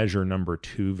can't measure number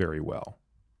 2 very well,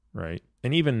 right?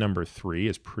 And even number 3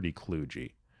 is pretty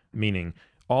kludgy, meaning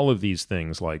all of these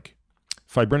things like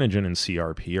fibrinogen and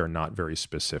CRP are not very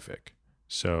specific.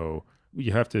 So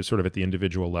you have to sort of at the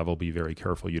individual level be very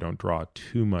careful you don't draw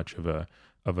too much of a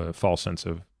false sense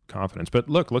of confidence. But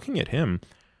looking at him,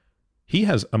 he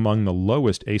has among the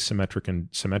lowest asymmetric and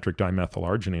symmetric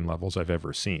dimethylarginine levels I've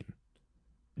ever seen.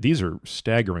 These are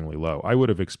staggeringly low. I would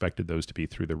have expected those to be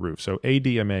through the roof. So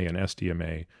ADMA and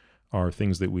SDMA are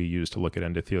things that we use to look at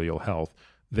endothelial health.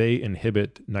 They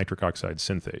inhibit nitric oxide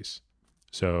synthase.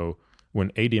 So when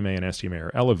ADMA and SDMA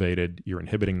are elevated, you're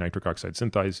inhibiting nitric oxide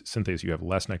synthase. You have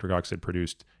less nitric oxide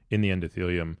produced in the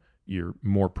endothelium. You're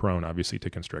more prone, obviously, to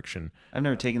constriction. I've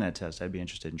never taken that test. I'd be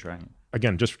interested in trying it.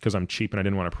 Again, just because I'm cheap and I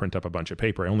didn't want to print up a bunch of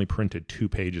paper, I only printed 2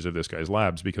 pages of this guy's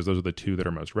labs because those are the 2 that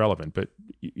are most relevant. But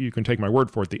you can take my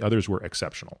word for it. The others were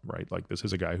exceptional, right? Like this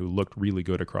is a guy who looked really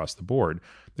good across the board.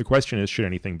 The question is, should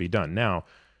anything be done? Now,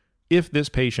 if this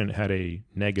patient had a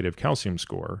negative calcium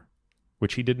score,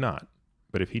 which he did not,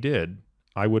 but if he did,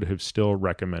 I would have still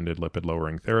recommended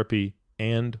lipid-lowering therapy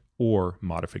and or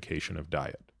modification of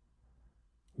diet.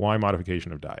 Why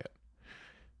modification of diet?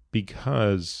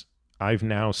 Because I've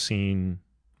now seen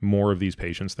more of these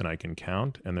patients than I can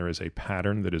count, and there is a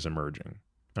pattern that is emerging.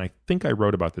 And I think I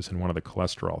wrote about this in one of the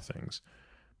cholesterol things.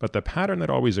 But the pattern that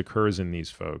always occurs in these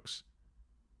folks,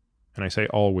 and I say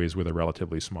always with a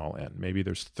relatively small n, maybe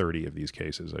there's 30 of these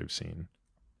cases I've seen,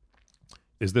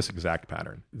 is this exact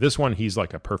pattern. This one he's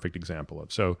like a perfect example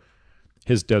of. So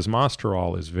his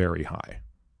desmosterol is very high.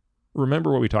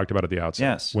 Remember what we talked about at the outset.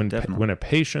 Yes, definitely. When a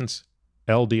patient's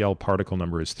LDL particle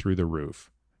number is through the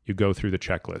roof. You go through the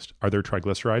checklist. Are their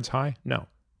triglycerides high? No.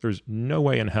 There's no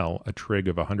way in hell a trig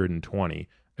of 120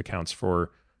 accounts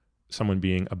for someone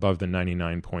being above the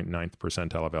 99.9th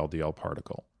percentile of LDL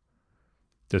particle.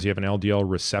 Does he have an LDL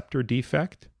receptor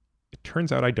defect? It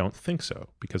turns out I don't think so,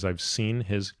 because I've seen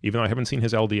his, even though I haven't seen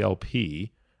his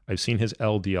LDL-P, I've seen his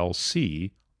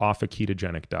LDL-C off a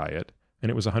ketogenic diet, and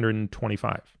it was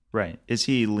 125. Right. Is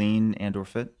he lean and or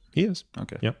fit? He is.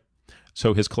 Okay. Yep.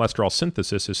 So his cholesterol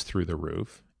synthesis is through the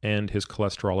roof, and his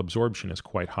cholesterol absorption is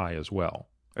quite high as well.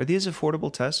 Are these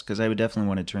affordable tests? Because I would definitely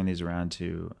want to turn these around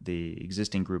to the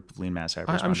existing group of lean mass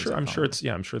hyperresponders.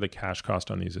 I'm sure the cash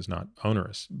cost on these is not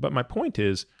onerous. But my point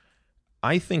is,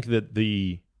 I think that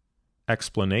the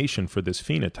explanation for this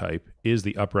phenotype is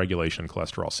the upregulation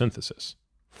cholesterol synthesis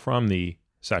from the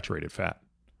saturated fat.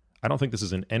 I don't think this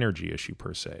is an energy issue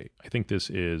per se. I think this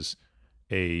is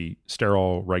a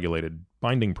sterol regulated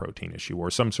binding protein issue,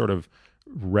 or some sort of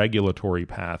regulatory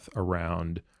path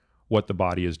around what the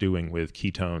body is doing with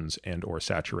ketones and or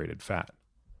saturated fat.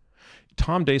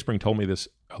 Tom Dayspring told me this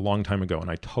a long time ago,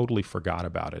 and I totally forgot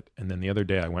about it. And then the other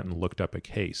day I went and looked up a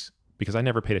case because I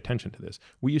never paid attention to this.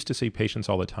 We used to see patients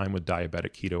all the time with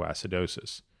diabetic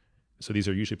ketoacidosis. So these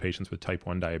are usually patients with type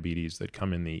 1 diabetes that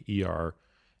come in the ER,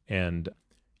 and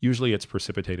usually it's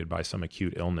precipitated by some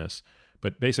acute illness.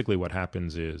 But basically what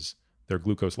happens is their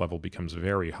glucose level becomes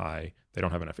very high. They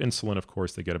don't have enough insulin, of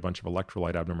course. They get a bunch of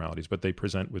electrolyte abnormalities, but they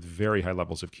present with very high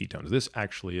levels of ketones. This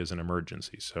actually is an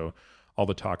emergency. So all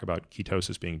the talk about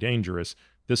ketosis being dangerous,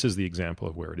 this is the example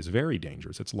of where it is very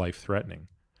dangerous. It's life-threatening.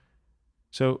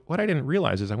 So what I didn't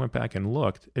realize is I went back and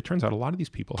looked. It turns out a lot of these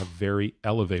people have very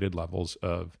elevated levels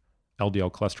of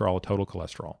LDL cholesterol, total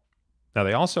cholesterol. Now,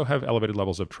 they also have elevated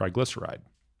levels of triglyceride.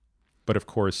 But of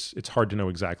course, it's hard to know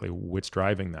exactly what's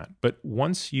driving that. But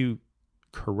once you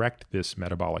correct this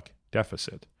metabolic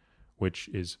deficit, which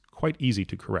is quite easy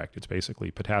to correct, it's basically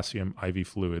potassium, IV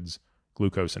fluids,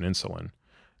 glucose, and insulin,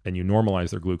 and you normalize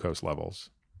their glucose levels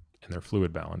and their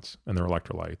fluid balance and their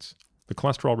electrolytes, the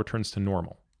cholesterol returns to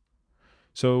normal.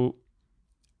 So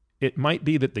it might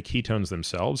be that the ketones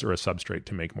themselves are a substrate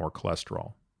to make more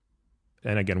cholesterol.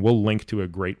 And again, we'll link to a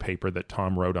great paper that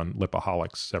Tom wrote on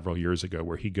lipaholics several years ago,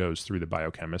 where he goes through the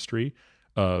biochemistry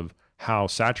of how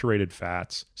saturated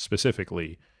fats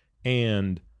specifically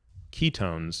and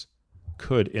ketones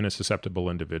could, in a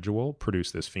susceptible individual,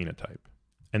 produce this phenotype.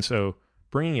 And so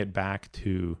bringing it back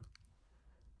to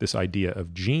this idea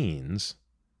of genes,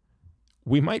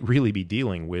 we might really be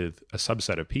dealing with a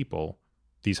subset of people,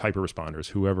 these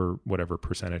hyperresponders, whatever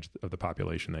percentage of the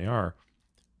population they are,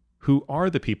 who are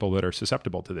the people that are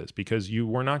susceptible to this, because you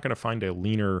were not going to find a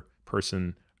leaner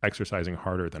person exercising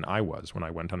harder than I was when I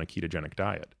went on a ketogenic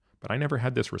diet. But I never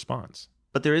had this response.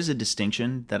 But there is a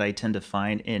distinction that I tend to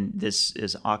find, and this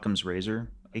is Occam's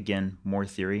razor. Again, more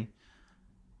theory.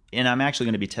 And I'm actually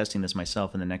going to be testing this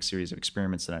myself in the next series of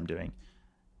experiments that I'm doing.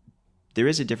 There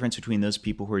is a difference between those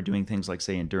people who are doing things like,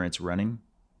 say, endurance running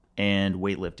and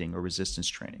weightlifting or resistance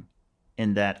training,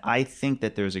 in that I think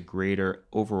that there's a greater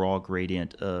overall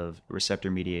gradient of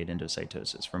receptor-mediated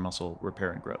endocytosis for muscle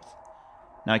repair and growth.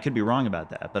 Now, I could be wrong about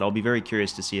that, but I'll be very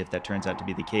curious to see if that turns out to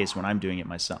be the case when I'm doing it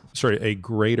myself. Sorry, a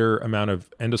greater amount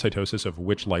of endocytosis of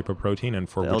which lipoprotein and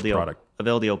for which product? Of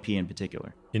LDL-P in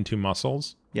particular. Into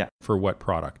muscles? Yeah. For what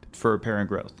product? For repair and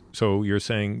growth. So you're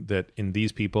saying that in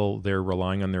these people, they're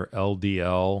relying on their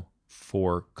LDL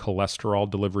for cholesterol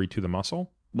delivery to the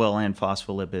muscle? Well, and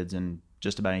phospholipids and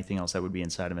just about anything else that would be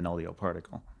inside of an LDL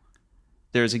particle.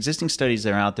 There's existing studies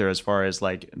that are out there as far as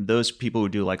like those people who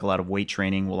do like a lot of weight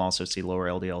training will also see lower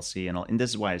LDL-C. And this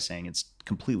is why I'm saying it's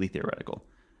completely theoretical.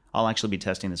 I'll actually be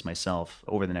testing this myself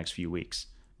over the next few weeks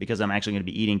because I'm actually going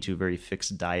to be eating to a very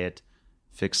fixed diet,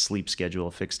 fixed sleep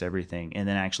schedule, fixed everything, and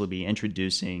then actually be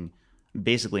introducing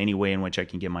basically any way in which I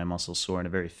can get my muscles sore in a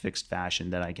very fixed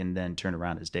fashion that I can then turn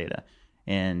around as data.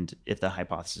 And if the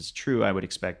hypothesis is true, I would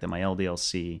expect that my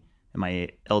LDL-C and my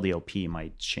LDL-P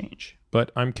might change.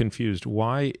 But I'm confused.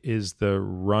 Why is the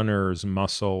runner's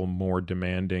muscle more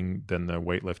demanding than the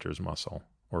weightlifter's muscle,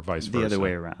 or vice versa? The other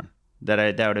way around. That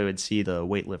I would see the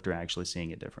weightlifter actually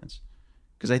seeing a difference.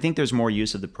 Because I think there's more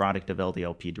use of the product of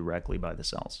LDL-P directly by the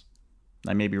cells.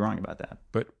 I may be wrong about that.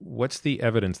 But what's the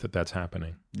evidence that that's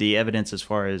happening? The evidence as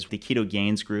far as the keto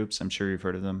gains groups, I'm sure you've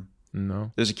heard of them.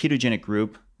 No. There's a ketogenic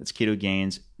group that's keto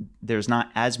gains. There's not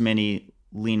as many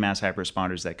lean mass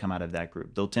hyperresponders that come out of that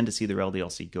group. They'll tend to see their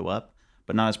LDL-C go up,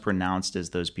 but not as pronounced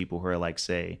as those people who are like,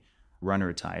 say,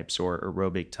 runner types or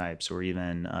aerobic types or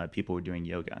even people who are doing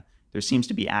yoga. There seems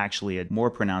to be actually a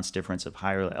more pronounced difference of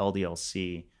higher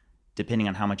LDL-C depending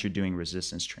on how much you're doing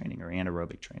resistance training or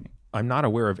anaerobic training. I'm not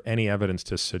aware of any evidence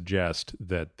to suggest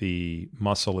that the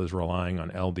muscle is relying on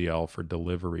LDL for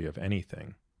delivery of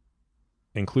anything,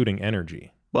 including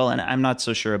energy. Well, and I'm not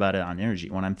so sure about it on energy.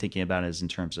 What I'm thinking about is in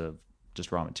terms of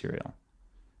just raw material.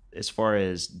 As far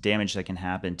as damage that can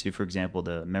happen to, for example,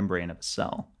 the membrane of a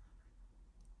cell.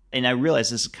 And I realize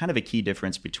this is kind of a key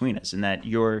difference between us in that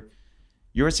your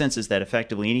sense is that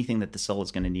effectively anything that the cell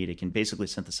is going to need, it can basically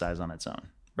synthesize on its own,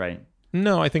 right?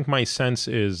 No, I think my sense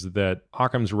is that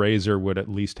Occam's razor would at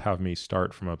least have me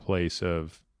start from a place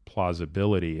of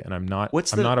plausibility, and I'm not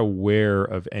aware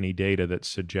of any data that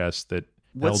suggests that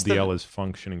LDL is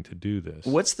functioning to do this.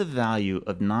 What's the value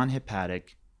of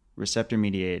non-hepatic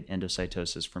receptor-mediated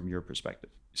endocytosis from your perspective?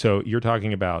 So you're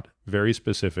talking about very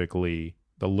specifically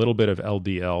the little bit of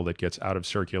LDL that gets out of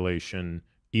circulation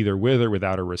either with or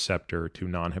without a receptor to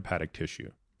non-hepatic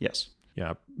tissue. Yes.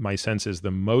 Yeah, my sense is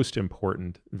the most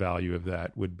important value of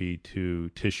that would be to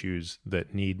tissues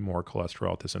that need more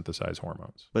cholesterol to synthesize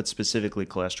hormones. But specifically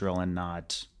cholesterol and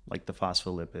not like the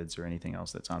phospholipids or anything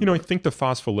else that's on I think the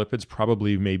phospholipids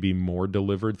probably may be more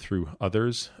delivered through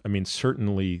others. I mean,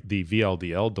 certainly the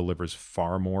VLDL delivers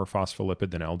far more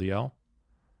phospholipid than LDL.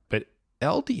 But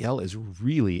LDL is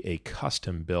really a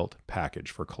custom-built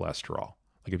package for cholesterol.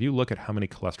 Like if you look at how many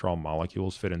cholesterol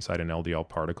molecules fit inside an LDL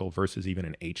particle versus even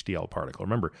an HDL particle.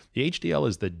 Remember, the HDL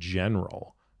is the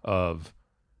general of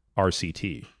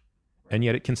RCT, and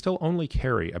yet it can still only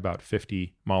carry about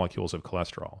 50 molecules of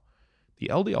cholesterol. The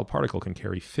LDL particle can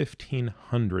carry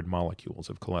 1,500 molecules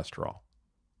of cholesterol.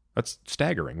 That's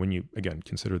staggering when you, again,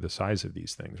 consider the size of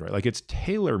these things, right? Like it's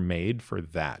tailor-made for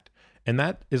that. And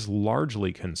that is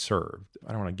largely conserved.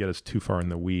 I don't want to get us too far in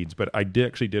the weeds, but I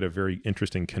actually did a very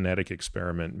interesting kinetic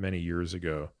experiment many years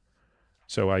ago.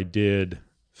 So I did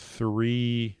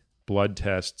 3 blood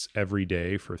tests every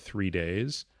day for 3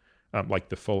 days, like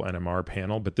the full NMR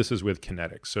panel, but this is with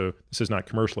kinetics. So this is not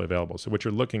commercially available. So what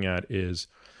you're looking at is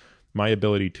my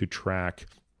ability to track,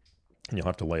 and you'll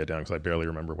have to lay it down because I barely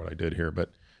remember what I did here,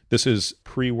 but this is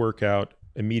pre-workout,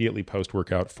 immediately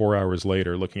post-workout, 4 hours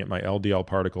later, looking at my LDL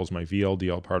particles, my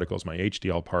VLDL particles, my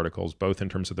HDL particles, both in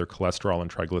terms of their cholesterol and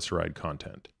triglyceride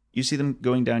content. You see them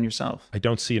going down yourself? I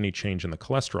don't see any change in the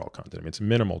cholesterol content. I mean, it's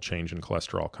minimal change in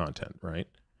cholesterol content, right?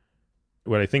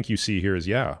 What I think you see here is,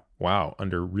 wow,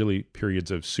 under really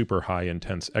periods of super high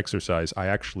intense exercise, I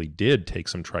actually did take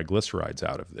some triglycerides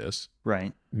out of this.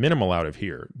 Right. Minimal out of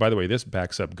here. By the way, this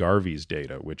backs up Garvey's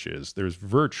data, which is there's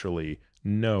virtually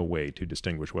no way to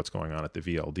distinguish what's going on at the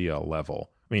VLDL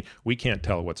level. I mean, we can't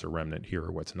tell what's a remnant here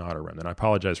or what's not a remnant. I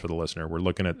apologize for the listener. We're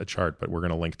looking at a chart, but we're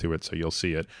going to link to it so you'll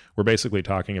see it. We're basically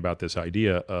talking about this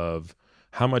idea of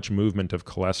how much movement of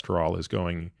cholesterol is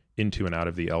going into and out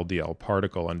of the LDL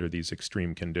particle under these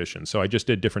extreme conditions. So I just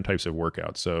did different types of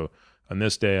workouts. So on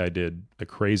this day, I did a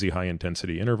crazy high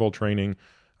intensity interval training.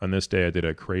 On this day, I did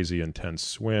a crazy intense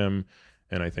swim.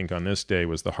 And I think on this day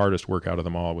was the hardest workout of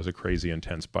them all, was a crazy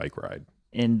intense bike ride.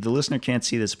 And the listener can't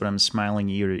see this, but I'm smiling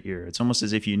ear to ear. It's almost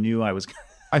as if you knew I was...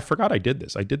 I forgot I did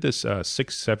this. I did this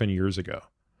 6-7 years ago.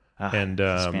 And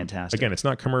that's fantastic. Again, it's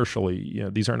not commercially,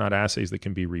 these are not assays that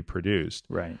can be reproduced.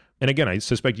 Right. And again, I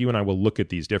suspect you and I will look at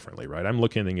these differently, right? I'm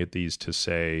looking at these to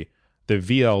say the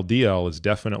VLDL is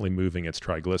definitely moving its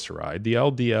triglyceride. The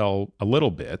LDL a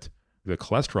little bit. The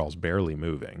cholesterol is barely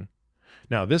moving.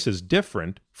 Now, this is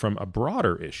different from a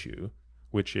broader issue,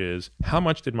 which is how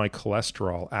much did my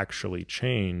cholesterol actually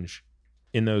change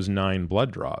in those 9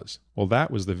 blood draws? Well, that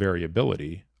was the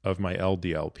variability of my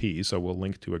LDL-P. So we'll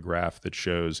link to a graph that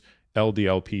shows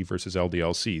LDL-P versus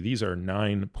LDL-C. These are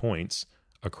 9 points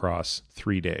across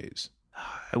 3 days.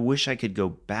 I wish I could go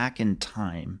back in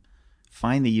time,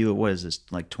 find the year, what is this,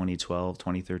 like 2012,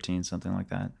 2013, something like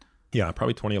that? Yeah,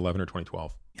 probably 2011 or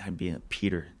 2012. I'd be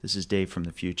Peter, this is Dave from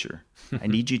the future. I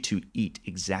need you to eat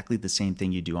exactly the same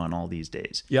thing you do on all these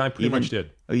days. Yeah, I pretty much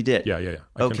did. Oh, you did? Yeah.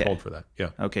 I controlled for that. Yeah.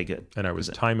 Okay, good. And I was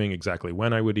timing exactly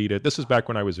when I would eat it. This is back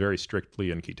when I was very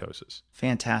strictly in ketosis.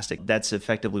 Fantastic. That's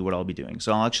effectively what I'll be doing.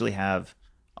 So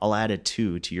I'll add a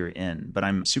 2 to your N, but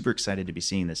I'm super excited to be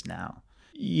seeing this now.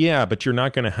 Yeah, but you're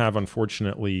not going to have,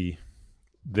 unfortunately,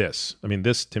 this. I mean,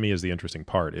 this to me is the interesting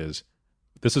part.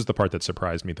 This is the part that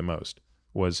surprised me the most,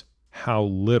 was how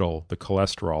little the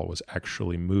cholesterol was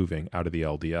actually moving out of the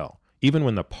LDL, even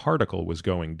when the particle was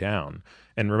going down.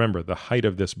 And remember, the height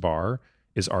of this bar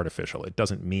is artificial. It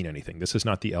doesn't mean anything. This is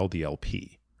not the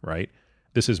LDL-P, right?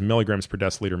 This is milligrams per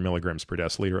deciliter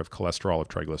of cholesterol of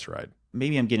triglyceride.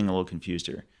 Maybe I'm getting a little confused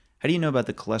here. How do you know about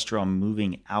the cholesterol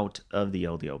moving out of the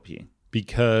LDL-P?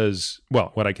 Because,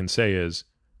 well, what I can say is,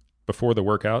 before the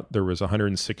workout, there was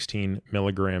 116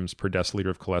 milligrams per deciliter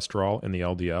of cholesterol in the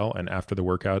LDL. And after the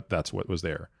workout, that's what was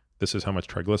there. This is how much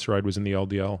triglyceride was in the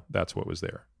LDL. That's what was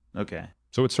there. Okay.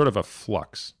 So it's sort of a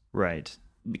flux. Right.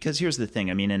 Because here's the thing.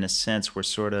 I mean, in a sense, we're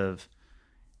sort of,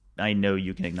 I know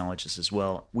you can acknowledge this as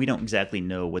well. We don't exactly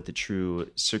know what the true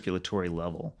circulatory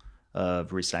level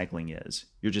of recycling is.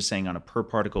 You're just saying on a per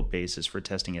particle basis for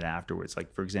testing it afterwards.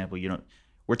 Like, for example,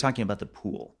 we're talking about the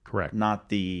pool. Correct. Not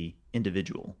the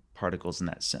individual particles in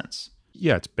that sense.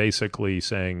 Yeah, it's basically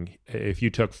saying if you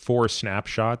took 4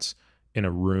 snapshots in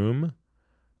a room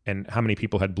and how many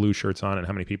people had blue shirts on and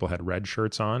how many people had red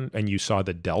shirts on, and you saw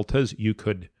the deltas, you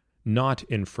could not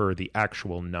infer the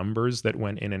actual numbers that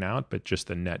went in and out, but just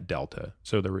the net delta.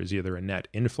 So there was either a net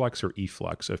influx or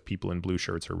efflux of people in blue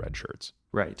shirts or red shirts.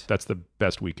 Right. That's the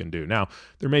best we can do. Now,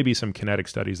 there may be some kinetic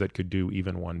studies that could do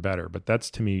even one better, but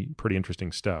that's, to me, pretty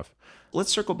interesting stuff.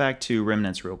 Let's circle back to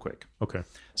remnants real quick. Okay.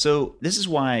 So this is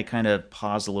why I kind of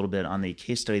paused a little bit on the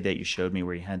case study that you showed me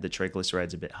where you had the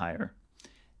triglycerides a bit higher.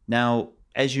 Now,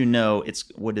 as you know, it's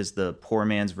what is the poor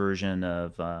man's version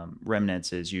of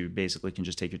remnants is you basically can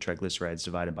just take your triglycerides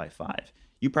divided by 5.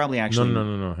 You probably actually...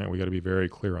 No. Hey, we got to be very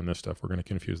clear on this stuff. We're going to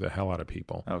confuse the hell out of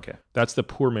people. Okay. That's the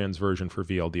poor man's version for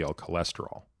VLDL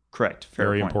cholesterol. Correct. Fair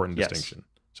very point. Important Yes. distinction.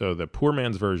 So the poor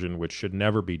man's version, which should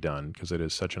never be done because it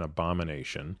is such an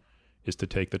abomination, is to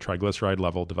take the triglyceride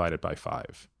level divided by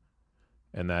 5.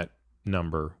 And that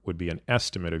number would be an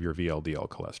estimate of your VLDL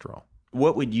cholesterol.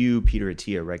 What would you, Peter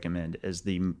Attia, recommend as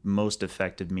the most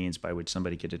effective means by which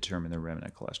somebody could determine their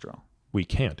remnant cholesterol? We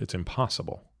can't. It's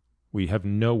impossible. We have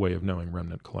no way of knowing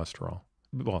remnant cholesterol.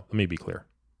 Well, let me be clear.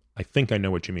 I think I know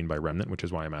what you mean by remnant, which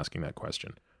is why I'm asking that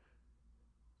question.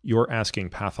 You're asking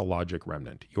pathologic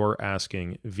remnant. You're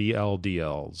asking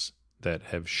VLDLs that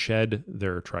have shed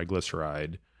their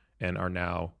triglyceride and are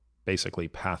now basically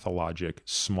pathologic,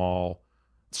 small,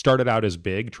 started out as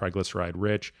big, triglyceride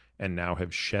rich, and now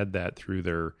have shed that through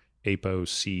their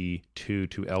ApoC2 to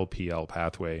LPL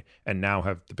pathway and now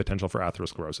have the potential for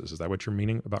atherosclerosis. Is that what you're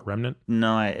meaning about remnant?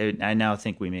 No, I now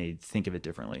think we may think of it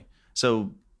differently.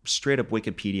 So straight up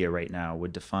Wikipedia right now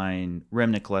would define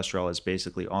remnant cholesterol as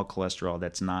basically all cholesterol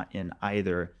that's not in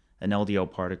either an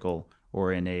LDL particle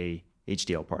or in a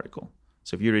HDL particle.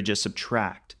 So if you were to just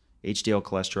subtract HDL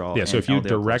cholesterol. Yeah, so if you LDL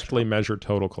directly cholesterol. measure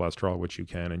total cholesterol, which you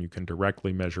can, and you can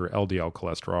directly measure LDL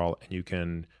cholesterol, and you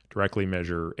can directly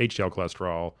measure HDL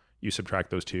cholesterol, you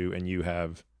subtract those two, and you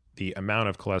have the amount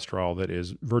of cholesterol that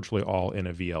is virtually all in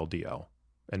a VLDL,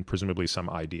 and presumably some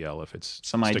IDL if it's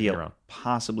some sticking IDL, around.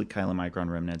 possibly chylomicron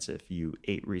remnants if you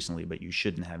ate recently, but you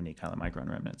shouldn't have any chylomicron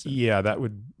remnants.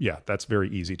 That's very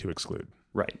easy to exclude.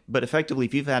 Right. But effectively,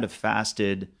 if you've had a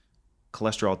fasted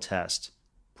cholesterol test,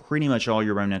 pretty much all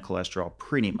your remnant cholesterol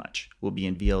pretty much will be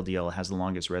in VLDL. It has the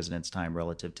longest residence time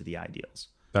relative to the ideals.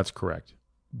 That's correct.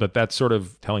 But that's sort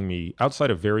of telling me outside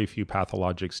of very few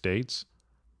pathologic states,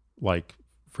 like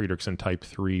Friedrichsen type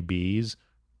 3Bs,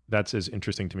 that's as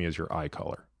interesting to me as your eye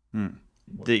color.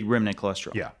 The remnant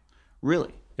cholesterol. Yeah.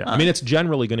 Really? Yeah. I mean, it's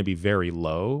generally going to be very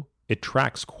low. It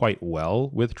tracks quite well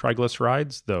with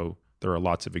triglycerides, though there are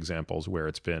lots of examples where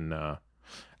it's been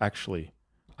actually...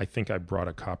 I think I brought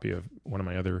a copy of one of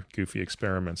my other goofy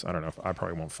experiments. I don't know if I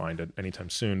probably won't find it anytime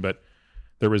soon, but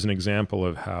there was an example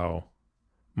of how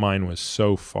mine was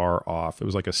so far off. It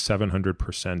was like a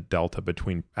 700% delta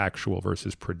between actual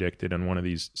versus predicted in one of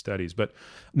these studies. But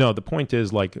no, the point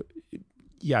is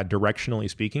directionally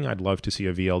speaking, I'd love to see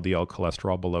a VLDL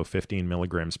cholesterol below 15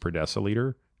 milligrams per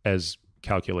deciliter as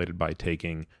calculated by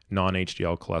taking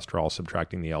non-HDL cholesterol,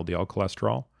 subtracting the LDL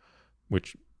cholesterol,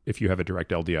 which if you have a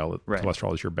direct LDL, right,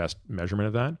 cholesterol is your best measurement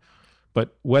of that.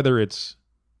 But whether it's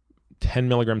 10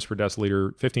 milligrams per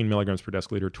deciliter, 15 milligrams per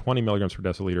deciliter, 20 milligrams per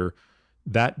deciliter,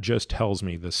 that just tells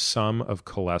me the sum of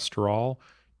cholesterol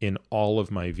in all of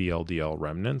my VLDL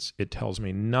remnants. It tells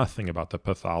me nothing about the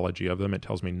pathology of them. It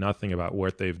tells me nothing about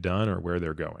what they've done or where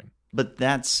they're going. But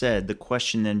that said, the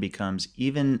question then becomes,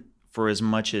 even for as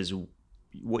much as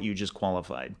what you just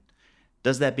qualified,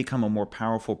 does that become a more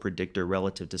powerful predictor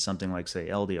relative to something like, say,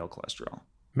 LDL cholesterol?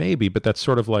 Maybe, but that's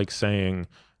sort of like saying,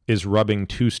 is rubbing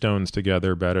 2 stones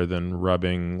together better than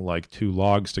rubbing like 2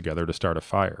 logs together to start a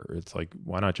fire? It's like,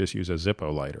 why not just use a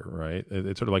Zippo lighter, right?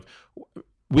 It's sort of like,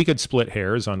 we could split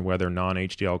hairs on whether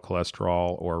non-HDL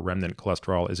cholesterol or remnant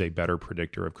cholesterol is a better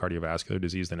predictor of cardiovascular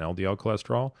disease than LDL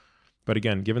cholesterol. But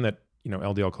again, given that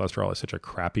LDL cholesterol is such a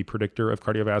crappy predictor of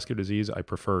cardiovascular disease, I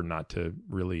prefer not to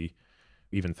really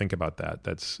even think about that.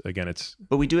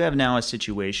 But we do have now a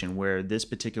situation where this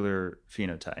particular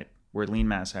phenotype, where lean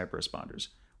mass hyperresponders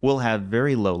will have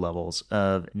very low levels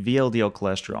of VLDL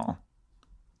cholesterol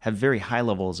have very high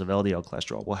levels of LDL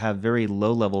cholesterol will have very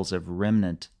low levels of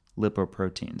remnant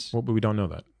lipoproteins. Well, but we don't know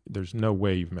that. There's no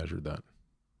way you've measured that.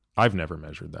 I've never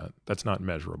measured that. That's not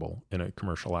measurable in a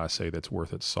commercial assay that's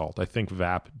worth its salt. I think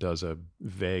VAP does a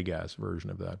vague-ass version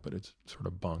of that, but it's sort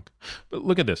of bunk. But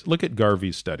look at this. Look at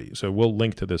Garvey's study. So we'll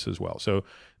link to this as well. So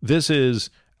this is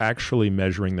actually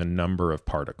measuring the number of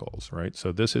particles, right?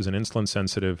 So this is an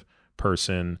insulin-sensitive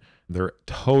person. Their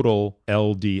total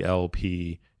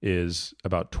LDL-P is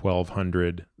about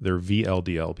 1,200. Their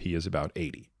VLDL-P is about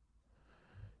 80.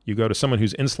 You go to someone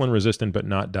who's insulin resistant but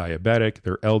not diabetic,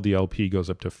 their LDL-P goes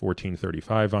up to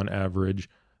 1435 on average.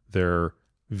 Their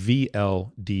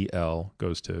VLDL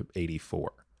goes to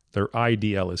 84. Their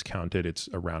IDL is counted. It's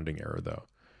a rounding error, though.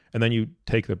 And then you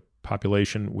take the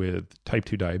population with type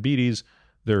 2 diabetes,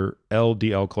 their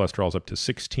LDL cholesterol is up to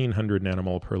 1,600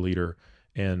 nanomole per liter,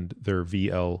 and their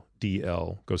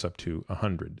VLDL goes up to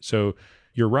 100. So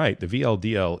you're right. The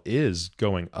VLDL is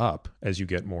going up as you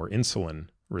get more insulin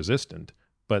resistant,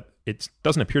 but it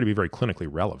doesn't appear to be very clinically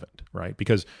relevant, right?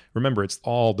 Because remember, it's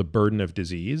all the burden of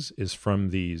disease is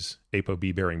from these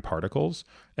ApoB-bearing particles.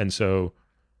 And so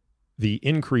the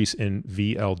increase in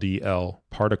VLDL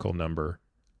particle number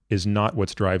is not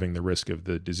what's driving the risk of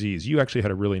the disease. You actually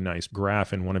had a really nice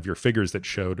graph in one of your figures that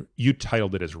showed, you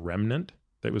titled it as remnant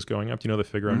that was going up. Do you know the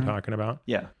figure I'm talking about?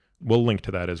 Yeah. We'll link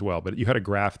to that as well. But you had a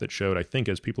graph that showed, I think,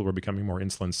 as people were becoming more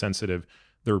insulin sensitive,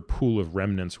 their pool of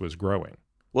remnants was growing.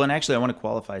 Well, and actually, I want to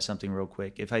qualify something real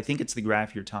quick. If I think it's the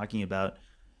graph you're talking about,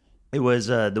 it was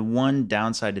the one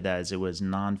downside to that is it was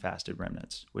non-fasted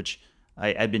remnants, which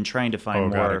I've been trying to find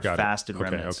more fasted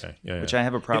remnants, which I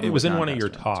have a problem with. It was in one of your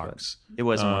talks. It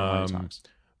was in one of my talks.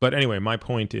 But anyway, my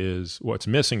point is what's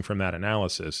missing from that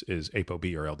analysis is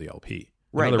ApoB or LDL-P.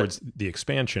 In other words, the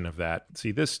expansion of that.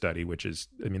 See, this study, which is,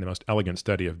 I mean, the most elegant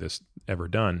study of this ever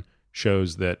done,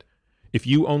 shows that if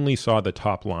you only saw the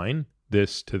top line,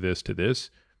 this to this to this,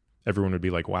 everyone would be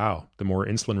like, wow, the more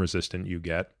insulin resistant you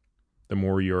get, the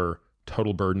more your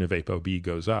total burden of ApoB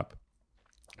goes up.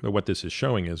 But what this is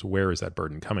showing is, where is that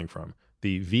burden coming from?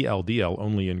 The VLDL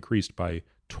only increased by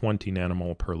 20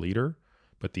 nanomole per liter,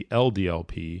 but the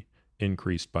LDL-P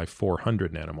increased by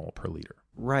 400 nanomole per liter.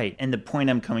 Right. And the point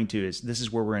I'm coming to is this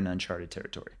is where we're in uncharted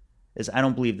territory. Is I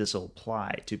don't believe this will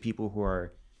apply to people who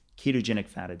are ketogenic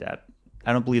fat adapted.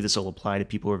 I don't believe this will apply to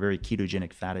people who are very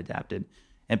ketogenic fat adapted,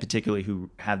 and particularly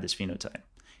who have this phenotype.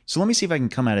 So let me see if I can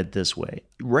come at it this way.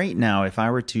 Right now, if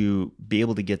I were to be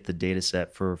able to get the data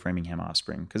set for Framingham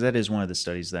offspring, because that is one of the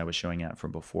studies that I was showing out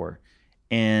from before,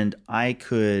 and I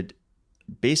could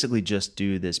basically just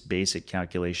do this basic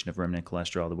calculation of remnant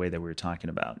cholesterol the way that we were talking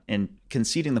about, and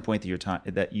conceding the point that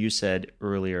that you said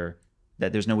earlier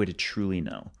that there's no way to truly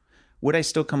know, would I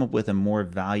still come up with a more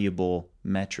valuable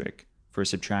metric for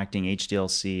subtracting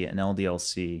HDL-C and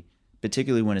LDL-C,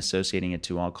 particularly when associating it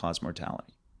to all-cause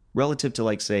mortality, relative to,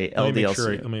 like, say,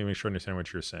 LDL-C? Let me make sure I understand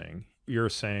what you're saying. You're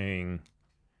saying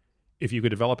if you could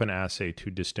develop an assay to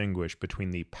distinguish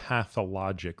between the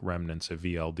pathologic remnants of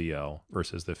VLDL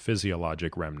versus the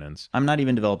physiologic remnants. I'm not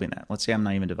even developing that. Let's say I'm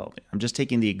not even developing. I'm just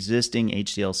taking the existing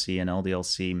HDL-C and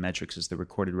LDL-C metrics as they're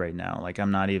recorded right now. Like, I'm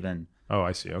not even... Oh,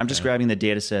 I see. Okay. I'm just grabbing the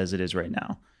data set as it is right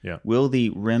now. Yeah. Will the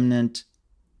remnant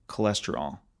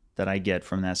cholesterol that I get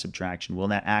from that subtraction, will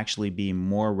that actually be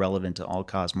more relevant to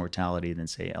all-cause mortality than,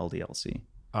 say, LDL-C?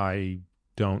 I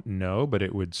don't know, but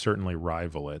it would certainly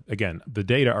rival it. Again, the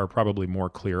data are probably more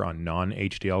clear on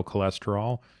non-HDL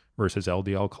cholesterol versus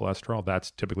LDL cholesterol.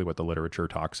 That's typically what the literature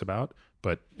talks about.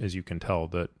 But as you can tell,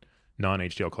 that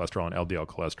non-HDL cholesterol and LDL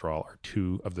cholesterol are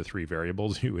two of the three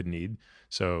variables you would need.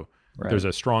 So there's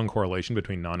a strong correlation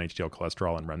between non-HDL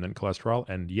cholesterol and remnant cholesterol.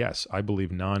 And yes, I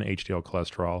believe non-HDL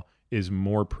cholesterol is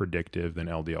more predictive than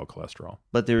LDL cholesterol.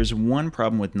 But there's one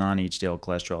problem with non-HDL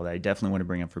cholesterol that I definitely want to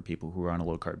bring up for people who are on a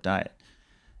low-carb diet.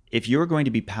 If you're going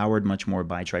to be powered much more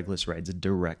by triglycerides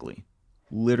directly,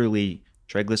 literally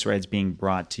triglycerides being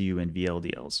brought to you in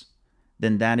VLDLs,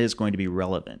 then that is going to be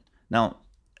relevant. Now,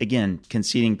 again,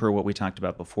 conceding per what we talked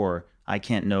about before, I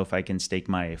can't know if I can stake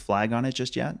my flag on it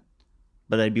just yet,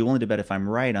 but I'd be willing to bet if I'm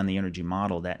right on the energy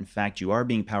model that, in fact, you are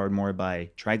being powered more by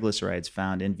triglycerides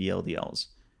found in VLDLs,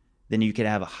 then you could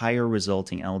have a higher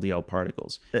resulting LDL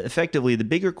particles. Effectively, the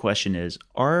bigger question is,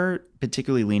 are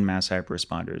particularly lean mass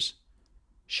hyperresponders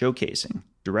showcasing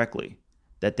directly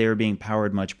that they're being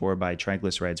powered much more by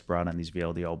triglycerides brought on these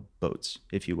VLDL boats,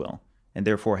 if you will, and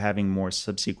therefore having more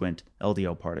subsequent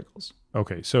LDL particles?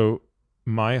 Okay, so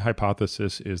my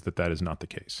hypothesis is that that is not the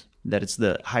case. That it's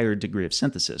the higher degree of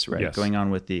synthesis, right? Yes. Going on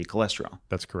with the cholesterol.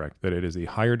 That's correct. That it is the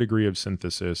higher degree of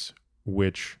synthesis,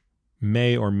 which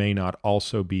may or may not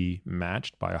also be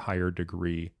matched by a higher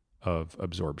degree of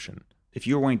absorption. If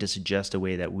you were going to suggest a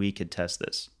way that we could test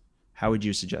this, how would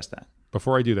you suggest that?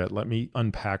 Before I do that, let me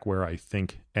unpack where I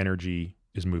think energy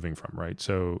is moving from, right?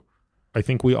 So I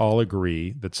think we all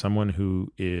agree that someone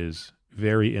who is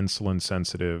very insulin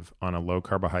sensitive on a low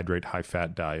carbohydrate, high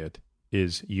fat diet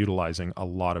is utilizing a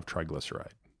lot of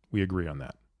triglyceride. We agree on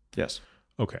that. Yes.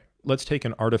 Okay. Let's take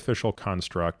an artificial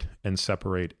construct and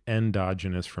separate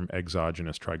endogenous from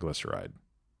exogenous triglyceride.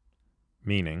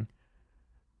 Meaning,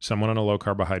 someone on a low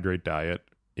carbohydrate diet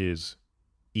is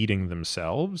eating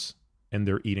themselves and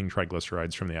they're eating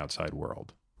triglycerides from the outside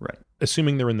world. Right.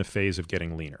 Assuming they're in the phase of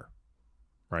getting leaner,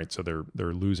 right? So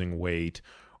they're losing weight,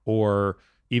 or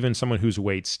even someone who's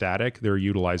weight static, they're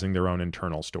utilizing their own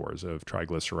internal stores of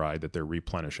triglyceride that they're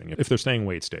replenishing if they're staying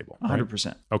weight stable. 100%.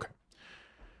 Right? Okay.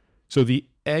 So the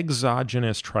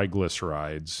exogenous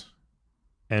triglycerides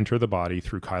enter the body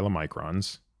through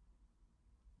chylomicrons.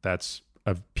 That's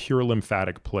a pure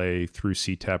lymphatic play through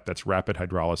CTEP. That's rapid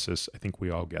hydrolysis. I think we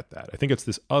all get that. I think it's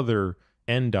this other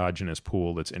endogenous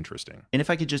pool that's interesting. And if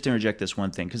I could just interject this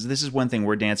one thing, because this is one thing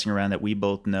we're dancing around that we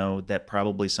both know that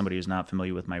probably somebody who's not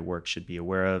familiar with my work should be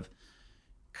aware of.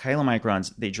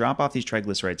 Chylomicrons, they drop off these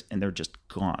triglycerides and they're just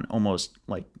gone, almost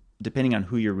like, depending on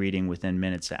who you're reading, within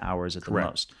minutes to hours at the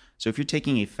most. So if you're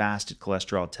taking a fasted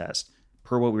cholesterol test,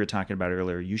 per what we were talking about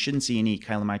earlier, you shouldn't see any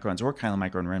chylomicrons or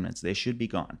chylomicron remnants. They should be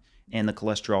gone. And the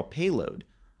cholesterol payload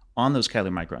on those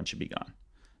chylomicrons should be gone.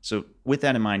 So with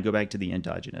that in mind, go back to the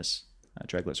endogenous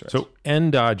triglycerides. So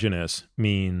endogenous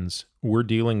means we're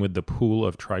dealing with the pool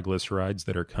of triglycerides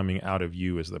that are coming out of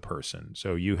you as the person.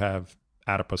 So you have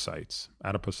adipocytes.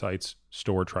 Adipocytes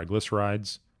store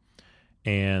triglycerides,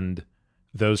 and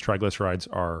those triglycerides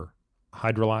are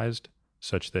hydrolyzed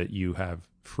such that you have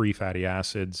free fatty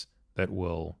acids that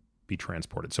will be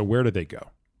transported. So where do they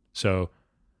go? So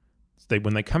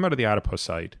when they come out of the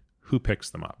adipocyte, who picks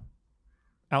them up?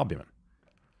 Albumin.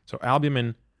 So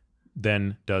albumin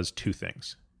then does two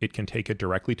things. It can take it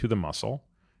directly to the muscle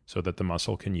so that the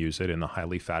muscle can use it in the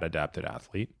highly fat adapted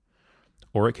athlete,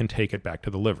 or it can take it back to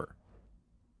the liver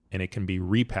and it can be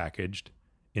repackaged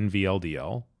in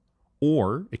VLDL,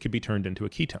 or it could be turned into a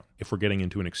ketone if we're getting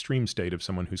into an extreme state of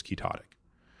someone who's ketotic.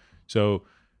 So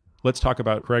let's talk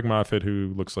about Craig Moffitt,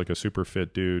 who looks like a super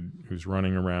fit dude who's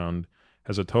running around,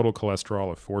 has a total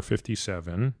cholesterol of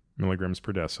 457 milligrams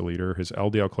per deciliter. His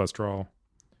LDL cholesterol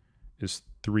is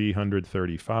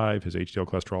 335, his HDL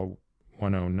cholesterol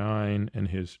 109, and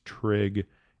his trig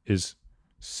is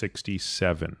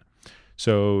 67.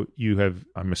 So you have,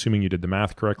 I'm assuming you did the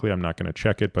math correctly. I'm not going to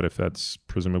check it, but if that's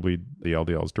presumably the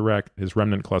LDL is direct, his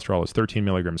remnant cholesterol is 13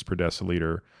 milligrams per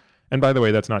deciliter. And by the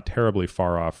way, that's not terribly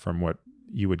far off from what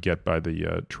you would get by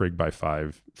the trig by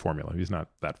 5 formula. He's not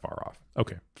that far off.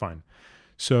 Okay, fine.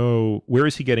 So where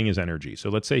is he getting his energy? So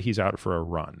let's say he's out for a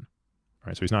run,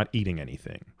 right? So he's not eating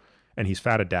anything. And he's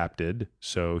fat adapted,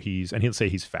 and he'll say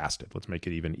he's fasted. Let's make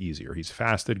it even easier. He's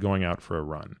fasted going out for a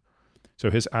run.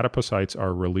 So his adipocytes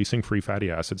are releasing free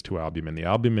fatty acids to albumin. The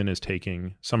albumin is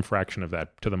taking some fraction of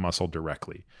that to the muscle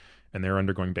directly, and they're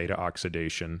undergoing beta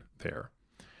oxidation there.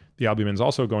 The albumin is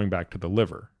also going back to the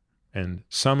liver, and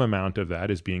some amount of that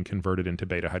is being converted into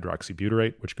beta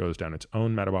hydroxybutyrate, which goes down its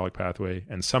own metabolic pathway,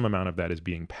 and some amount of that is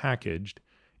being packaged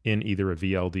in either a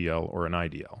VLDL or an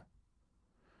IDL.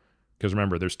 Because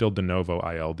remember, there's still de novo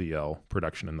ILDL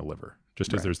production in the liver,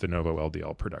 just as there's de novo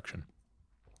LDL production.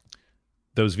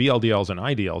 Those VLDLs and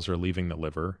IDLs are leaving the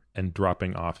liver and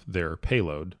dropping off their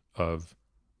payload of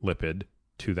lipid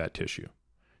to that tissue.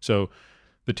 So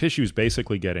the tissue is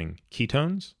basically getting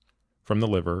ketones from the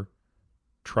liver,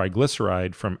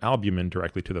 triglyceride from albumin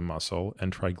directly to the muscle,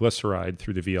 and triglyceride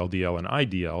through the VLDL and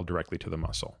IDL directly to the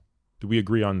muscle. Do we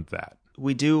agree on that?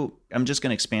 We do. I'm just going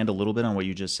to expand a little bit on what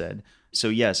you just said. So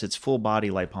yes, it's full body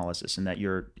lipolysis in that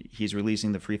he's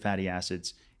releasing the free fatty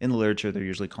acids. In the literature, they're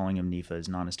usually calling them NEFAs,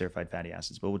 non-esterified fatty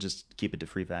acids, but we'll just keep it to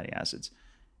free fatty acids.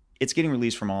 It's getting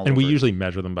released from all over. And we usually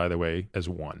measure them, by the way, as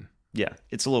one. Yeah,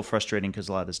 it's a little frustrating because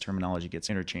a lot of this terminology gets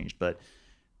interchanged, but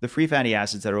the free fatty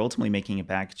acids that are ultimately making it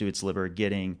back to its liver,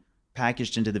 getting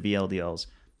packaged into the VLDLs.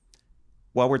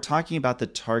 While we're talking about the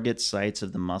target sites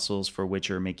of the muscles for which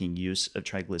are making use of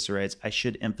triglycerides, I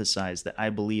should emphasize that I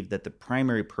believe that the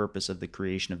primary purpose of the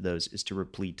creation of those is to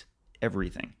replete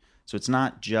everything. So it's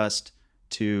not just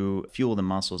to fuel the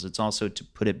muscles, it's also to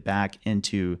put it back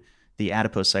into the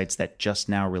adipocytes that just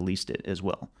now released it as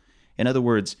well. In other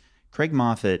words, Craig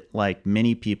Moffitt, like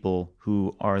many people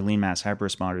who are lean mass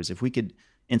hyperresponders, if we could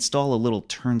install a little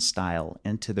turnstile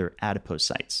into their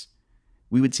adipocytes,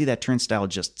 we would see that turnstile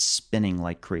just spinning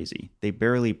like crazy. They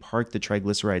barely park the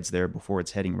triglycerides there before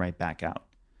it's heading right back out.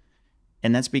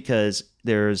 And that's because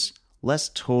there's less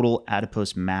total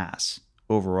adipose mass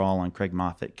overall on Craig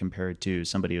Moffat compared to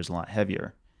somebody who's a lot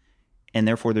heavier. And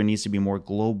therefore, there needs to be more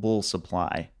global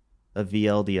supply of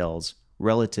VLDLs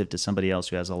relative to somebody else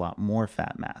who has a lot more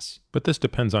fat mass. But this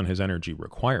depends on his energy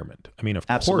requirement. I mean, of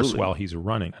course, while he's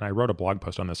running, and I wrote a blog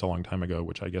post on this a long time ago,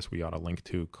 which I guess we ought to link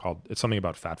to, it's something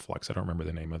about fat flux. I don't remember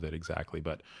the name of it exactly,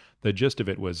 but the gist of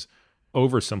it was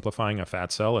oversimplifying a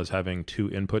fat cell as having 2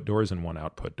 input doors and 1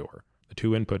 output door. The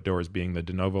 2 input doors being the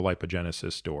de novo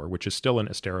lipogenesis door, which is still an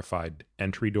esterified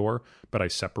entry door, but I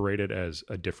separate it as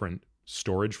a different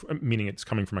storage, meaning it's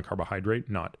coming from a carbohydrate,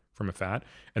 not from a fat.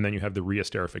 And then you have the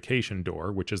reesterification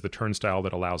door, which is the turnstile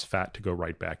that allows fat to go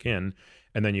right back in.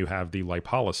 And then you have the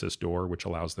lipolysis door, which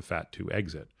allows the fat to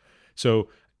exit. So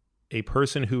a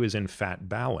person who is in fat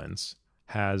balance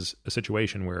has a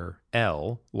situation where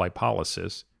L,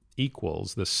 lipolysis,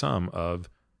 equals the sum of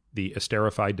the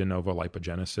esterified de novo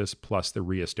lipogenesis plus the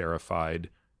reesterified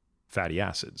fatty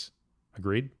acids.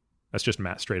 Agreed? That's just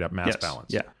straight up mass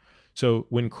balance. Yeah. So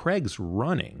when Craig's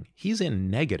running, he's in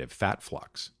negative fat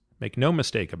flux. Make no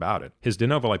mistake about it. His de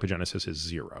novo lipogenesis is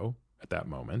 0 at that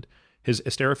moment. His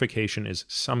esterification is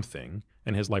something,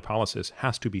 and his lipolysis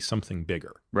has to be something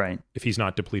bigger. Right. If he's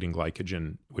not depleting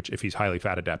glycogen, which if he's highly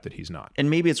fat adapted, he's not. And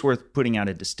maybe it's worth putting out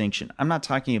a distinction. I'm not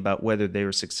talking about whether they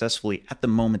were successfully, at the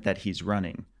moment that he's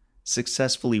running,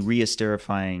 successfully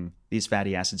reesterifying these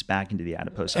fatty acids back into the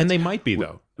adipocytes. And they might be,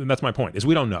 though. And that's my point, is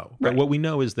we don't know. Right. But what we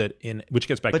know is that which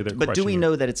gets back to the question. But do we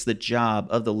know that it's the job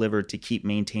of the liver to keep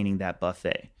maintaining that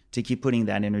buffet, to keep putting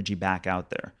that energy back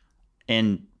out there?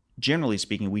 And generally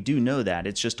speaking, we do know that.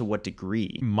 It's just to what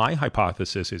degree. My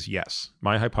hypothesis is yes.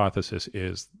 My hypothesis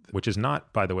is, which is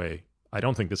not, by the way, I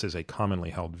don't think this is a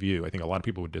commonly held view. I think a lot of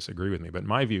people would disagree with me. But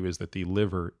my view is that the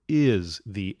liver is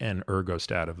the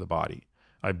N-ergostat of the body.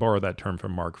 I borrow that term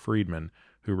from Mark Friedman,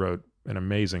 who wrote an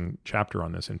amazing chapter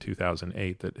on this in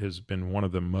 2008 that has been one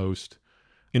of the most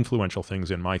influential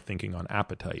things in my thinking on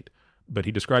appetite. But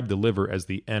he described the liver as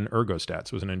the N-ergostat.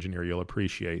 So as an engineer, you'll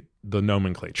appreciate the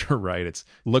nomenclature, right? It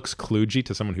looks kludgy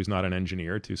to someone who's not an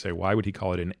engineer to say, why would he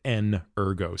call it an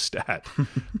N-ergostat?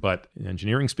 But in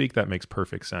engineering speak, that makes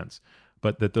perfect sense.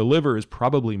 But that the liver is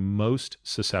probably most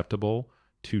susceptible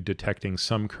to detecting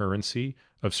some currency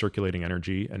of circulating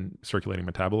energy and circulating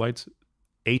metabolites.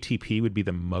 ATP would be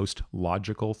the most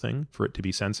logical thing for it to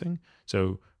be sensing.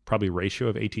 So probably ratio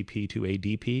of ATP to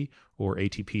ADP or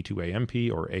ATP to AMP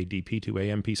or ADP to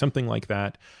AMP, something like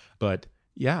that. But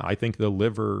yeah, I think the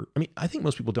liver, I think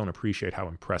most people don't appreciate how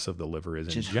impressive the liver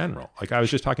is in general. Like I was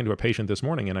just talking to a patient this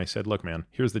morning and I said, look, man,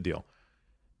 here's the deal.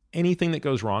 Anything that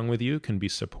goes wrong with you can be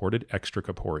supported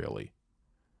extracorporeally,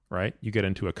 right? You get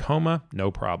into a coma,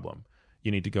 no problem. You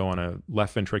need to go on a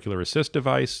left ventricular assist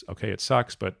device. Okay, it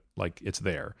sucks, but like it's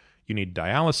there. You need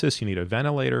dialysis, you need a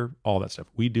ventilator, all that stuff.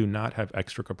 We do not have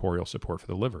extracorporeal support for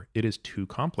the liver. It is too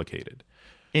complicated.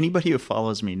 Anybody who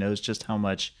follows me knows just how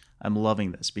much I'm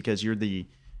loving this because you're the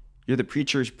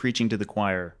preacher preaching to the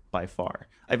choir by far.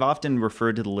 I've often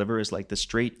referred to the liver as like the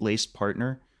straight-laced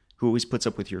partner who always puts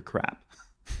up with your crap.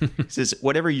 It says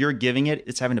whatever you're giving it,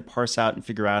 it's having to parse out and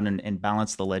figure out and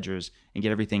balance the ledgers and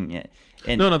get everything in.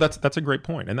 And no, that's a great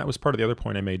point. And that was part of the other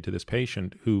point I made to this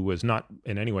patient who was not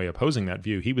in any way opposing that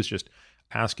view. He was just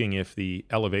asking if the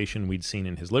elevation we'd seen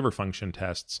in his liver function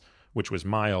tests, which was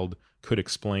mild, could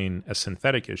explain a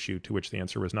synthetic issue, to which the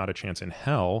answer was not a chance in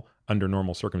hell under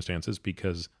normal circumstances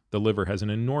because the liver has an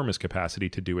enormous capacity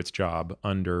to do its job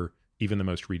under even the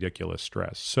most ridiculous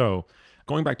stress. So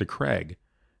going back to Craig,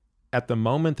 at the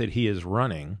moment that he is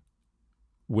running,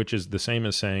 which is the same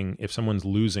as saying if someone's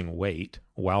losing weight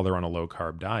while they're on a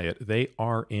low-carb diet, they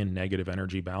are in negative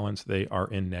energy balance. They are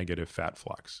in negative fat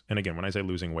flux. And again, when I say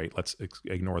losing weight, let's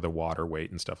ignore the water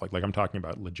weight and stuff. Like I'm talking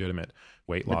about legitimate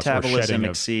weight loss. Metabolism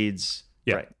exceeds.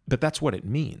 Yeah, right. But that's what it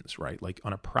means, right? Like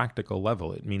on a practical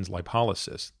level, it means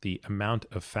lipolysis. The amount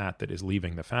of fat that is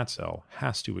leaving the fat cell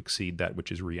has to exceed that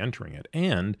which is re-entering it.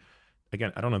 And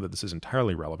again, I don't know that this is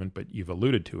entirely relevant, but you've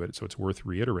alluded to it, so it's worth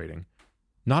reiterating.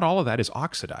 Not all of that is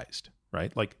oxidized,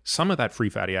 right? Like some of that free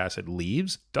fatty acid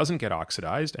leaves, doesn't get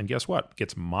oxidized, and guess what?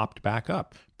 Gets mopped back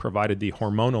up, provided the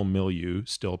hormonal milieu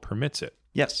still permits it.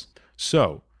 Yes.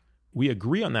 So we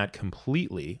agree on that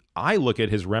completely. I look at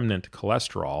his remnant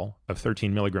cholesterol of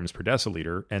 13 milligrams per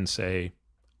deciliter and say,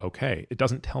 okay, it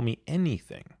doesn't tell me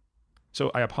anything. So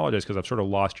I apologize because I've sort of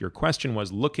lost. Your question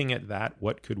was looking at that,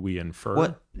 what could we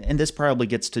infer? And this probably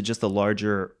gets to just the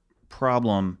larger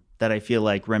problem that I feel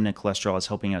like remnant cholesterol is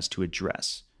helping us to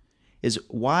address, is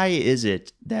why is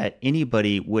it that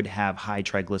anybody would have high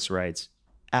triglycerides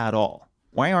at all?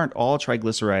 Why aren't all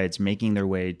triglycerides making their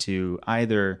way to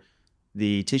either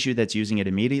the tissue that's using it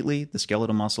immediately, the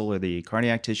skeletal muscle or the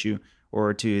cardiac tissue,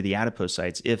 or to the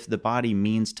adipocytes, if the body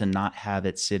means to not have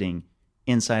it sitting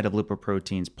inside of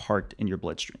lipoproteins parked in your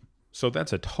bloodstream. So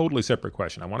that's a totally separate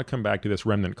question. I want to come back to this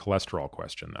remnant cholesterol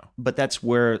question, though. But that's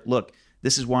where, look,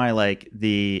 this is why, like,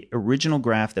 the original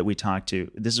graph that we talked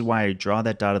to, this is why I draw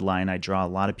that dotted line. I draw a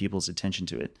lot of people's attention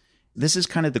to it. This is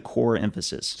kind of the core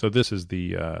emphasis. So this is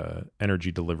the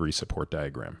energy delivery support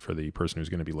diagram for the person who's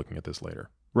going to be looking at this later.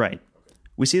 Right.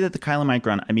 We see that the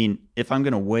chylomicron, I mean, if I'm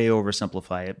going to way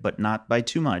oversimplify it, but not by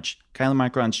too much,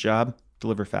 chylomicron's job,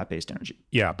 deliver fat-based energy.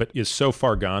 Yeah, but is so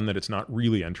far gone that it's not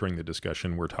really entering the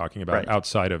discussion we're talking about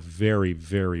outside of very,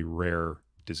 very rare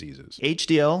diseases.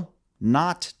 HDL,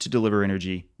 not to deliver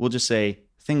energy. We'll just say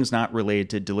things not related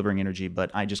to delivering energy,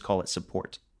 but I just call it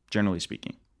support, generally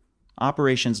speaking.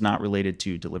 Operations not related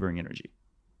to delivering energy.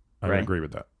 I would agree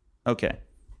with that. Okay.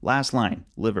 Last line,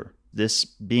 liver. This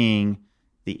being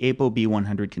the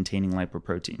ApoB100 containing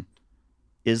lipoprotein.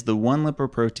 Is the one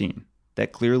lipoprotein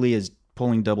that clearly is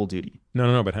pulling double duty.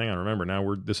 No, but hang on. Remember,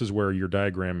 now this is where your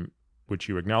diagram, which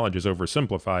you acknowledge is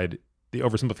oversimplified, the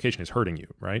oversimplification is hurting you,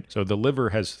 right? So the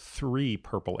liver has 3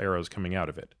 purple arrows coming out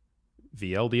of it.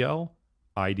 VLDL,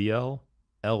 IDL,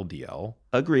 LDL.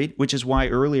 Agreed, which is why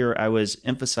earlier I was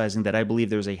emphasizing that I believe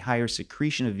there's a higher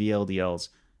secretion of VLDLs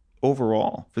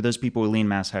overall for those people with lean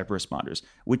mass hyperresponders,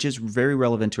 which is very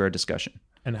relevant to our discussion.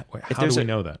 And how do we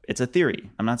know that? It's a theory.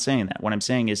 I'm not saying that. What I'm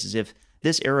saying is if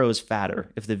this arrow is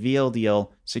fatter, if the VLDL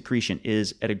secretion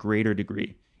is at a greater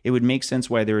degree, it would make sense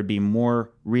why there would be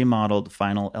more remodeled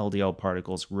final LDL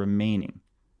particles remaining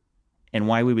and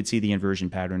why we would see the inversion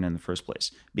pattern in the first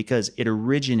place. Because it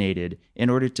originated in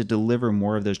order to deliver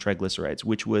more of those triglycerides,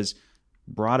 which was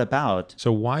brought about.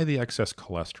 So why the excess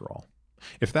cholesterol?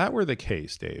 If that were the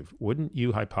case, Dave, wouldn't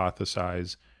you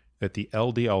hypothesize that the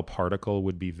LDL particle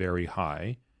would be very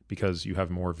high because you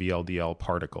have more VLDL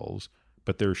particles,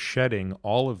 but they're shedding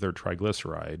all of their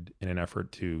triglyceride in an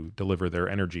effort to deliver their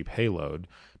energy payload,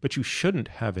 but you shouldn't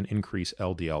have an increased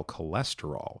LDL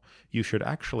cholesterol. You should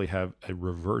actually have a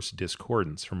reverse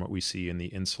discordance from what we see in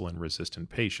the insulin-resistant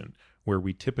patient, where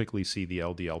we typically see the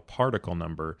LDL particle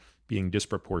number being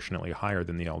disproportionately higher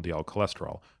than the LDL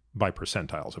cholesterol, by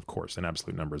percentiles, of course. In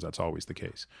absolute numbers, that's always the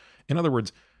case. In other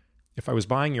words, if I was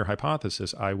buying your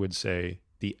hypothesis, I would say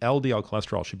the LDL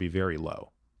cholesterol should be very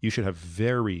low. You should have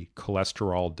very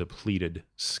cholesterol-depleted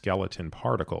skeleton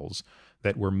particles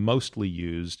that were mostly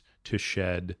used to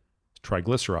shed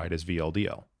triglyceride as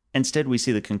VLDL. Instead, we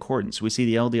see the concordance. We see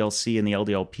the LDL-C and the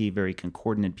LDL-P very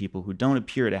concordant in people who don't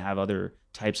appear to have other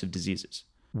types of diseases.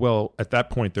 Well, at that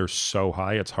point, they're so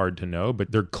high, it's hard to know,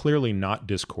 but they're clearly not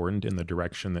discordant in the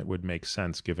direction that would make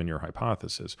sense given your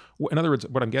hypothesis. In other words,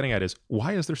 what I'm getting at is,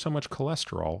 why is there so much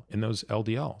cholesterol in those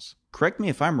LDLs? Correct me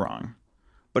if I'm wrong,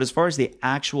 but as far as the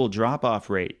actual drop-off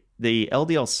rate, the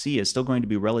LDL-C is still going to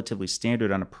be relatively standard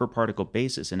on a per-particle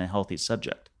basis in a healthy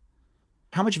subject.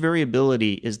 How much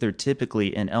variability is there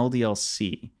typically in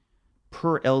LDL-C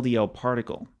per LDL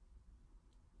particle?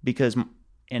 Because,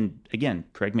 and again,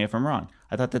 correct me if I'm wrong,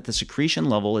 I thought that the secretion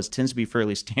level tends to be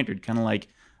fairly standard, kind of like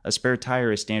a spare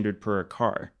tire is standard per a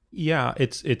car. Yeah,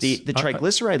 it's the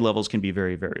triglyceride levels can be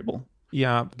very variable.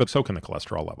 Yeah, but so can the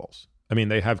cholesterol levels. I mean,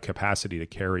 they have capacity to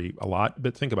carry a lot,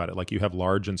 but think about it. Like you have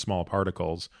large and small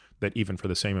particles that even for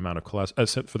the same amount of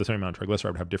triglyceride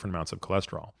would have different amounts of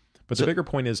cholesterol. But the bigger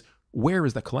point is, where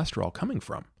is that cholesterol coming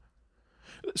from?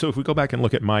 So if we go back and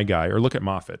look at my guy, or look at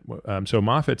Moffitt. So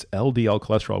Moffitt's LDL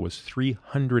cholesterol was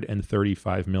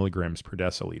 335 milligrams per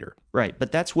deciliter. Right,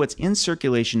 but that's what's in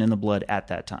circulation in the blood at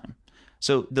that time.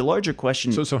 So the larger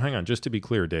question... So hang on, just to be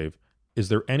clear, Dave, is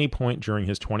there any point during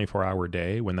his 24-hour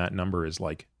day when that number is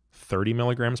like 30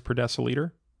 milligrams per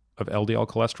deciliter of LDL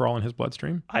cholesterol in his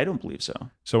bloodstream? I don't believe so.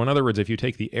 So in other words, if you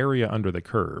take the area under the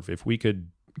curve, if we could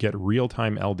get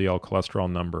real-time LDL cholesterol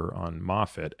number on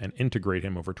Moffitt and integrate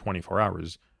him over 24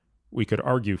 hours, we could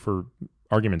argue, for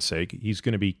argument's sake, he's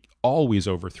going to be always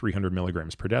over 300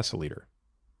 milligrams per deciliter.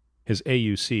 His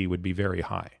AUC would be very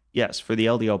high. Yes, for the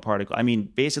LDL particle. I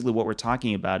mean, basically what we're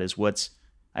talking about is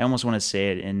I almost want to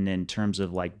say it in terms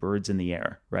of like birds in the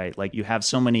air, right? Like you have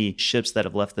so many ships that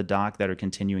have left the dock that are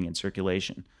continuing in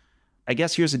circulation. I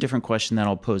guess here's a different question that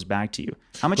I'll pose back to you.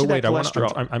 How much of that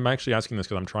cholesterol... I'm actually asking this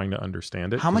because I'm trying to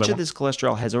understand it. How much of this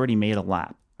cholesterol has already made a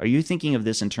lap? Are you thinking of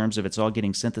this in terms of it's all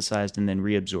getting synthesized and then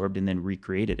reabsorbed and then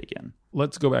recreated again?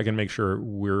 Let's go back and make sure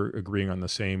we're agreeing on the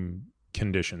same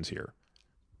conditions here.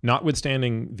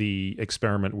 Notwithstanding the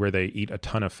experiment where they eat a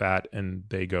ton of fat and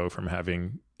they go from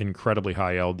having incredibly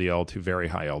high LDL to very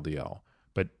high LDL.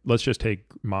 But let's just take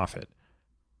Moffitt.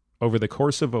 Over the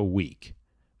course of a week,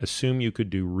 assume you could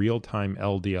do real-time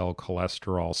LDL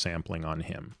cholesterol sampling on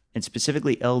him. And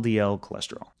specifically LDL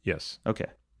cholesterol. Yes. Okay.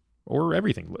 Or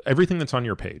everything that's on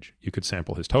your page. You could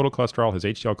sample his total cholesterol, his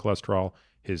HDL cholesterol,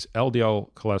 his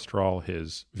LDL cholesterol,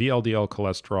 his VLDL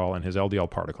cholesterol, and his LDL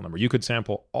particle number. You could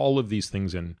sample all of these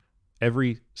things in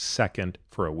every second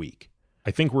for a week. I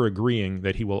think we're agreeing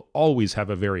that he will always have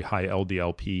a very high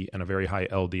LDL-P and a very high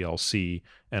LDL-C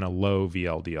and a low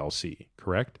VLDL-C,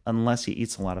 correct? Unless he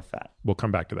eats a lot of fat. We'll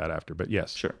come back to that after, but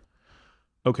yes. Sure.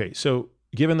 Okay, so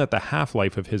given that the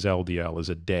half-life of his LDL is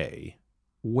a day,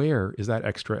 where is that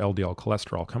extra LDL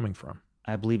cholesterol coming from?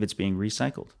 I believe it's being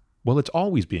recycled. Well, it's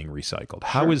always being recycled.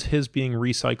 How Sure. is his being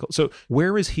recycled? So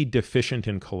where is he deficient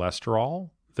in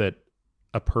cholesterol that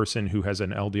a person who has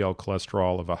an LDL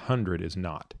cholesterol of 100 is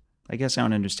not? I guess I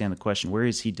don't understand the question. Where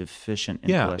is he deficient in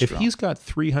cholesterol? If he's got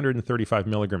 335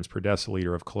 milligrams per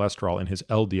deciliter of cholesterol in his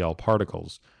LDL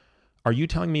particles, are you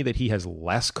telling me that he has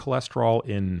less cholesterol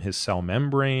in his cell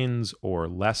membranes or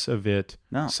less of it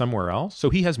somewhere else? So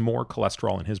he has more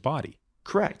cholesterol in his body.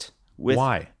 Correct.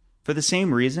 Why? For the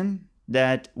same reason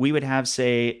that we would have,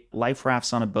 say, life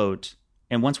rafts on a boat,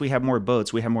 and once we have more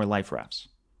boats, we have more life rafts.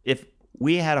 If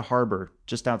we had a harbor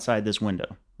just outside this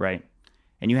window, right,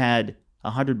 and you had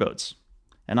 100 boats,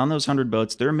 and on those 100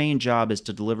 boats, their main job is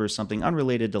to deliver something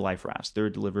unrelated to life rafts. They're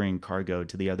delivering cargo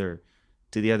to the other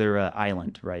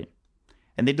island, right?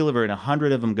 And they deliver it.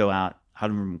 100 of them go out,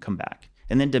 100 of them come back.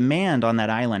 And then demand on that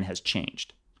island has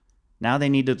changed. Now they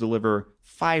need to deliver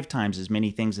 5 times as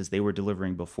many things as they were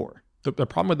delivering before. The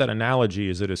problem with that analogy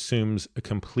is it assumes a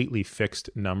completely fixed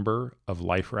number of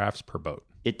life rafts per boat.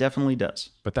 It definitely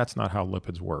does. But that's not how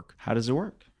lipids work. How does it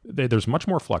work? There's much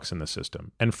more flux in the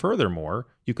system. And furthermore,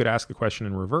 you could ask the question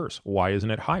in reverse. Why isn't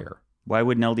it higher? Why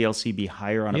wouldn't LDL-C be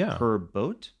higher on a per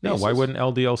boat basis? No, why wouldn't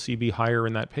LDL-C be higher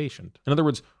in that patient? In other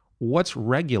words, what's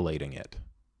regulating it?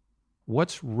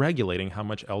 What's regulating how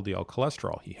much LDL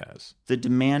cholesterol he has? The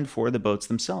demand for the boats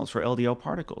themselves, for LDL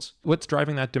particles. What's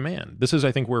driving that demand? This is,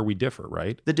 I think, where we differ,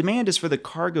 right? The demand is for the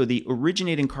cargo, the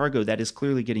originating cargo that is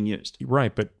clearly getting used.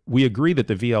 Right, but we agree that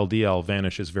the VLDL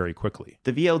vanishes very quickly.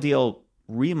 The VLDL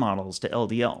remodels to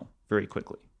LDL very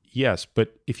quickly. Yes,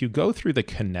 but if you go through the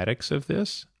kinetics of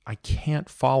this, I can't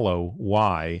follow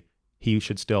why he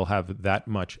should still have that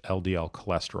much LDL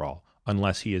cholesterol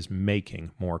unless he is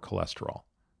making more cholesterol.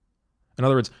 In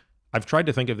other words, I've tried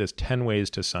to think of this 10 ways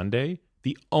to Sunday.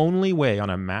 The only way on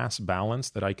a mass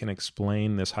balance that I can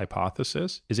explain this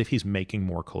hypothesis is if he's making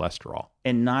more cholesterol.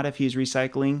 And not if he's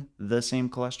recycling the same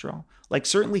cholesterol? Like,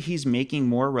 certainly he's making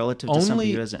more relative to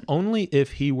somebody who isn't. Only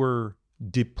if he were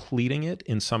depleting it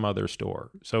in some other store.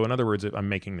 So in other words, I'm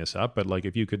making this up, but like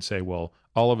if you could say, well,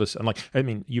 all of us, and like, I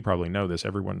mean, you probably know this,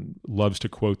 everyone loves to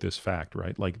quote this fact,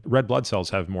 right? Like red blood cells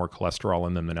have more cholesterol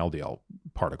in them than LDL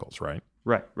particles, right?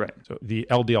 Right. So the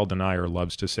LDL denier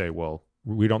loves to say, well,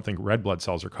 we don't think red blood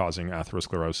cells are causing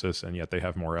atherosclerosis, and yet they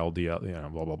have more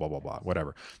LDL, blah, blah, blah, blah, blah,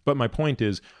 whatever. But my point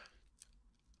is,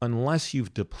 unless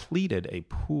you've depleted a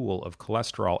pool of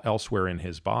cholesterol elsewhere in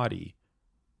his body,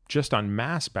 just on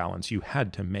mass balance, you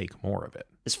had to make more of it.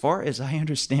 As far as I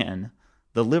understand,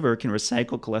 the liver can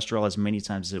recycle cholesterol as many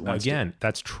times as it wants to. Again,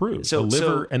 that's true. So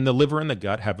the liver and the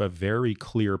gut have a very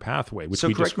clear pathway, which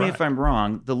we correct me described. if I'm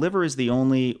wrong, the liver is the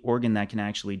only organ that can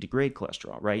actually degrade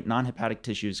cholesterol, right? Non-hepatic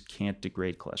tissues can't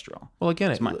degrade cholesterol. Well,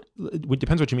 again, it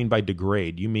depends what you mean by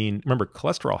degrade. You mean, remember,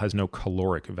 cholesterol has no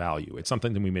caloric value. It's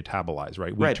something that we metabolize,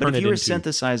 right? Right, but if you were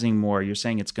synthesizing more, you're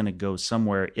saying it's going to go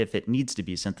somewhere if it needs to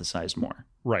be synthesized more.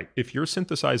 Right. If you're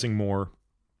synthesizing more,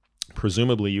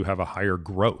 presumably you have a higher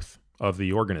growth of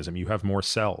the organism. You have more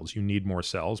cells. You need more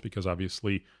cells because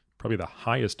obviously probably the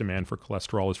highest demand for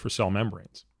cholesterol is for cell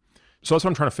membranes. So that's what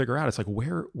I'm trying to figure out. It's like,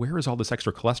 where is all this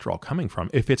extra cholesterol coming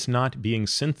from if it's not being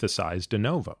synthesized de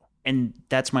novo? And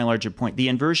that's my larger point. The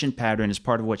inversion pattern is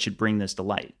part of what should bring this to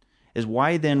light. Is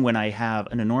why then when I have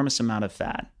an enormous amount of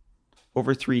fat,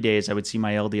 over 3 days I would see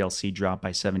my LDL-C drop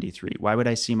by 73. Why would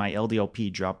I see my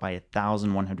LDL-P drop by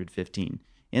 1,115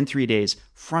 in 3 days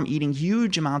from eating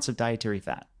huge amounts of dietary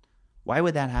fat? Why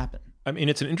would that happen? I mean,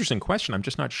 it's an interesting question. I'm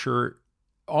just not sure.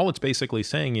 All it's basically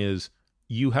saying is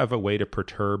you have a way to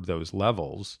perturb those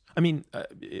levels. I mean,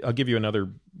 I'll give you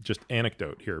another just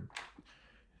anecdote here.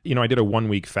 I did a 1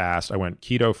 week fast. I went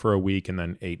keto for a week and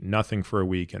then ate nothing for a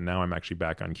week. And now I'm actually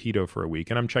back on keto for a week.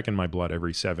 And I'm checking my blood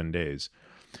every 7 days.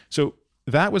 So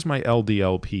that was my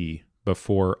LDL-P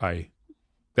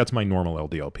that's my normal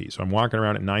LDL-P. So I'm walking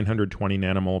around at 920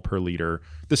 nanomole per liter.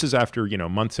 This is after,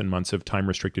 months and months of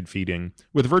time-restricted feeding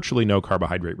with virtually no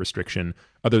carbohydrate restriction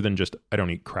other than just I don't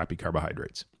eat crappy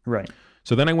carbohydrates. Right.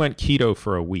 So then I went keto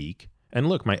for a week. And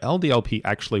look, my LDL-P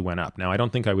actually went up. Now, I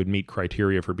don't think I would meet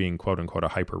criteria for being quote unquote a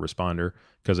hyper responder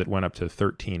because it went up to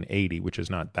 1380, which is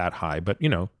not that high, but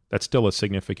that's still a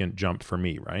significant jump for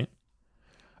me, right?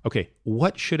 Okay,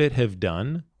 what should it have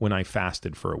done when I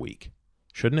fasted for a week?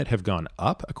 Shouldn't it have gone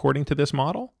up according to this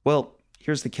model? Well,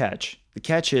 here's the catch. The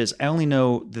catch is I only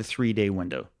know the 3-day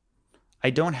window.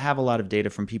 I don't have a lot of data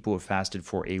from people who have fasted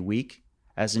for a week,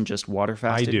 as in just water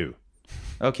fasting. I do.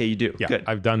 Okay, you do. Yeah, good.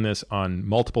 I've done this on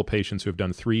multiple patients who have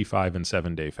done 3, 5, and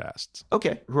 7-day fasts.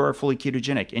 Okay, who are fully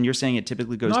ketogenic. And you're saying it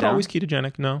typically goes down? Not always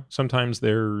ketogenic, no. Sometimes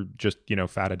they're just,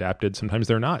 fat adapted. Sometimes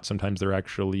they're not. Sometimes they're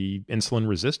actually insulin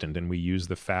resistant, and we use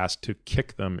the fast to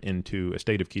kick them into a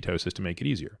state of ketosis to make it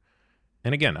easier.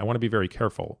 And again, I want to be very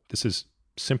careful. This is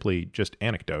simply just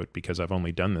anecdote because I've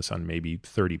only done this on maybe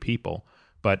 30 people,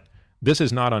 but this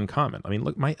is not uncommon. I mean,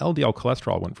 look, my LDL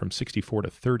cholesterol went from 64 to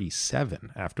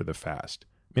 37 after the fast.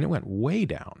 I mean, it went way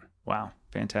down. Wow,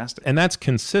 fantastic. And that's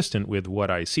consistent with what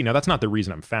I see. Now, that's not the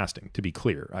reason I'm fasting, to be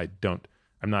clear.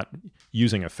 I'm not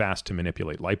using a fast to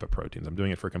manipulate lipoproteins. I'm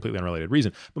doing it for a completely unrelated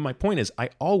reason. But my point is, I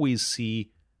always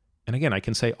see, and again, I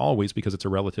can say always because it's a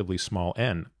relatively small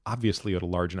n. Obviously, at a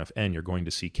large enough n, you're going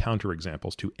to see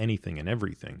counterexamples to anything and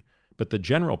everything. But the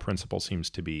general principle seems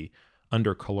to be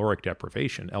under caloric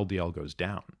deprivation, LDL goes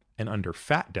down. And under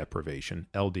fat deprivation,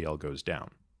 LDL goes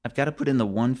down. I've got to put in the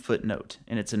one footnote,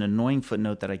 and it's an annoying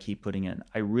footnote that I keep putting in.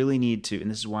 I really need to, and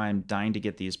this is why I'm dying to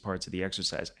get these parts of the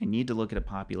exercise. I need to look at a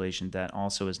population that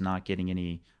also is not getting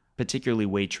any particularly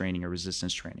weight training or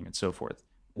resistance training and so forth.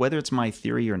 Whether it's my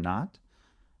theory or not,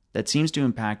 that seems to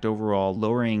impact overall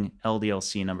lowering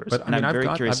LDL-C numbers. But and I'm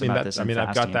very curious about this.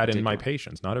 I've got that in my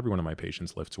patients. Not every one of my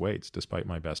patients lifts weights, despite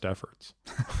my best efforts.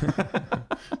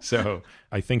 So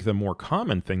I think the more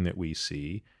common thing that we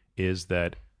see is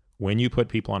that when you put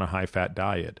people on a high-fat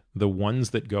diet, the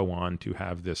ones that go on to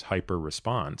have this hyper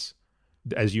response,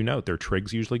 as you note, their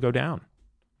trigs usually go down.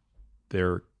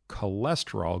 Their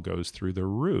cholesterol goes through the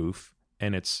roof,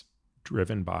 and it's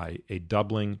driven by a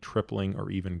doubling, tripling,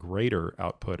 or even greater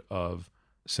output of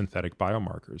synthetic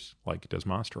biomarkers like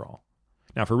desmosterol.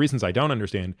 Now, for reasons I don't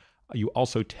understand, you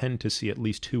also tend to see at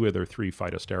least 2 of their 3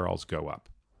 phytosterols go up.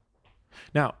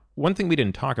 Now, one thing we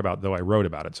didn't talk about, though I wrote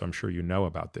about it, so I'm sure you know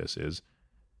about this, is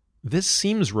this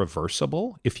seems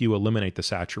reversible if you eliminate the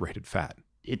saturated fat.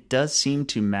 It does seem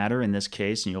to matter in this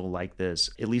case, and you'll like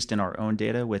this, at least in our own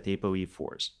data with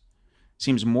ApoE4s.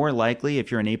 Seems more likely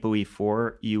if you're an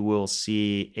ApoE4, you will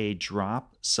see a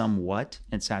drop somewhat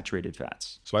in saturated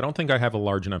fats. So I don't think I have a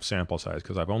large enough sample size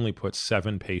because I've only put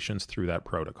 7 patients through that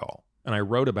protocol. And I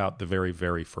wrote about the very,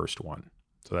 very first one.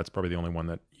 So that's probably the only one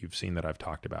that you've seen that I've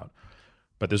talked about.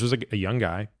 But this was a young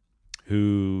guy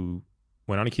who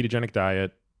went on a ketogenic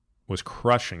diet, was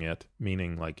crushing it,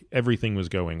 meaning like everything was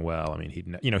going well. I mean,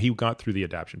 he got through the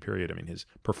adaptation period. I mean, his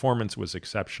performance was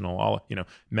exceptional.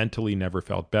 Mentally never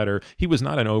felt better. He was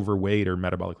not an overweight or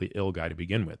metabolically ill guy to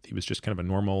begin with. He was just kind of a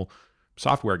normal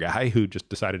software guy who just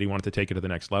decided he wanted to take it to the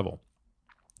next level.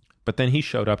 But then he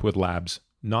showed up with labs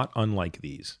not unlike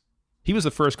these. He was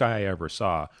the first guy I ever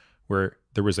saw where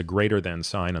there was a greater than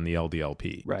sign on the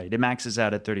LDL-P. Right. It maxes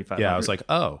out at 3,500. Yeah, I was like,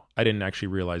 oh, I didn't actually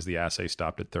realize the assay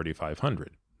stopped at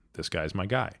 3,500. This guy's my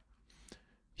guy.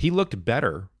 He looked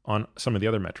better on some of the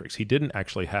other metrics. He didn't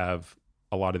actually have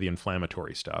a lot of the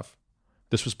inflammatory stuff.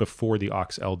 This was before the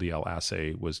OX-LDL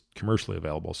assay was commercially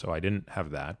available, so I didn't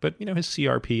have that. But, his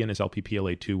CRP and his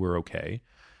LPPLA2 were okay.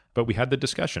 But we had the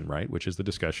discussion, right, which is the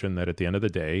discussion that at the end of the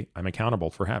day, I'm accountable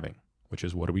for having, which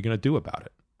is what are we going to do about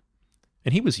it?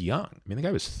 And he was young. I mean, the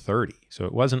guy was 30, so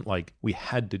it wasn't like we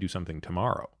had to do something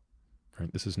tomorrow.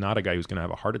 Right? This is not a guy who's going to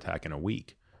have a heart attack in a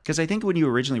week. Because I think when you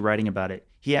were originally writing about it,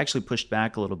 he actually pushed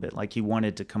back a little bit. Like he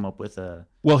wanted to come up with a...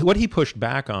 Well, what he pushed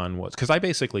back on was... Because I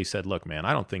basically said, look, man,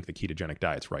 I don't think the ketogenic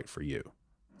diet's right for you.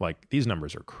 Like, these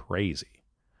numbers are crazy.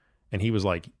 And he was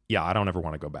like, yeah, I don't ever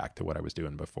want to go back to what I was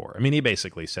doing before. I mean, he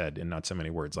basically said in not so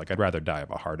many words, like, I'd rather die of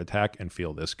a heart attack and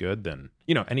feel this good than...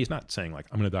 and he's not saying, like,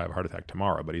 I'm going to die of a heart attack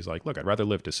tomorrow. But he's like, look, I'd rather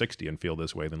live to 60 and feel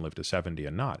this way than live to 70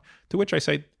 and not. To which I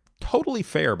say, totally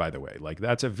fair, by the way. Like,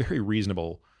 that's a very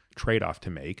reasonable trade-off to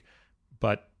make.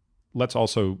 But let's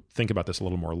also think about this a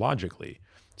little more logically.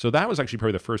 So that was actually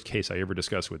probably the first case I ever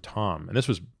discussed with Tom. And this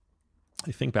was,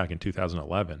 I think, back in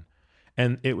 2011.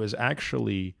 And it was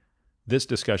actually this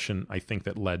discussion, I think,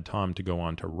 that led Tom to go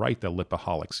on to write the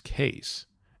Lipaholics case,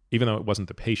 even though it wasn't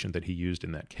the patient that he used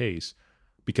in that case,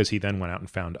 because he then went out and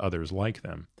found others like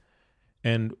them.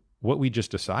 And what we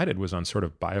just decided was on sort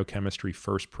of biochemistry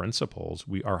first principles.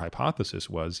 Our hypothesis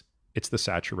was it's the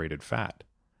saturated fat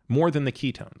more than the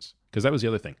ketones. Because that was the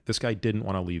other thing. This guy didn't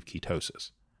want to leave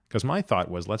ketosis. Because my thought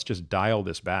was, let's just dial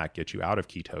this back, get you out of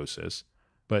ketosis.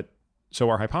 But so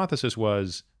our hypothesis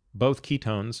was both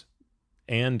ketones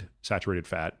and saturated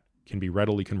fat can be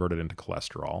readily converted into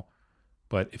cholesterol.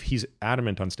 But if he's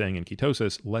adamant on staying in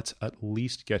ketosis, let's at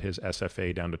least get his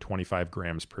SFA down to 25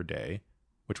 grams per day,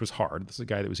 which was hard. This is a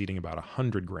guy that was eating about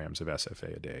 100 grams of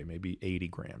SFA a day, maybe 80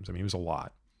 grams. I mean, it was a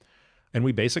lot. And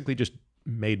we basically just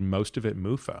made most of it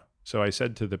MUFA. So I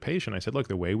said to the patient, I said, look,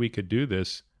 the way we could do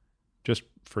this, just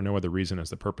for no other reason as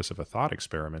the purpose of a thought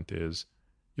experiment, is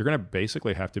you're going to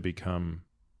basically have to become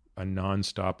a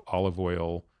nonstop olive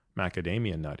oil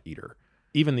macadamia nut eater.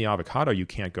 Even the avocado you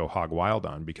can't go hog wild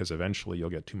on because eventually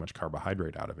you'll get too much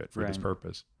carbohydrate out of it for this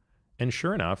purpose. And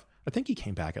sure enough, I think he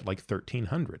came back at like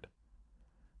 1,300,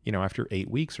 after 8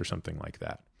 weeks or something like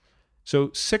that. So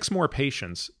 6 more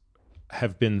patients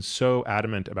have been so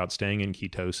adamant about staying in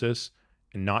ketosis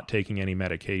and not taking any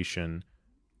medication,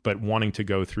 but wanting to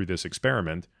go through this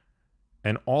experiment.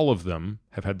 And all of them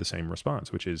have had the same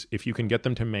response, which is if you can get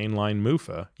them to mainline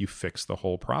MUFA, you fix the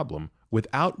whole problem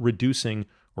without reducing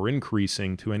or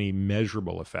increasing to any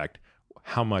measurable effect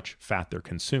how much fat they're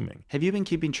consuming. Have you been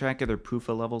keeping track of their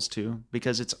PUFA levels too?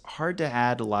 Because it's hard to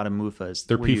add a lot of MUFAs.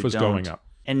 Their PUFA's going up.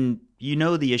 And you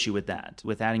know the issue with that,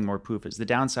 with adding more PUFAs. The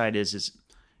downside is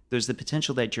there's the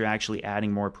potential that you're actually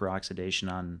adding more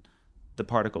peroxidation on the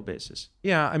particle basis.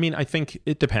 Yeah, I mean, I think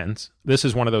it depends. This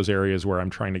is one of those areas where I'm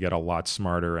trying to get a lot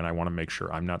smarter and I want to make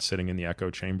sure I'm not sitting in the echo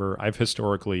chamber. I've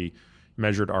historically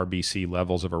measured RBC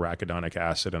levels of arachidonic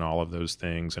acid and all of those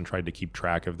things and tried to keep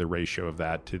track of the ratio of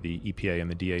that to the EPA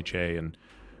and the DHA.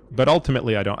 But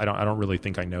ultimately, I don't really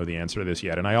think I know the answer to this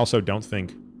yet. And I also don't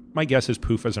think, my guess is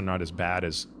PUFAs are not as bad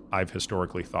as I've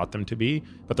historically thought them to be,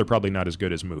 but they're probably not as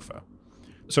good as MUFA.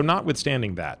 So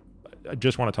notwithstanding that, I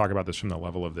just want to talk about this from the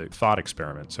level of the thought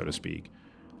experiment, so to speak.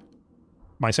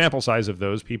 My sample size of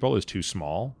those people is too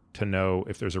small to know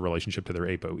if there's a relationship to their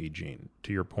ApoE gene.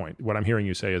 To your point, what I'm hearing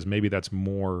you say is maybe that's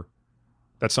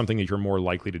something that you're more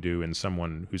likely to do in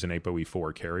someone who's an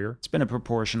ApoE4 carrier. It's been a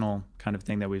proportional kind of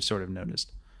thing that we've sort of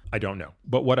noticed. I don't know.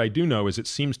 But what I do know is it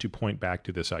seems to point back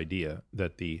to this idea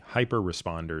that the hyper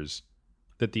responders,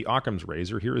 that the Occam's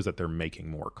razor here is that they're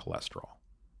making more cholesterol.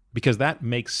 Because that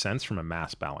makes sense from a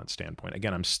mass balance standpoint.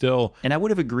 Again, And I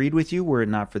would have agreed with you were it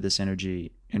not for this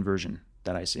energy inversion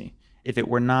that I see. If it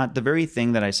were not the very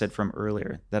thing that I said from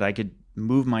earlier, that I could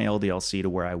move my LDL-C to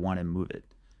where I want to move it,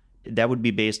 that would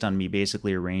be based on me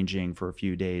basically arranging for a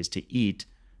few days to eat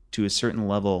to a certain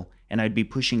level, and I'd be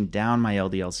pushing down my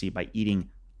LDL-C by eating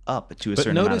up to a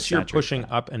certain amount of notice you're pushing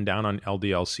fat. up and down on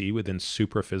LDL-C within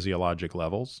supraphysiologic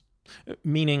levels.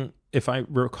 Meaning, if I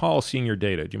recall seeing your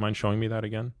data, do you mind showing me that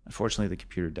again? Unfortunately, the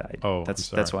computer died. Oh,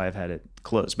 that's why I've had it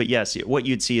closed. But yes, what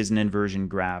you'd see is an inversion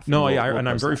graph. No,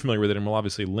 I'm very familiar with it, and we'll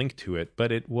obviously link to it.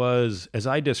 But it was, as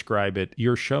I describe it,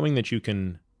 you're showing that you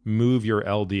can move your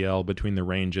LDL between the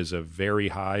ranges of very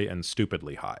high and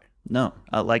stupidly high. No,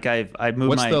 I've moved.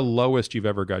 What's the lowest you've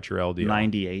ever got your LDL?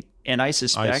 98, and I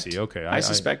suspect. I see. Okay, I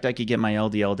suspect I could get my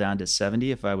LDL down to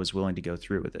 70 if I was willing to go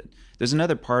through with it. There's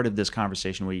another part of this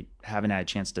conversation we haven't had a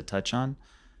chance to touch on,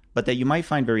 but that you might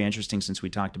find very interesting since we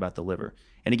talked about the liver.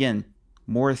 And again,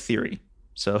 more theory.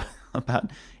 So about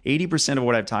 80% of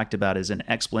what I've talked about is an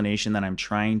explanation that I'm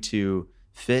trying to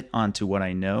fit onto what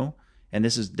I know, and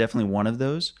this is definitely one of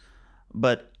those.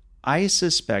 But I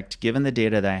suspect, given the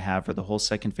data that I have for the whole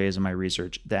second phase of my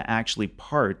research, that actually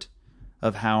part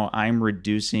of how I'm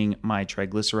reducing my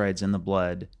triglycerides in the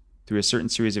blood through a certain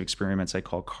series of experiments I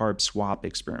call carb swap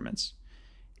experiments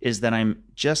is that I'm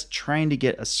just trying to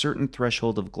get a certain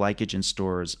threshold of glycogen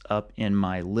stores up in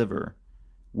my liver,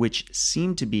 which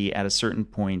seem to be at a certain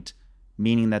point,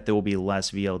 meaning that there will be less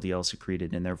VLDL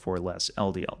secreted and therefore less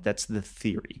LDL. That's the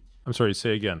theory. I'm sorry,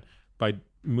 say again. By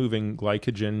moving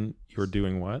glycogen, you're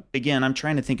doing what? Again, I'm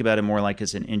trying to think about it more like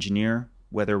as an engineer,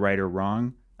 whether right or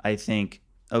wrong. I think,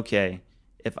 okay,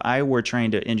 if I were trying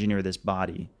to engineer this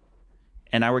body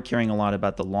and I were caring a lot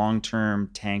about the long-term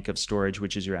tank of storage,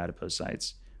 which is your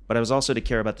adipocytes, but I was also to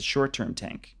care about the short-term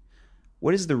tank,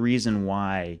 what is the reason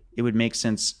why it would make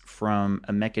sense from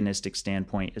a mechanistic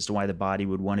standpoint as to why the body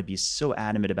would want to be so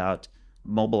adamant about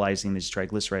mobilizing these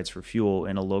triglycerides for fuel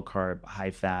in a low-carb,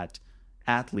 high-fat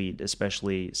athlete,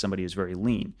 especially somebody who's very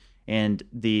lean? And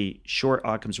the short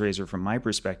Occam's razor from my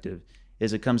perspective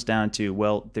is it comes down to,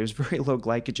 well, there's very low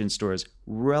glycogen stores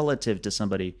relative to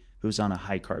somebody who's on a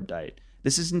high carb diet.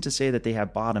 This isn't to say that they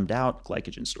have bottomed out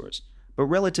glycogen stores, but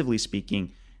relatively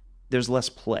speaking, there's less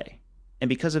play. And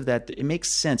because of that, it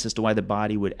makes sense as to why the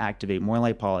body would activate more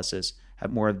lipolysis,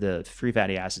 have more of the free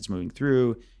fatty acids moving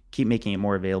through, keep making it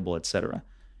more available, etc.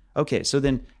 Okay, so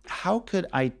then how could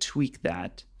I tweak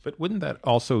that But wouldn't that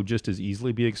also just as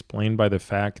easily be explained by the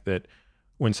fact that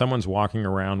when someone's walking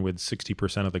around with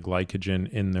 60% of the glycogen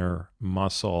in their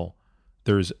muscle,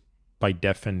 there's, by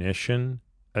definition,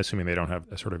 assuming they don't have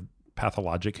a sort of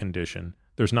pathologic condition,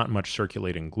 there's not much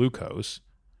circulating glucose,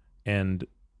 and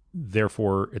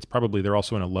therefore it's probably they're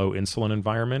also in a low insulin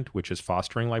environment, which is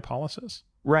fostering lipolysis?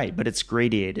 Right, but it's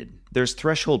gradiated. There's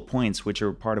threshold points which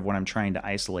are part of what I'm trying to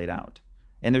isolate out.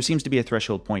 And there seems to be a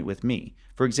threshold point with me.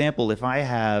 For example, if I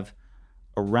have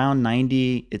around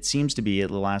 90, it seems to be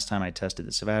the last time I tested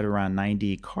this, if I had around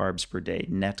 90 carbs per day,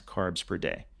 net carbs per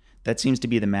day, that seems to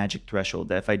be the magic threshold,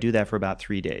 that if I do that for about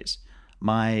 3 days,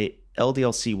 my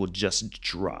LDL-C will just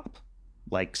drop,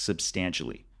 like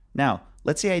substantially. Now,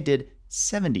 let's say I did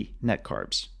 70 net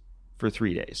carbs for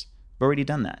 3 days. I've already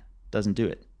done that. Doesn't do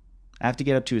it. I have to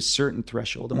get up to a certain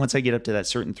threshold. And once I get up to that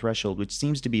certain threshold, which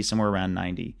seems to be somewhere around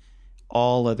 90,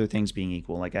 all other things being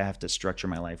equal, like I have to structure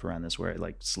my life around this where I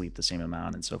like sleep the same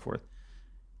amount and so forth.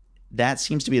 That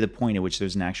seems to be the point at which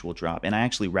there's an actual drop. And I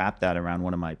actually wrapped that around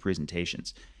one of my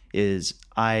presentations, is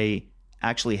I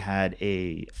actually had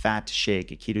a fat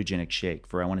shake, a ketogenic shake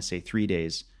for, I want to say 3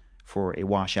 days for a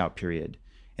washout period.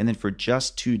 And then for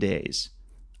just 2 days,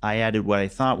 I added what I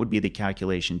thought would be the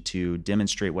calculation to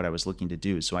demonstrate what I was looking to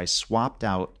do. So I swapped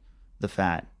out the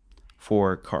fat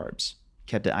for carbs,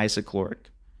 kept it isocaloric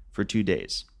for 2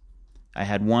 days. I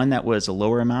had one that was a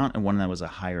lower amount and one that was a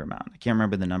higher amount. I can't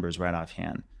remember the numbers right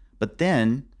offhand. But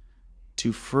then,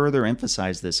 to further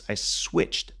emphasize this, I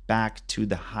switched back to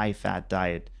the high-fat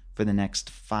diet for the next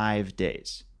 5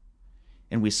 days.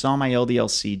 And we saw my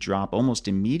LDL-C drop almost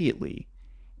immediately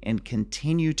and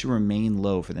continue to remain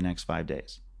low for the next 5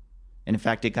 days. And in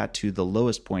fact, it got to the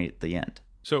lowest point at the end.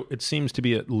 So it seems to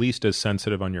be at least as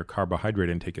sensitive on your carbohydrate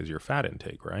intake as your fat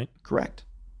intake, right? Correct.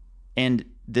 And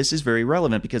this is very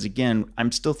relevant because, again,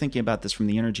 I'm still thinking about this from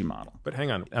the energy model. But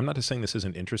hang on. I'm not just saying this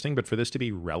isn't interesting, but for this to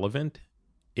be relevant,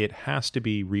 it has to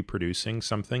be reproducing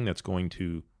something that's going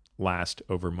to last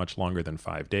over much longer than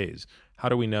 5 days. How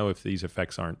do we know if these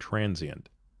effects aren't transient?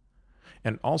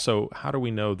 And also, how do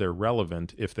we know they're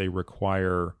relevant if they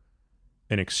require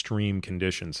an extreme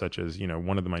condition, such as,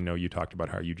 one of them I know you talked about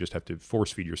how you just have to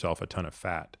force feed yourself a ton of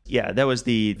fat. Yeah, that was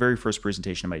the very first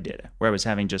presentation of my data, where I was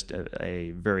having just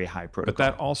a very high protocol. But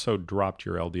that also dropped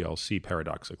your LDL-C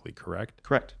paradoxically, correct?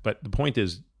 Correct. But the point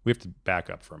is, we have to back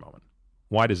up for a moment.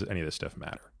 Why does any of this stuff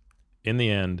matter? In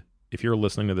the end, if you're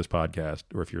listening to this podcast,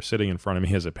 or if you're sitting in front of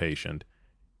me as a patient,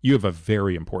 you have a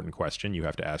very important question you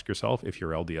have to ask yourself if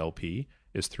your LDL-P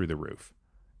is through the roof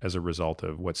as a result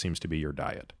of what seems to be your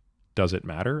diet. Does it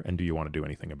matter, and do you want to do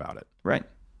anything about it? Right.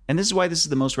 And this is why this is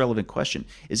the most relevant question,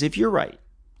 is if you're right,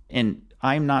 and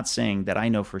I'm not saying that I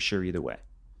know for sure either way,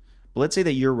 but let's say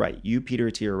that you're right, you,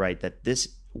 Peter T, are right, that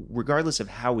this, regardless of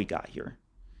how we got here,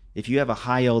 if you have a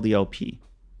high LDL-P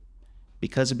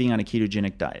because of being on a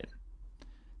ketogenic diet,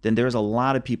 then there's a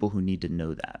lot of people who need to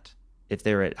know that if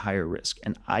they're at higher risk.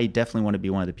 And I definitely want to be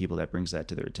one of the people that brings that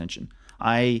to their attention.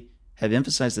 I have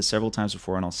emphasized this several times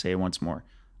before, and I'll say it once more.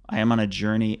 I am on a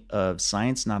journey of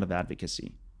science, not of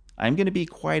advocacy. I'm going to be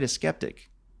quite a skeptic.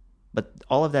 But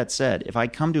all of that said, if I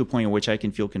come to a point in which I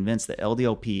can feel convinced that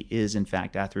LDL-P is in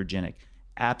fact atherogenic,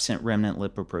 absent remnant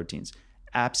lipoproteins,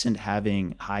 absent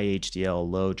having high HDL,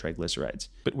 low triglycerides.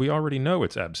 But we already know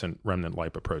it's absent remnant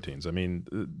lipoproteins. I mean,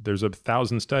 there's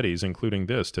 1,000 studies, including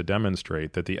this, to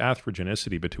demonstrate that the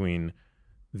atherogenicity between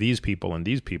these people and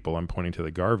these people, I'm pointing to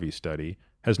the Garvey study,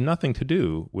 has nothing to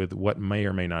do with what may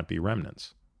or may not be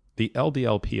remnants. The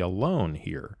LDL-P alone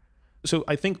here. So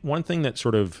I think one thing that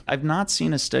sort of... I've not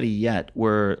seen a study yet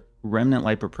where remnant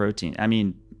lipoprotein, I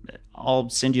mean, I'll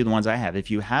send you the ones I have.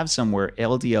 If you have some where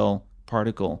LDL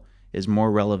particle is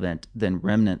more relevant than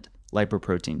remnant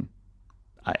lipoprotein,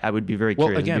 I would be very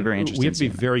curious. Well, again, be very interested we have to be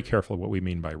in very careful what we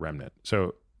mean by remnant.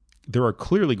 So there are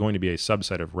clearly going to be a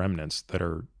subset of remnants that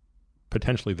are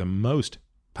potentially the most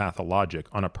pathologic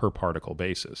on a per particle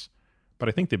basis. But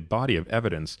I think the body of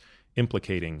evidence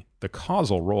implicating the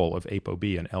causal role of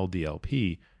ApoB and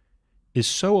LDL-P is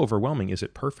so overwhelming. Is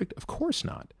it perfect? Of course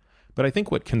not. But I think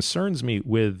what concerns me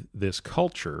with this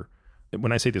culture,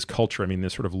 when I say this culture, I mean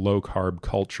this sort of low-carb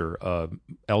culture of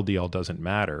LDL doesn't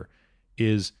matter,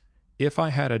 is if I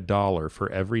had $1 for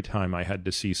every time I had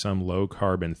to see some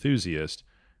low-carb enthusiast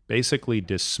basically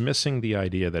dismissing the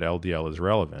idea that LDL is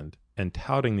relevant and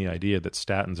touting the idea that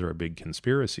statins are a big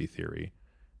conspiracy theory,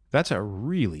 that's a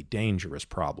really dangerous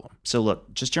problem. So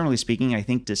look, just generally speaking, I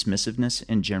think dismissiveness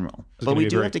in general. But we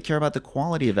do have to care about the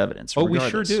quality of evidence. Oh, we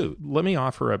sure do. Let me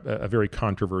offer a very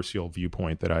controversial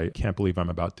viewpoint that I can't believe I'm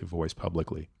about to voice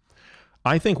publicly.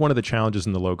 I think one of the challenges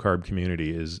in the low carb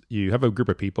community is you have a group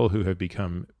of people who have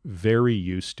become very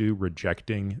used to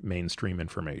rejecting mainstream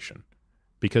information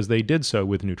because they did so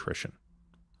with nutrition,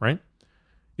 right?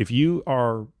 If you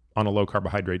are on a low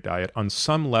carbohydrate diet, on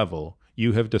some level,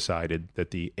 you have decided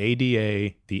that the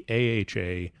ADA, the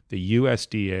AHA, the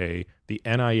USDA, the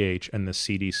NIH, and the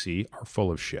CDC are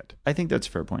full of shit. I think that's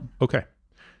a fair point. Okay.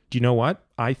 Do you know what?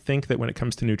 I think that when it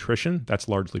comes to nutrition, that's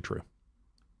largely true.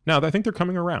 Now, I think they're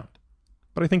coming around,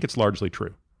 but I think it's largely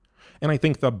true. And I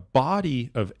think the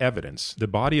body of evidence, the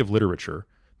body of literature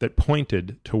that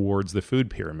pointed towards the food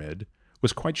pyramid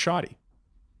was quite shoddy.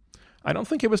 I don't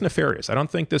think it was nefarious. I don't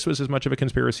think this was as much of a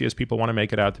conspiracy as people want to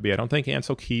make it out to be. I don't think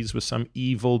Ansel Keys was some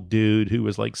evil dude who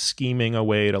was like scheming a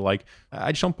way to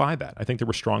I just don't buy that. I think there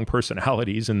were strong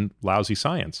personalities and lousy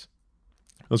science.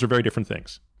 Those are very different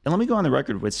things. And let me go on the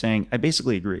record with saying I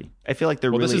basically agree. I feel like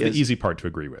this is the easy part to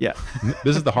agree with. Yeah.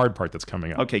 This is the hard part that's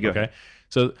coming up. Okay, go ahead.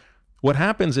 So what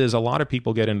happens is a lot of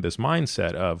people get into this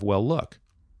mindset of, well, look,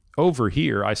 over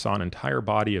here, I saw an entire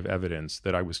body of evidence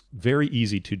that I was very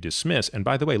easy to dismiss. And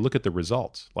by the way, look at the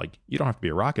results. You don't have to be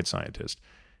a rocket scientist.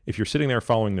 If you're sitting there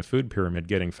following the food pyramid,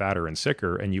 getting fatter and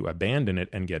sicker, and you abandon it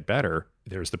and get better,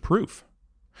 there's the proof.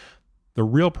 The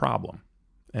real problem,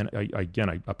 and I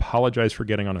apologize for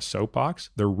getting on a soapbox.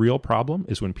 The real problem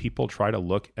is when people try to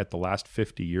look at the last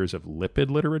 50 years of lipid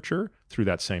literature through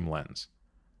that same lens.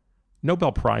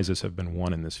 Nobel Prizes have been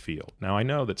won in this field. Now, I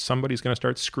know that somebody's going to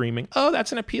start screaming, oh,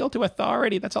 that's an appeal to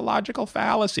authority. That's a logical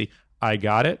fallacy. I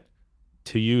got it.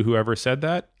 To you, whoever said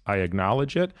that, I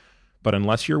acknowledge it. But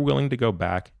unless you're willing to go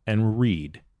back and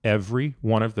read every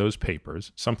one of those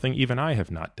papers, something even I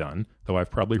have not done, though I've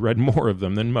probably read more of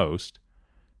them than most,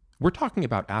 we're talking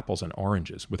about apples and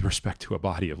oranges with respect to a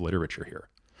body of literature here.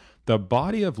 The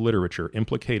body of literature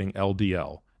implicating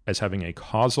LDL as having a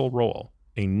causal role,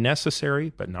 a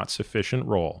necessary but not sufficient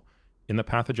role in the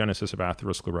pathogenesis of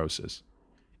atherosclerosis,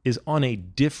 is on a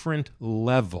different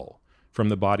level from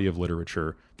the body of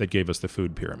literature that gave us the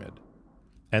food pyramid.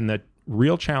 And the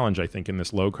real challenge, I think, in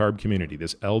this low-carb community,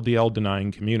 this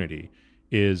LDL-denying community,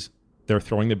 is they're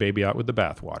throwing the baby out with the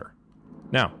bathwater.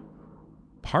 Now,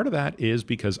 part of that is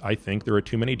because I think there are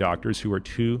too many doctors who are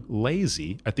too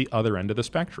lazy at the other end of the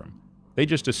spectrum. They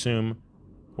just assume,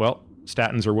 well,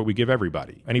 statins are what we give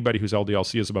everybody. Anybody whose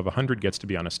LDL-C is above 100 gets to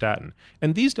be on a statin.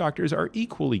 And these doctors are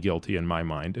equally guilty, in my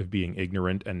mind, of being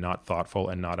ignorant and not thoughtful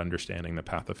and not understanding the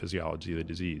pathophysiology of the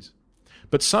disease.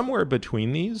 But somewhere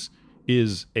between these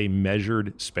is a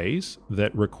measured space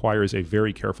that requires a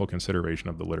very careful consideration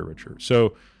of the literature.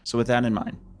 So with that in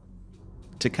mind,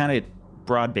 to kind of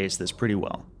broad base this pretty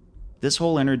well, this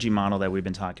whole energy model that we've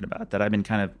been talking about, that I've been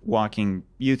kind of walking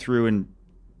you through and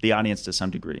the audience to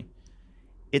some degree,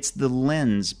 it's the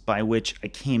lens by which I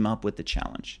came up with the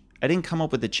challenge. I didn't come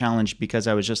up with the challenge because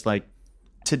I was just like,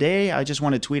 today I just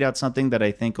want to tweet out something that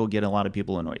I think will get a lot of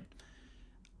people annoyed.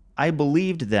 I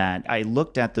believed that. I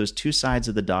looked at those two sides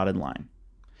of the dotted line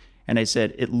and I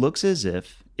said, it looks as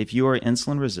if you are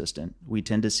insulin resistant, we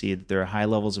tend to see that there are high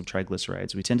levels of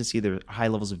triglycerides. We tend to see there are high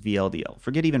levels of VLDL.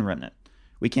 Forget even remnant.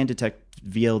 We can detect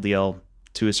VLDL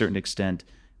to a certain extent.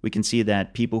 We can see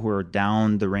that people who are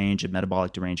down the range of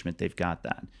metabolic derangement, they've got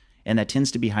that. And that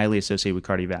tends to be highly associated with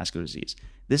cardiovascular disease.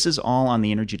 This is all on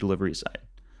the energy delivery side.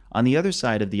 On the other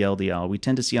side of the LDL, we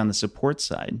tend to see on the support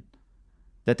side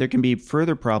that there can be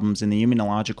further problems in the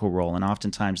immunological role, and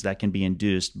oftentimes that can be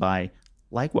induced by,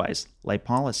 likewise,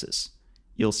 lipolysis.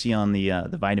 You'll see on the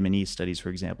vitamin E studies, for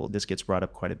example, this gets brought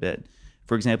up quite a bit.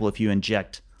 For example, if you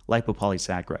inject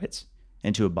lipopolysaccharides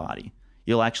into a body,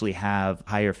 you'll actually have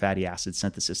higher fatty acid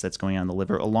synthesis that's going on in the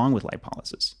liver along with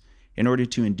lipolysis in order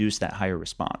to induce that higher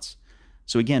response.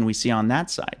 So again, we see on that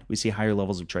side, we see higher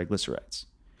levels of triglycerides.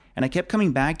 And I kept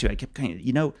coming back to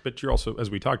it. But you're also, as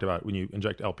we talked about, when you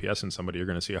inject LPS in somebody, you're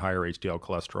going to see a higher HDL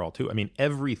cholesterol too. I mean,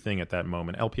 everything at that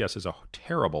moment, LPS is a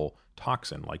terrible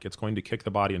toxin. It's going to kick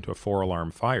the body into a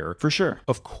 4-alarm fire. For sure.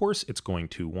 Of course, it's going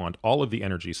to want all of the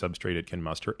energy substrate it can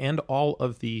muster and all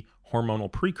of the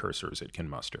hormonal precursors it can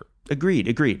muster.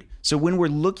 Agreed. So when we're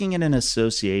looking at an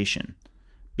association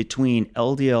between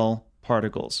LDL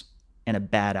particles and a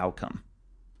bad outcome,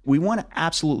 we want to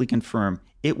absolutely confirm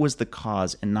it was the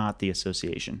cause and not the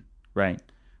association, right?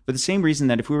 For the same reason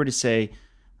that if we were to say,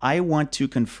 I want to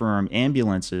confirm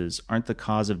ambulances aren't the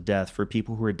cause of death for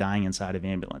people who are dying inside of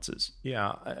ambulances.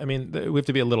 Yeah, I mean, we have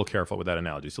to be a little careful with that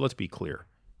analogy. So let's be clear.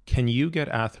 Can you get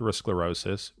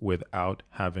atherosclerosis without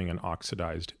having an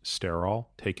oxidized sterol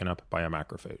taken up by a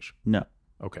macrophage? No.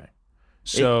 Okay.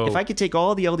 So if I could take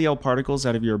all the LDL particles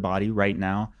out of your body right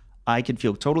now, I could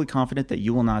feel totally confident that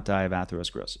you will not die of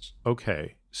atherosclerosis.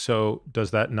 Okay. So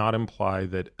does that not imply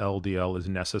that LDL is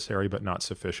necessary but not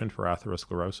sufficient for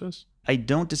atherosclerosis? I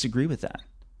don't disagree with that.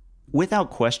 Without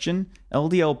question,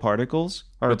 LDL particles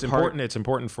are important. It's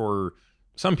important for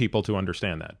some people to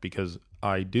understand that, because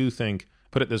I do think,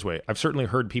 put it this way, I've certainly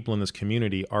heard people in this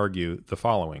community argue the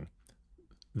following,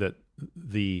 that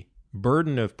the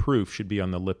burden of proof should be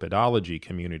on the lipidology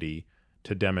community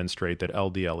to demonstrate that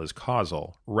LDL is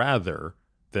causal rather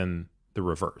than the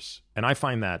reverse. And I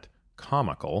find that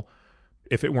comical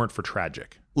if it weren't for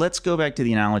tragic. Let's go back to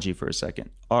the analogy for a second.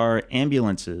 Are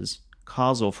ambulances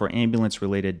causal for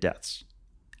ambulance-related deaths?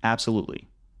 Absolutely.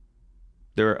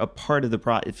 They're a part of the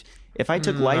process. If I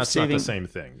took life-saving... That's not the same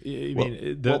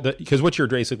thing. Because what you're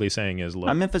basically saying is... Look,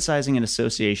 I'm emphasizing an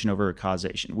association over a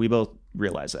causation. We both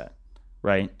realize that,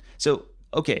 right? So,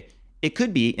 okay, it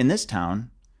could be in this town,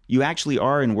 you actually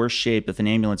are in worse shape if an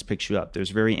ambulance picks you up.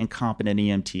 There's very incompetent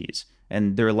EMTs,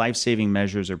 and their life-saving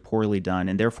measures are poorly done.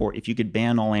 And therefore, if you could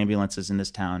ban all ambulances in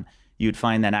this town, you'd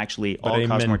find that actually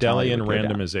all-cause mortality would go down.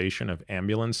 But a Mendelian randomization of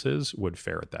ambulances would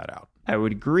ferret that out. I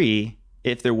would agree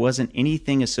if there wasn't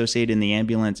anything associated in the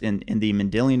ambulance, in the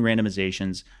Mendelian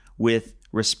randomizations with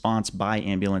response by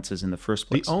ambulances in the first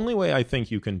place. The only way I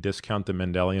think you can discount the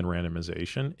Mendelian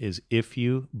randomization is if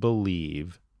you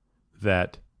believe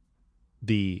that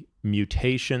the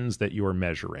mutations that you're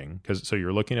measuring, so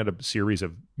you're looking at a series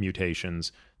of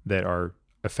mutations that are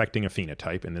affecting a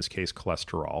phenotype, in this case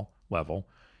cholesterol level,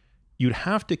 you'd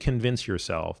have to convince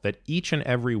yourself that each and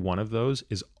every one of those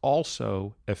is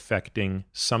also affecting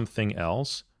something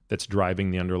else that's driving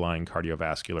the underlying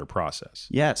cardiovascular process.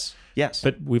 Yes.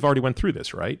 But we've already went through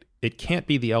this, right? It can't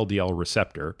be the LDL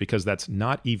receptor because that's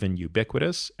not even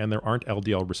ubiquitous, and there aren't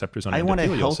LDL receptors on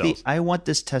endothelial cells. I want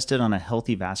this tested on a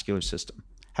healthy vascular system,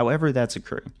 however that's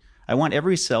occurring. I want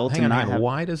every cell to not have...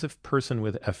 Why does a person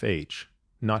with FH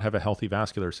not have a healthy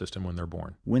vascular system when they're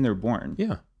born? When they're born?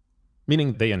 Yeah.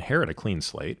 Meaning they inherit a clean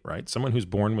slate, right? Someone who's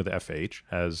born with FH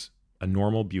has a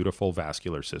normal, beautiful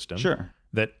vascular system. Sure.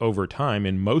 That over time,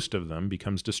 in most of them,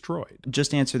 becomes destroyed.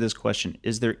 Just answer this question.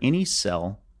 Is there any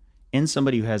cell in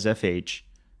somebody who has FH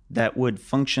that would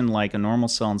function like a normal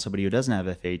cell in somebody who doesn't have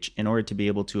FH in order to be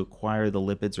able to acquire the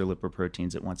lipids or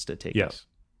lipoproteins it wants to take up? Yes.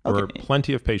 There are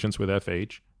plenty of patients with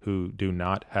FH who do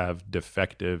not have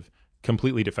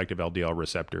completely defective LDL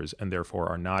receptors and therefore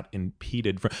are not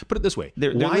impeded. Put it this way.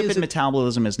 Their lipid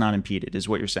metabolism is not impeded, is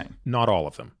what you're saying. Not all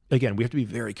of them. Again, we have to be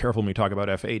very careful when we talk about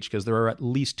FH because there are at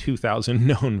least 2,000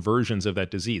 known versions of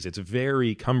that disease. It's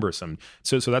very cumbersome.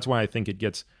 So that's why I think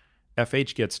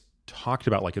FH gets talked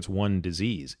about like it's one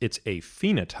disease. It's a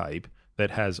phenotype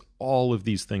that has all of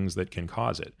these things that can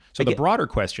cause it. So the broader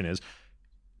question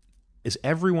is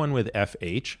everyone with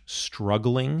FH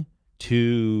struggling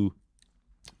to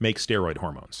make steroid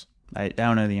hormones? I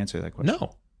don't know the answer to that question.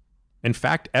 No. In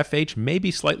fact, FH may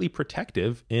be slightly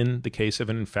protective in the case of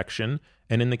an infection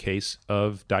and in the case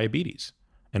of diabetes.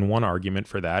 And one argument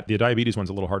for that, the diabetes one's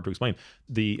a little hard to explain.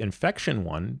 The infection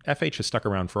one, FH has stuck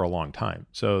around for a long time.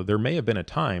 So there may have been a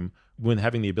time when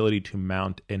having the ability to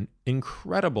mount an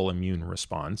incredible immune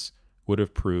response would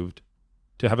have proved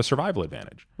to have a survival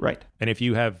advantage. Right. And if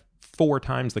you have 4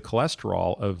 times the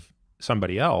cholesterol of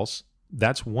somebody else,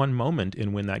 that's one moment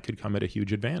in when that could come at a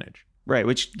huge advantage. Right,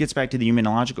 which gets back to the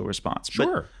immunological response.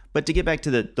 Sure. But to get back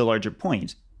to the larger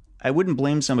point, I wouldn't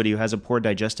blame somebody who has a poor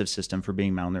digestive system for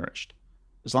being malnourished.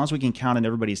 As long as we can count on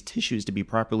everybody's tissues to be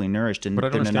properly nourished. But I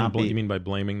don't understand what you mean by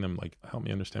blaming them. Like, help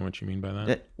me understand what you mean by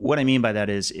that. What I mean by that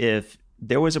is if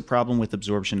there was a problem with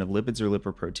absorption of lipids or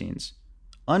lipoproteins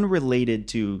unrelated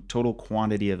to total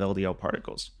quantity of LDL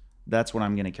particles, that's what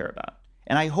I'm going to care about.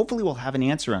 And I hopefully will have an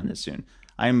answer on this soon.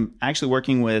 I'm actually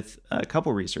working with a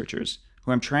couple researchers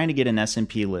who I'm trying to get an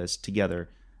S&P list together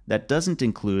that doesn't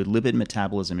include lipid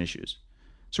metabolism issues.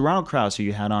 So Ronald Krauss, who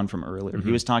you had on from earlier,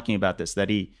 he was talking about this, that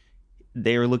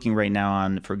they are looking right now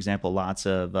on, for example, lots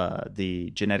of the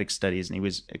genetic studies, and he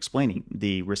was explaining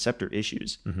the receptor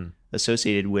issues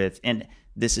associated with, and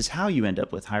this is how you end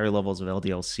up with higher levels of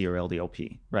LDL-C or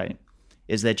LDL-P, right?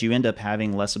 Is that you end up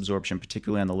having less absorption,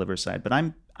 particularly on the liver side. But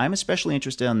I'm especially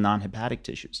interested in non-hepatic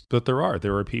tissues. But there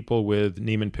are people with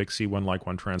Niemann-Pick C1 like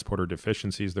 1 transporter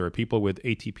deficiencies. There are people with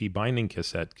ATP binding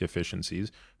cassette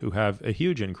deficiencies who have a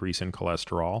huge increase in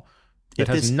cholesterol. It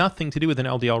has nothing to do with an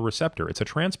LDL receptor. It's a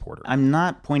transporter. I'm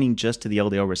not pointing just to the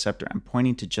LDL receptor. I'm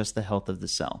pointing to just the health of the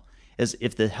cell. As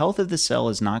if the health of the cell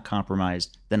is not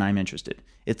compromised, then I'm interested.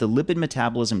 If the lipid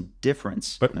metabolism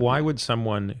difference... But why would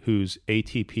someone whose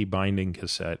ATP binding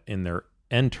cassette in their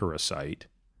enterocyte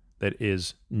that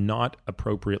is not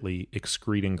appropriately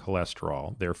excreting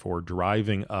cholesterol, therefore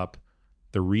driving up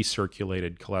the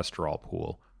recirculated cholesterol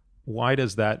pool, why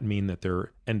does that mean that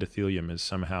their endothelium is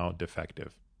somehow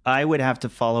defective? I would have to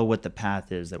follow what the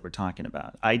path is that we're talking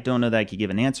about. I don't know that I could give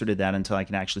an answer to that until I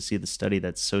can actually see the study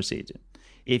that's associated.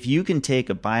 If you can take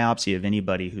a biopsy of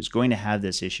anybody who's going to have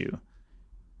this issue,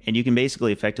 and you can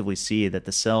basically effectively see that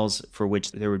the cells for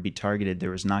which there would be targeted,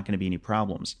 there is not going to be any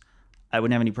problems, I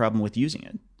wouldn't have any problem with using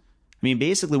it. I mean,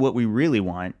 basically what we really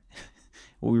want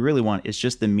is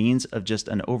just the means of just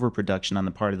an overproduction on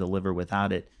the part of the liver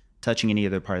without it touching any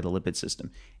other part of the lipid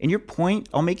system. And your point,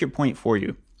 I'll make your point for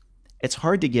you. It's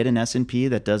hard to get an S&P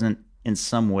that doesn't in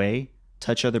some way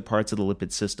touch other parts of the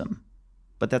lipid system.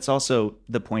 But that's also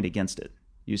the point against it.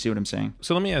 You see what I'm saying?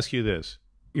 So let me ask you this.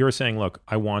 You're saying, look,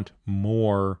 I want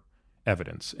more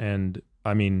evidence. And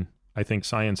I mean, I think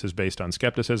science is based on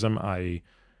skepticism. I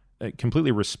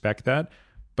completely respect that.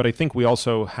 But I think we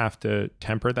also have to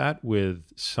temper that with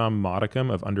some modicum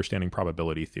of understanding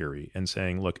probability theory and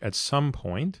saying, look, at some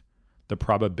point, the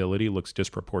probability looks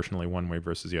disproportionately one way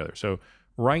versus the other. So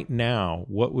right now,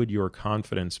 what would your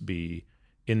confidence be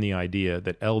in the idea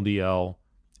that LDL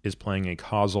is playing a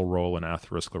causal role in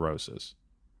atherosclerosis,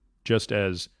 just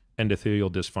as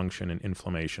endothelial dysfunction and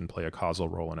inflammation play a causal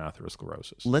role in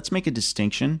atherosclerosis? Let's make a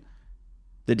distinction.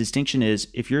 The distinction is,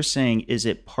 if you're saying, is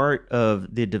it part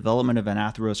of the development of an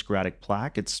atherosclerotic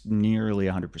plaque, it's nearly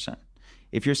 100%.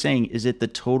 If you're saying, is it the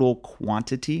total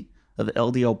quantity of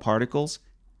LDL particles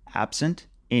absent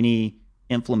any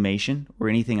inflammation or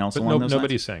anything else along those lines?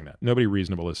 Nobody's saying that. Nobody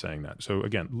reasonable is saying that. So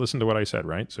again, listen to what I said,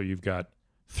 right? So you've got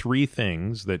three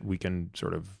things that we can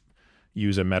sort of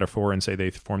use a metaphor and say they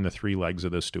form the three legs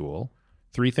of the stool.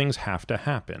 Three things have to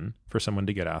happen for someone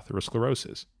to get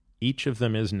atherosclerosis. Each of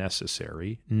them is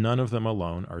necessary. None of them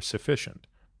alone are sufficient.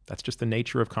 That's just the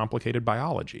nature of complicated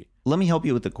biology. Let me help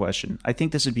you with the question. I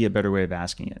think this would be a better way of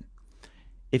asking it.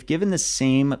 If given the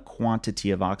same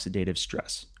quantity of oxidative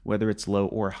stress, whether it's low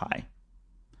or high,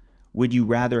 would you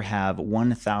rather have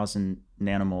 1,000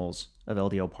 nanomoles of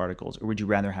LDL particles, or would you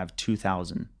rather have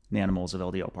 2,000 nanomoles of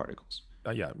LDL particles?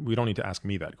 Yeah, we don't need to ask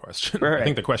me that question. Right. I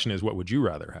think the question is, what would you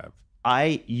rather have?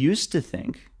 I used to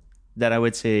think that I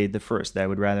would say the first, that I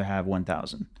would rather have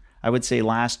 1,000. I would say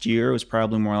last year it was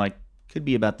probably more like, could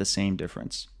be about the same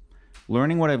difference.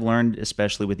 Learning what I've learned,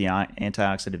 especially with the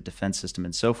antioxidant defense system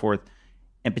and so forth,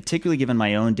 and particularly given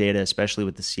my own data, especially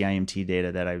with the CIMT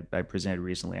data that I presented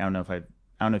recently. I don't know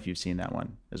if you've seen that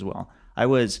one as well. I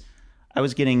was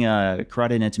getting a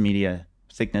carotid intermedia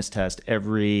thickness test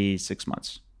every 6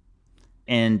 months.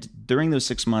 And during those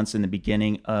 6 months in the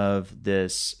beginning of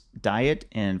this diet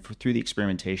and through the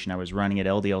experimentation, I was running at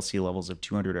LDL-C levels of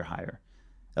 200 or higher,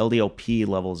 LDL-P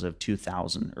levels of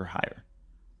 2,000 or higher.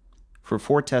 For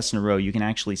 4 tests in a row, you can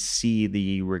actually see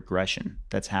the regression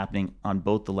that's happening on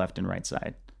both the left and right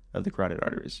side of the carotid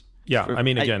arteries. Yeah, I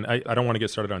mean, again, I don't want to get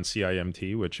started on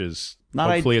CIMT, which is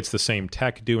hopefully it's the same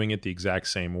tech doing it the exact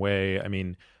same way. I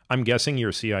mean, I'm guessing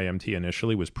your CIMT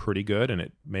initially was pretty good, and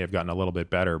it may have gotten a little bit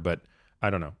better, but I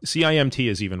don't know. CIMT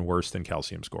is even worse than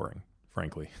calcium scoring,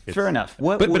 frankly. Fair enough.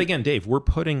 But again, Dave, we're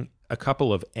putting a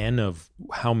couple of N of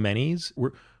how many's.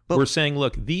 We're saying,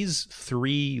 look, these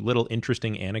three little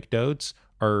interesting anecdotes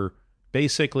are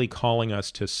basically calling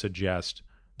us to suggest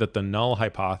that the null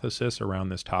hypothesis around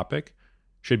this topic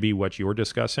should be what you're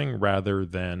discussing rather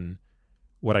than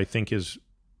what I think is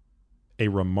a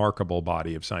remarkable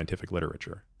body of scientific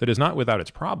literature that is not without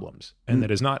its problems and that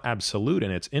is not absolute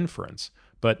in its inference.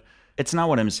 But it's not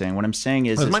what I'm saying. What I'm saying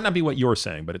is... it might not be what you're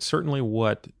saying, but it's certainly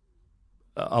what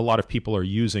a lot of people are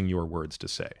using your words to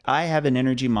say. I have an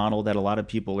energy model that a lot of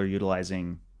people are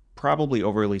utilizing probably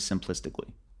overly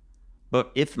simplistically.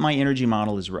 But if my energy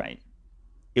model is right,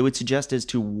 it would suggest as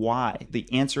to why, the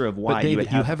answer of why. But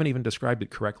David, you haven't even described it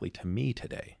correctly to me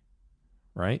today,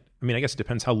 right? I mean, I guess it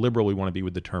depends how liberal we want to be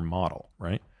with the term model,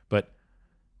 right? But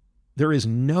there is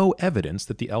no evidence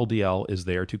that the LDL is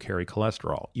there to carry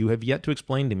cholesterol. You have yet to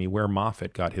explain to me where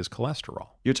Moffitt got his cholesterol.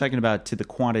 You're talking about to the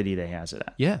quantity they has it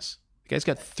at. Yes. The guy's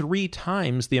got 3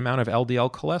 times the amount of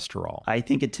LDL cholesterol. I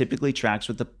think it typically tracks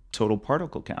with the total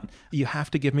particle count. You have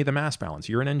to give me the mass balance.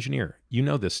 You're an engineer. You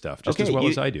know this stuff just as well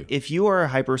as I do. If you are a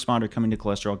hyperresponder coming to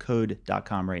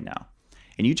cholesterolcode.com right now,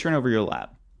 and you turn over your lab,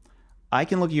 I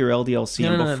can look at your LDL-C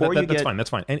That's fine. That's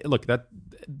fine. And look,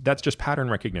 that's just pattern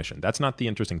recognition. That's not the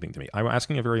interesting thing to me. I'm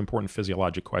asking a very important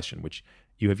physiologic question, which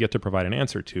you have yet to provide an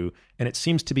answer to, and it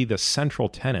seems to be the central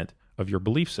tenet of your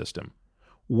belief system.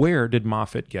 Where did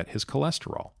Moffitt get his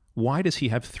cholesterol? Why does he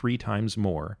have 3 times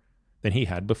more than he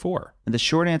had before? And the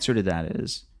short answer to that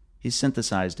is he's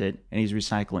synthesized it and he's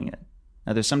recycling it.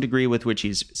 Now, there's some degree with which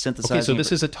he's synthesizing. Okay, so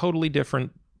this is a totally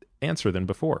different answer than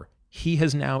before. He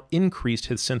has now increased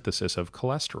his synthesis of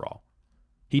cholesterol.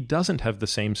 He doesn't have the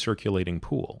same circulating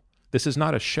pool. This is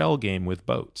not a shell game with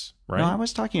boats, right? No, I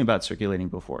was talking about circulating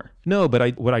before. No,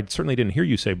 but what I certainly didn't hear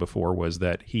you say before was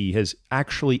that he has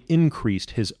actually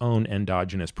increased his own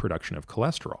endogenous production of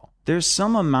cholesterol. There's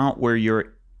some amount where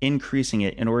you're increasing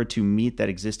it in order to meet that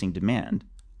existing demand.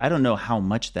 I don't know how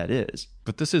much that is.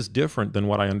 But this is different than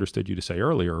what I understood you to say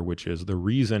earlier, which is the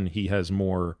reason he has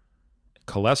more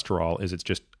cholesterol is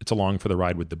it's along for the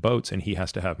ride with the boats, and he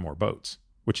has to have more boats.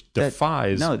 Which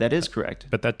defies... No, that is correct.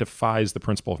 But that defies the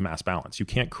principle of mass balance. You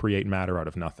can't create matter out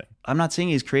of nothing. I'm not saying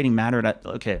he's creating matter.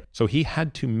 Okay. So he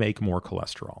had to make more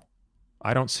cholesterol.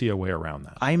 I don't see a way around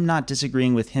that. I'm not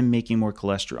disagreeing with him making more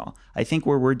cholesterol. I think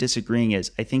where we're disagreeing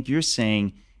is, I think you're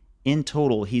saying in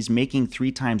total, he's making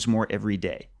 3 times more every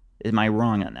day. Am I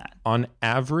wrong on that? On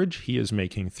average, he is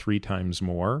making 3 times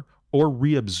more, or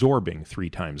reabsorbing 3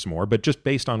 times more, but just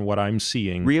based on what I'm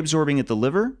seeing. Reabsorbing at the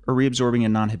liver or reabsorbing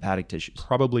in non-hepatic tissues?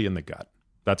 Probably in the gut.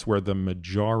 That's where the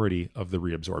majority of the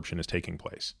reabsorption is taking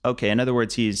place. Okay, in other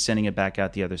words, he's sending it back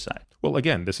out the other side. Well,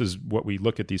 again, this is what we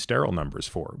look at these sterile numbers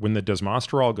for. When the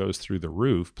desmosterol goes through the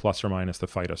roof, plus or minus the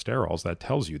phytosterols, that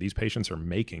tells you these patients are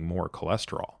making more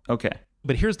cholesterol. Okay.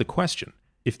 But here's the question.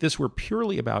 If this were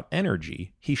purely about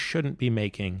energy, he shouldn't be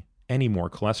making any more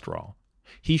cholesterol.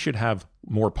 He should have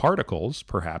more particles,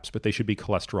 perhaps, but they should be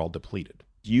cholesterol depleted.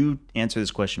 You answer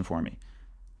this question for me.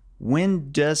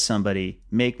 When does somebody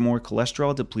make more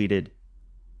cholesterol depleted?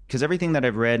 Because everything that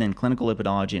I've read in clinical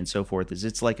lipidology and so forth is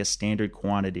it's like a standard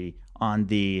quantity on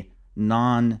the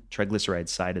non-triglyceride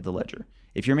side of the ledger.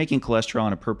 If you're making cholesterol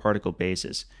on a per particle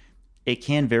basis, it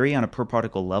can vary on a per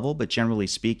particle level, but generally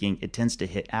speaking, it tends to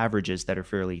hit averages that are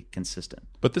fairly consistent.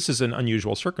 But this is an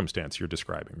unusual circumstance you're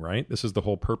describing, right? This is the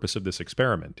whole purpose of this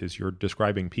experiment, is you're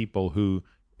describing people whose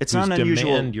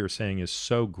demand you're saying is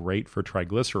so great for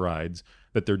triglycerides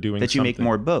that they're doing that you make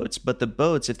more boats. But the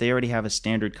boats, if they already have a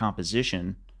standard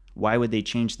composition, why would they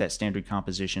change that standard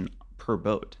composition per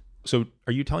boat? So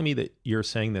are you telling me that you're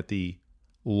saying that the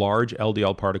large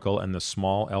LDL particle and the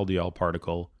small LDL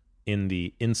particle in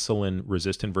the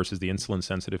insulin-resistant versus the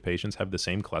insulin-sensitive patients have the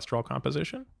same cholesterol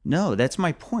composition? No, that's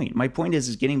my point. My point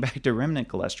is getting back to remnant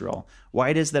cholesterol. Why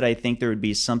it is that I think there would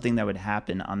be something that would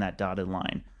happen on that dotted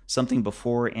line, something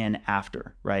before and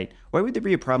after, right? Why would there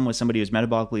be a problem with somebody who's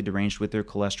metabolically deranged with their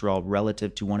cholesterol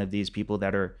relative to one of these people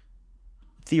that are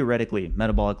theoretically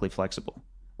metabolically flexible?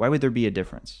 Why would there be a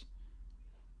difference?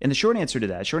 And the short answer to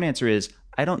that, is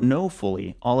I don't know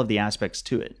fully all of the aspects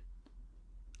to it.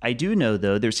 I do know,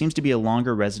 though, there seems to be a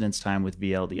longer residence time with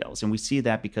VLDLs, and we see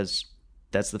that because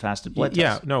that's the fasted blood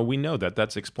test. Yeah, no, we know that.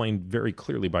 That's explained very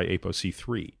clearly by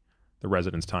ApoC3, the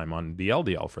residence time on the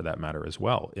LDL for that matter as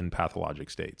well in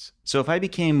pathologic states. So if I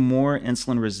became more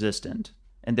insulin resistant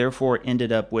and therefore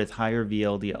ended up with higher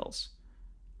VLDLs,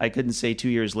 I couldn't say 2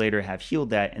 years later have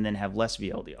healed that and then have less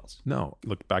VLDLs. No,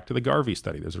 look back to the Garvey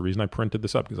study. There's a reason I printed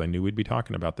this up because I knew we'd be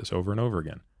talking about this over and over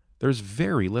again. There's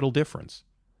very little difference.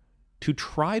 To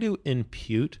try to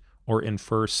impute or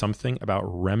infer something about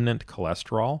remnant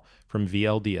cholesterol from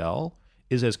VLDL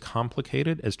is as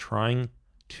complicated as trying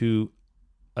to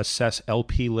assess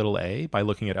LP(a) by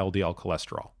looking at LDL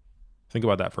cholesterol. Think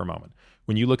about that for a moment.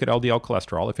 When you look at LDL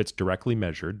cholesterol, if it's directly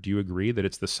measured, do you agree that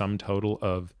it's the sum total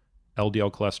of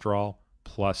LDL cholesterol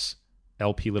plus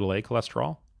LP(a)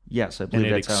 cholesterol? Yes, I believe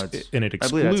that's how it's... And it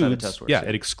excludes, I believe that's how the test works. Yeah,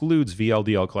 it excludes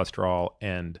VLDL cholesterol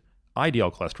and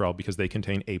IDL cholesterol because they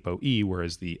contain ApoE,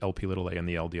 whereas the LP(a) and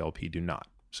the LDL-P do not.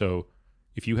 So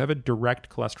if you have a direct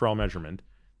cholesterol measurement,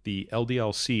 the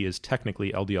LDL-C is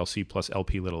technically LDL-C plus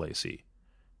LP(a)C.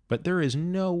 But there is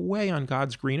no way on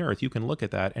God's green earth you can look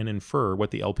at that and infer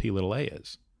what the LP(a)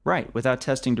 is. Right, without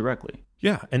testing directly.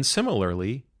 Yeah, and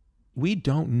similarly, we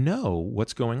don't know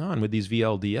what's going on with these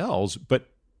VLDLs, but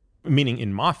meaning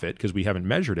in Moffitt, because we haven't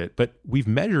measured it, but we've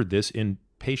measured this in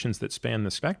patients that span the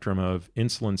spectrum of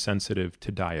insulin sensitive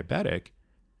to diabetic,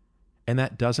 and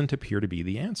that doesn't appear to be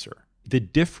the answer. The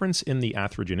difference in the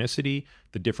atherogenicity,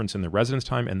 the difference in the residence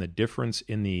time, and the difference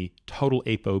in the total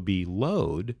ApoB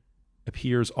load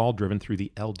appears all driven through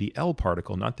the LDL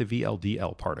particle, not the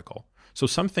VLDL particle. So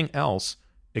something else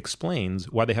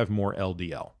explains why they have more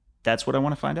LDL. That's what I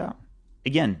want to find out.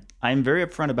 Again, I'm very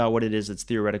upfront about what it is that's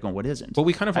theoretical and what isn't. Well,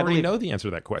 we kind of already know the answer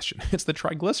to that question. It's the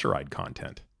triglyceride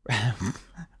content.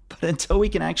 But until we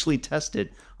can actually test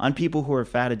it on people who are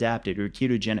fat adapted or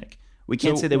ketogenic, we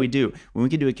can't say that we do. When we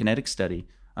can do a kinetic study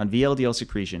on VLDL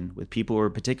secretion with people who are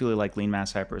particularly like lean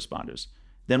mass hyperresponders,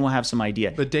 then we'll have some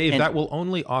idea. But Dave, that will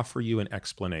only offer you an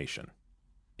explanation.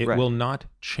 It will not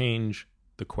change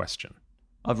the question.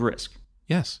 Of risk.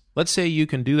 Yes. Let's say you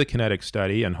can do the kinetic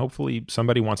study, and hopefully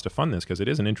somebody wants to fund this because it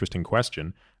is an interesting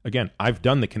question. Again, I've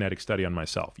done the kinetic study on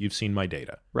myself. You've seen my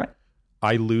data. Right.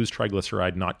 I lose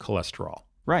triglyceride, not cholesterol.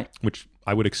 Right. Which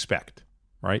I would expect,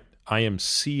 right? I am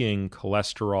seeing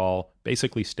cholesterol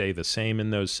basically stay the same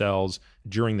in those cells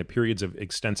during the periods of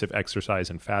extensive exercise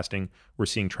and fasting. We're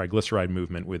seeing triglyceride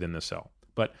movement within the cell.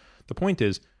 But the point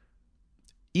is,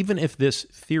 even if this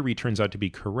theory turns out to be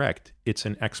correct, it's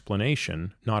an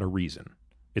explanation, not a reason.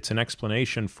 It's an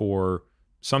explanation for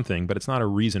something, but it's not a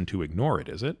reason to ignore it,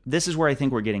 is it? This is where I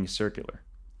think we're getting circular.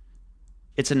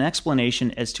 It's an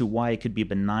explanation as to why it could be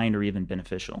benign or even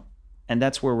beneficial. And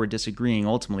that's where we're disagreeing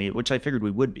ultimately, which I figured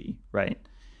we would be, right?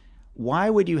 Why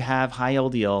would you have high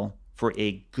LDL for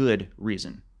a good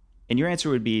reason? And your answer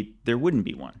would be there wouldn't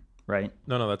be one, right?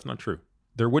 No, that's not true.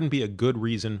 There wouldn't be a good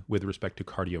reason with respect to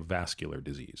cardiovascular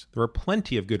disease. There are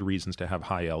plenty of good reasons to have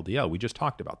high LDL. We just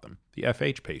talked about them. The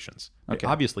FH patients, they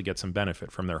obviously get some benefit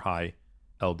from their high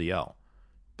LDL.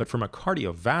 But from a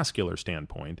cardiovascular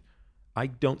standpoint, I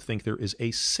don't think there is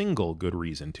a single good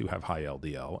reason to have high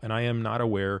LDL, and I am not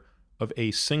aware of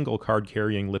a single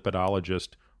card-carrying lipidologist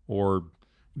or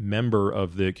member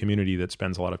of the community that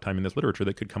spends a lot of time in this literature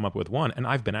that could come up with one, and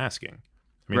I've been asking.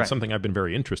 I mean, It's something I've been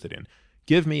very interested in.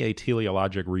 Give me a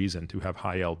teleologic reason to have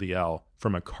high LDL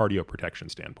from a cardioprotection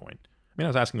standpoint. I mean, I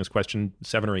was asking this question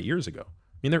 7 or 8 years ago.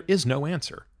 I mean, there is no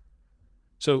answer.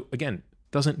 So again,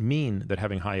 doesn't mean that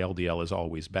having high LDL is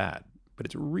always bad, but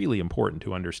it's really important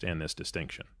to understand this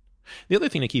distinction. The other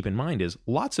thing to keep in mind is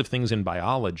lots of things in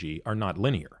biology are not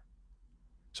linear.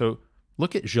 So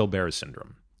look at Gilbert's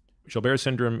syndrome. Gilbert's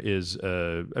syndrome is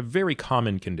a very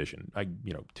common condition.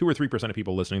 2 or 3% of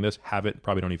people listening to this have it,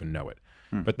 probably don't even know it.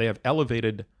 But they have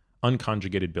elevated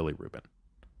unconjugated bilirubin,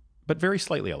 but very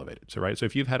slightly elevated. So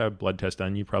if you've had a blood test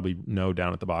done, you probably know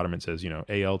down at the bottom it says,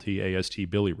 ALT, AST,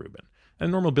 bilirubin.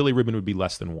 And normal bilirubin would be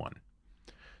less than 1.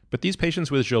 But these patients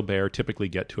with Gilbert typically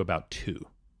get to about 2.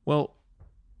 Well,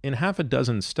 in half a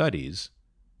dozen studies,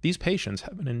 these patients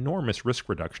have an enormous risk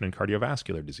reduction in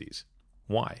cardiovascular disease.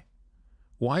 Why?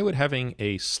 Why would having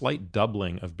a slight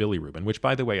doubling of bilirubin, which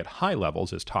by the way at high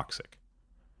levels is toxic.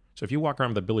 So if you walk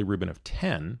around with a bilirubin of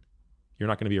 10, you're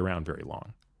not going to be around very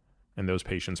long. And those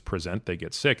patients present, they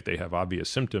get sick, they have obvious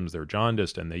symptoms, they're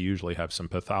jaundiced, and they usually have some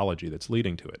pathology that's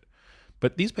leading to it.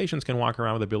 But these patients can walk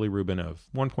around with a bilirubin of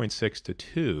 1.6 to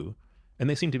 2, and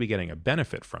they seem to be getting a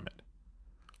benefit from it.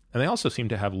 And they also seem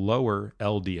to have lower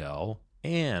LDL,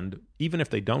 and even if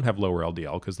they don't have lower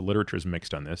LDL, because the literature is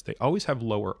mixed on this, they always have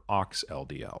lower ox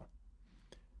LDL.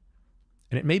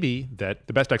 And it may be that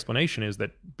the best explanation is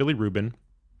that bilirubin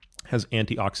has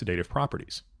antioxidative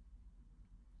properties.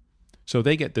 So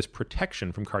they get this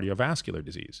protection from cardiovascular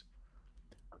disease.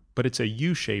 But it's a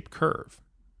U-shaped curve,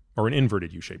 or an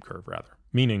inverted U-shaped curve rather,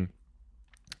 meaning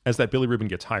as that bilirubin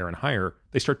gets higher and higher,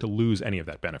 they start to lose any of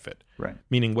that benefit. Right.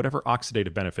 Meaning whatever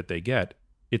oxidative benefit they get,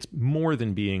 it's more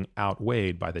than being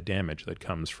outweighed by the damage that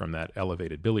comes from that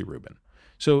elevated bilirubin.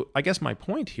 So I guess my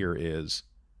point here is,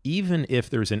 even if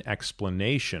there's an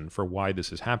explanation for why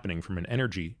this is happening from an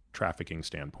energy trafficking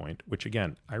standpoint, which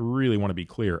again, I really want to be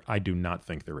clear, I do not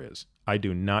think there is. I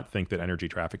do not think that energy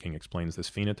trafficking explains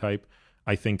this phenotype.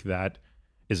 I think that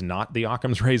is not the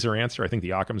Occam's razor answer. I think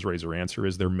the Occam's razor answer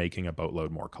is they're making a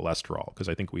boatload more cholesterol, because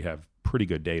I think we have pretty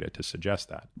good data to suggest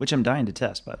that. Which I'm dying to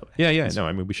test, by the way. Yeah. No,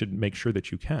 I mean, we should make sure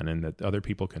that you can and that other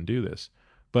people can do this.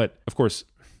 But of course,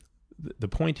 the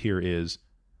point here is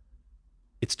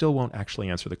it still won't actually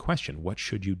answer the question, what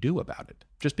should you do about it?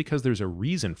 Just because there's a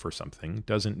reason for something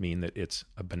doesn't mean that it's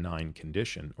a benign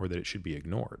condition or that it should be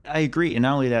ignored. I agree. And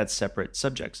not only that, separate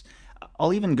subjects.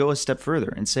 I'll even go a step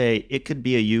further and say it could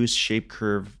be a U-shaped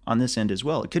curve on this end as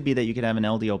well. It could be that you could have an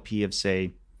LDL-P of,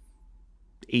 say,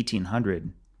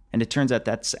 1,800, and it turns out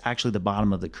that's actually the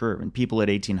bottom of the curve. And people at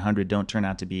 1,800 don't turn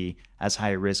out to be as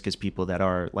high a risk as people that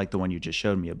are like the one you just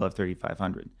showed me, above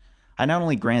 3,500. I not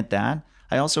only grant that,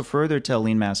 I also further tell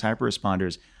lean mass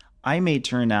hyperresponders, I may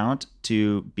turn out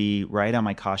to be right on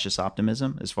my cautious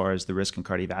optimism as far as the risk in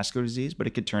cardiovascular disease, but it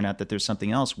could turn out that there's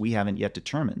something else we haven't yet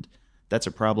determined. That's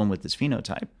a problem with this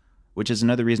phenotype, which is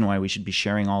another reason why we should be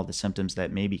sharing all the symptoms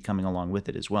that may be coming along with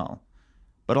it as well.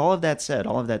 But all of that said,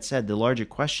 the larger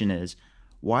question is,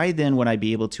 why then would I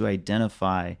be able to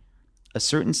identify a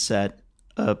certain set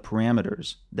of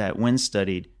parameters that when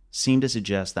studied seem to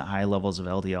suggest that high levels of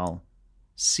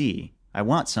LDL-C, I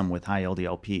want some with high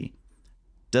LDL-P,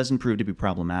 doesn't prove to be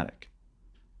problematic.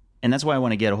 And that's why I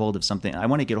want to get a hold of something. I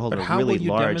want to get a hold of a really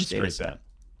large data set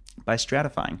by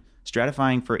stratifying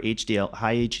for HDL,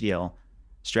 high HDL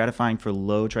stratifying for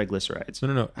low triglycerides,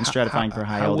 No. and stratifying for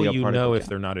high LDL How will you particle know if count.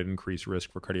 they're not at increased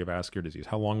risk for cardiovascular disease?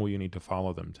 How long will you need to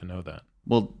follow them to know that?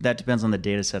 Well, that depends on the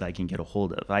data set I can get a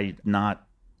hold of. I'm not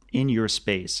in your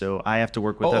space, so I have to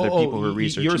work with other people who are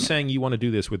researching You're it. saying you want to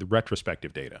do this with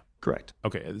retrospective data. Correct.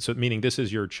 Okay, so meaning this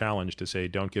is your challenge to say,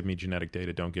 don't give me genetic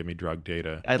data, don't give me drug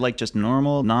data. I'd like just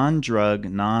normal, non-drug,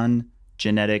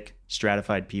 non-genetic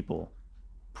stratified people,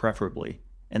 preferably.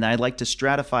 And I'd like to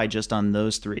stratify just on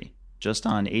those three, just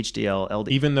on HDL, LDL.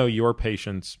 Even though your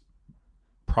patients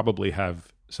probably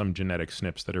have some genetic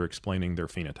SNPs that are explaining their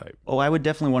phenotype. Oh, I would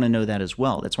definitely want to know that as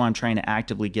well. That's why I'm trying to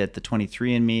actively get the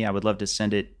 23andMe. I would love to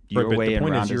send it your But way the and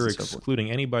point round is you're and so forth.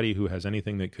 excluding anybody who has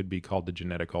anything that could be called the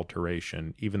genetic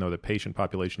alteration, even though the patient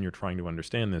population you're trying to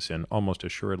understand this in almost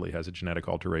assuredly has a genetic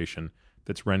alteration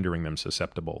that's rendering them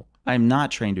susceptible. I'm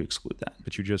not trying to exclude that.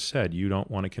 But you just said you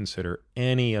don't want to consider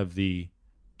any of the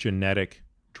genetic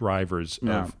drivers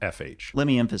of FH. Let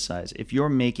me emphasize, if you're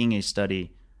making a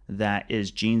study that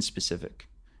is gene specific,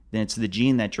 then it's the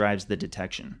gene that drives the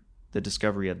detection, the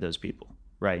discovery of those people,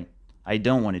 right? I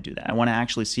don't want to do that. I want to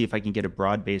actually see if I can get a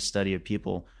broad-based study of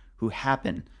people who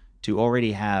happen to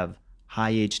already have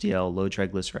high HDL, low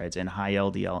triglycerides, and high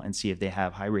LDL, and see if they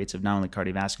have high rates of not only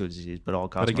cardiovascular disease, but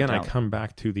all-cause But again, mortality. I come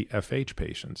back to the FH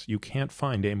patients. You can't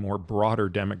find a more broader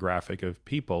demographic of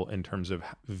people in terms of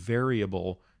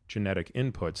variable genetic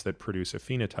inputs that produce a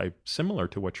phenotype similar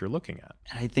to what you're looking at.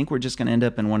 And I think we're just going to end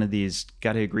up in one of these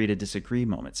got to agree to disagree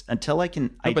moments until I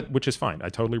can. But which is fine. I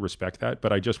totally respect that.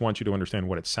 But I just want you to understand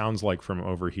what it sounds like from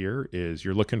over here is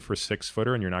you're looking for a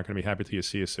 6-footer and you're not going to be happy till you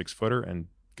see a 6-footer. And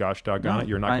gosh doggone it,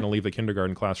 you're not going to leave the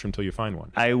kindergarten classroom until you find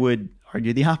one. I would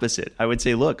argue the opposite. I would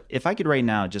say, look, if I could right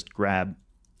now just grab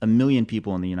 1 million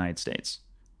people in the United States,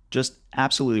 just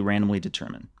absolutely randomly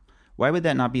determine, why would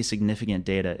that not be significant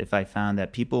data if I found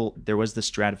that there was the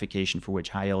stratification for which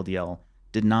high LDL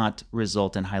did not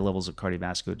result in high levels of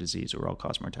cardiovascular disease or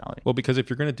all-cause mortality? Well, because if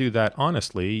you're going to do that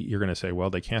honestly, you're going to say, well,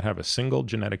 they can't have a single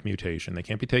genetic mutation, they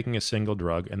can't be taking a single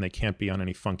drug, and they can't be on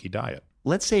any funky diet.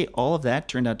 Let's say all of that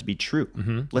turned out to be true.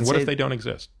 Mm-hmm. What if they don't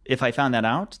exist? If I found that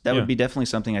out, that would be definitely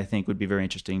something I think would be very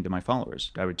interesting to my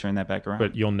followers. I would turn that back around.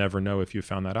 But you'll never know if you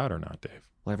found that out or not, Dave.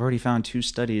 Well, I've already found 2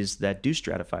 studies that do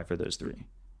stratify for those 3.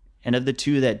 And of the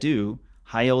 2 that do,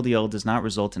 high LDL does not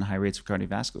result in high rates of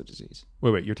cardiovascular disease.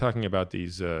 Wait, you're talking about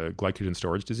these glycogen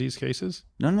storage disease cases?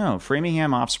 No.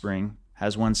 Framingham Offspring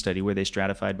has one study where they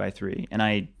stratified by 3.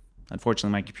 And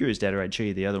unfortunately, my computer is dead, or I'd show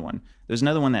you the other one. There's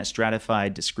another one that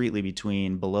stratified discretely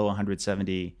between below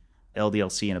 170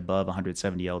 LDL-C and above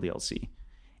 170 LDL-C.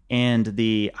 And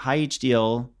the high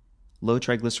HDL, low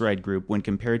triglyceride group, when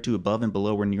compared to above and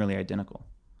below, were nearly identical,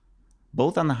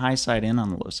 both on the high side and on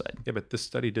the low side. Yeah, but this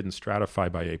study didn't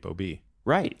stratify by ApoB.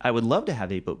 Right. I would love to have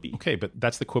ApoB. Okay, but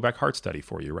that's the Quebec Heart Study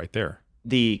for you right there.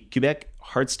 The Quebec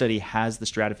Heart Study has the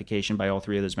stratification by all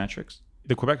 3 of those metrics.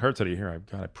 The Quebec Heart Study here,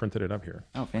 I printed it up here.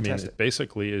 Oh, fantastic. It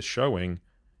basically is showing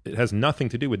it has nothing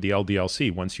to do with the LDL-C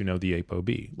once you know the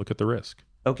ApoB. Look at the risk.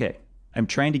 Okay. I'm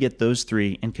trying to get those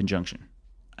 3 in conjunction.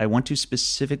 I want to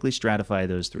specifically stratify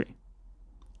those 3.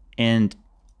 And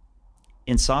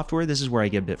in software, this is where I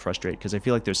get a bit frustrated because I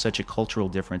feel like there's such a cultural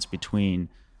difference between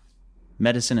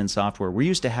medicine and software. We're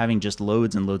used to having just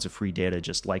loads and loads of free data,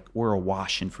 just like we're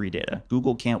awash in free data.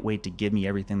 Google can't wait to give me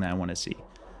everything that I want to see.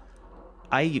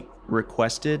 I've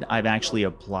actually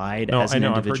applied as an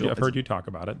individual. I've heard you talk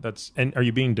about it. And are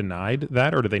you being denied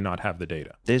that, or do they not have the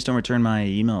data? They just don't return my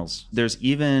emails. There's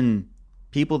even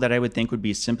people that I would think would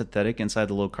be sympathetic inside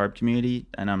the low-carb community,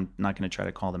 and I'm not going to try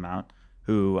to call them out,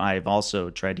 who I've also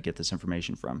tried to get this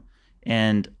information from.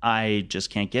 And I just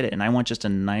can't get it. And I want just a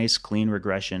nice, clean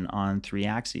regression on 3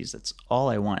 axes. That's all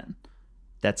I want.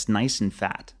 That's nice and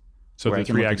fat. So the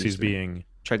 3 axes being?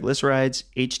 Triglycerides,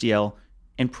 HDL,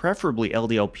 and preferably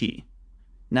LDL-P.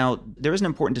 Now, there is an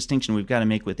important distinction we've got to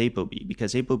make with ApoB,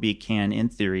 because ApoB can, in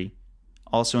theory,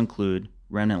 also include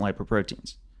remnant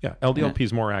lipoproteins. Yeah, LDL-P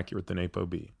is more accurate than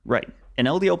ApoB. Right. And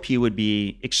LDL-P would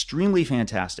be extremely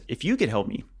fantastic. If you could help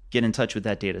me get in touch with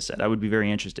that data set, I would be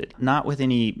very interested. Not with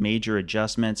any major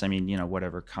adjustments. I mean,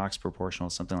 whatever, Cox proportional,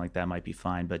 something like that might be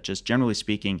fine. But just generally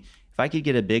speaking, if I could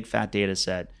get a big fat data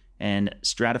set and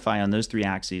stratify on those 3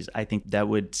 axes, I think that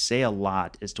would say a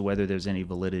lot as to whether there's any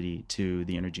validity to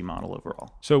the energy model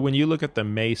overall. So when you look at the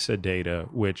MESA data,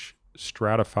 which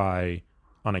stratify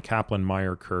on a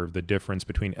Kaplan-Meier curve the difference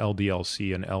between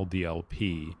LDL-C and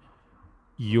LDL-P,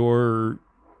 you're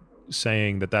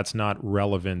saying that that's not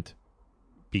relevant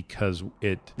because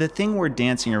the thing we're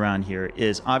dancing around here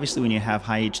is obviously when you have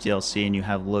high HDL-C and you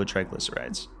have low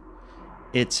triglycerides,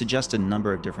 it suggests a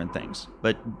number of different things.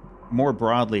 But more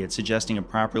broadly, it's suggesting a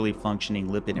properly functioning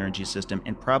lipid energy system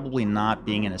and probably not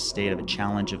being in a state of a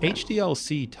challenge event.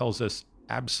 HDL-C tells us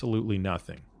absolutely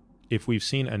nothing. If we've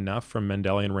seen enough from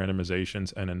Mendelian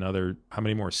randomizations and another, how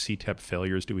many more CTEP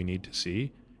failures do we need to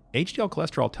see? HDL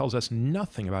cholesterol tells us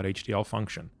nothing about HDL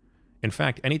function. In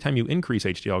fact, anytime you increase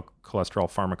HDL cholesterol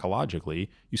pharmacologically,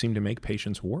 you seem to make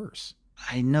patients worse.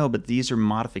 I know, but these are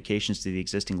modifications to the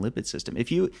existing lipid system.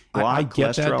 If you I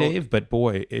get that, Dave, but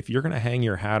boy, if you're going to hang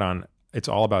your hat on it's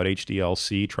all about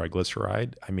HDL-C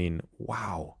triglyceride, I mean,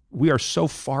 wow. We are so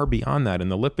far beyond that in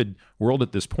the lipid world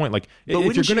at this point. Like,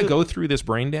 if you're going to go through this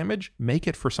brain damage, make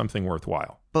it for something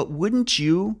worthwhile. But wouldn't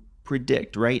you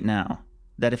predict right now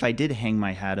that if I did hang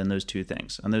my hat on those two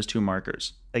things, on those two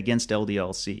markers, against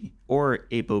LDL-C or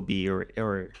ApoB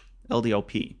or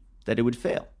LDL-P, that it would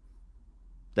fail?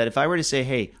 That if I were to say,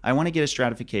 hey, I want to get a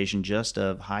stratification just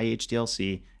of high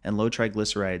HDL-C and low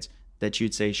triglycerides, that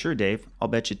you'd say, sure, Dave, I'll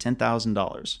bet you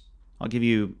 $10,000. I'll give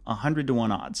you 100 to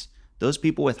 1 odds. Those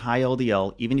people with high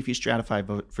LDL, even if you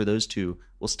stratify for those two,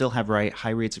 will still have high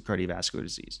rates of cardiovascular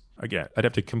disease. Again, I'd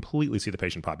have to completely see the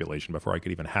patient population before I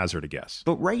could even hazard a guess.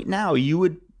 But right now, you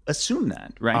would assume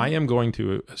that, right? I am going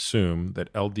to assume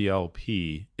that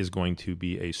LDL-P is going to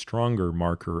be a stronger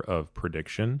marker of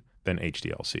prediction than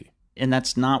HDL-C. And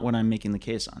that's not what I'm making the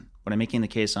case on. What I'm making the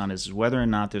case on is whether or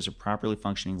not there's a properly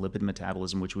functioning lipid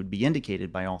metabolism, which would be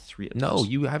indicated by all three of those. No,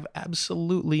 you have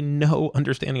absolutely no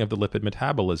understanding of the lipid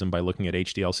metabolism by looking at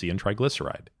HDL-C and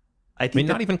triglyceride. I mean,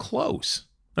 not even close.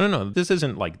 No. This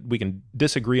isn't like we can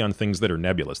disagree on things that are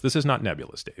nebulous. This is not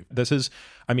nebulous, Dave. This is,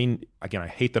 I mean, again, I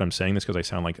hate that I'm saying this because I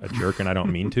sound like a jerk and I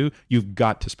don't mean to. You've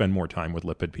got to spend more time with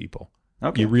lipid people.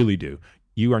 Okay. You really do.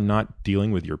 You are not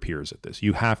dealing with your peers at this.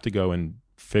 You have to go and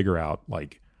figure out,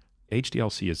 like,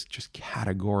 HDL-C is just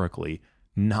categorically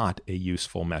not a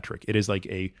useful metric. It is like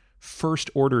a first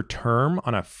order term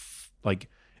on a,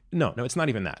 no, it's not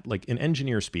even that. Like in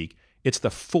engineer speak, it's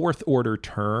the fourth order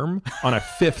term on a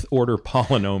fifth order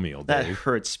polynomial, Dave. That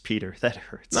hurts, Peter. That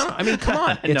hurts. No, I mean, come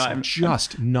on. It's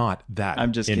just not that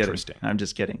interesting. I'm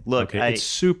just kidding. Look, okay, it's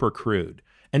super crude.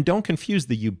 And don't confuse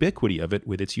the ubiquity of it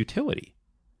with its utility,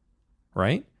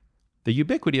 right? The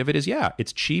ubiquity of it is, yeah,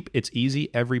 it's cheap, it's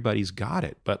easy, everybody's got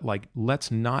it. But like,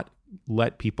 let's not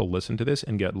let people listen to this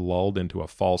and get lulled into a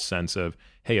false sense of,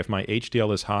 hey, if my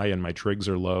HDL is high and my trigs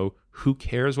are low, who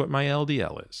cares what my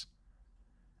LDL is?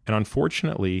 And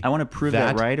unfortunately, I want to prove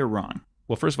that right or wrong.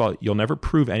 Well, first of all, you'll never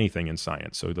prove anything in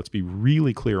science. So let's be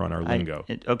really clear on our lingo.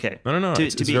 Okay. No.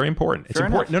 It's very important. It's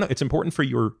important. No. It's important for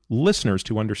your listeners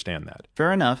to understand that.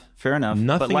 Fair enough.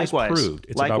 Nothing is proved.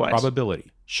 It's about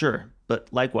probability. Sure. But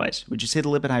likewise, would you say the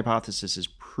lipid hypothesis is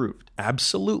proved?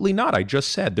 Absolutely not. I just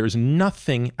said there's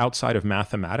nothing outside of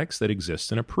mathematics that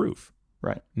exists in a proof.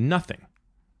 Right. Nothing.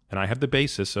 And I have the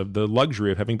basis of the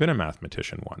luxury of having been a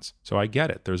mathematician once. So I get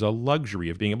it. There's a luxury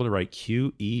of being able to write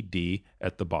QED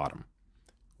at the bottom.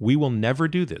 We will never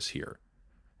do this here.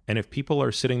 And if people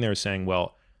are sitting there saying,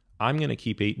 well, I'm going to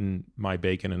keep eating my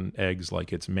bacon and eggs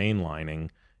like it's mainlining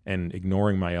and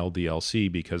ignoring my LDL-C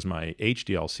because my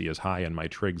HDL-C is high and my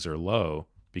trigs are low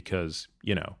because,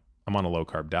 you know, I'm on a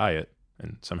low-carb diet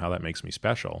and somehow that makes me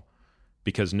special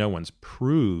because no one's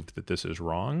proved that this is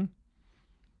wrong.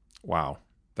 Wow.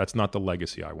 That's not the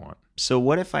legacy I want. So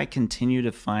what if I continue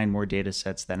to find more data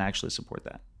sets that actually support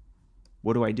that?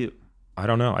 What do I do? I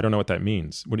don't know. I don't know what that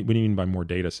means. What do you mean by more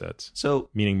data sets? So,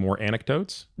 meaning more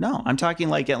anecdotes? No, I'm talking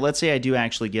like, let's say I do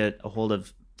actually get a hold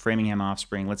of Framingham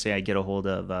Offspring. Let's say I get a hold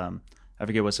of, I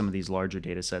forget what some of these larger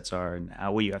data sets are and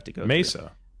what you have to go through.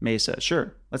 Mesa,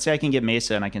 sure. Let's say I can get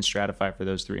Mesa and I can stratify for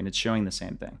those three and it's showing the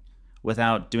same thing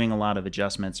without doing a lot of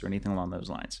adjustments or anything along those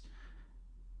lines.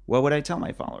 What would I tell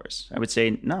my followers? I would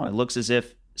say, no, it looks as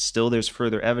if still there's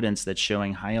further evidence that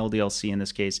showing high LDL-C in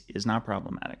this case is not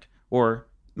problematic. Or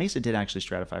Mesa did actually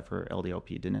stratify for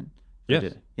LDL-P, didn't it? Yes.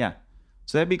 Did it? Yeah.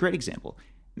 So that'd be a great example.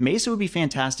 Mesa would be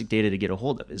fantastic data to get a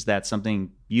hold of. Is that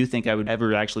something you think I would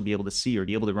ever actually be able to see or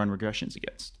be able to run regressions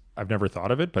against? I've never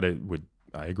thought of it, but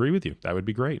I agree with you. That would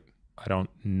be great. I don't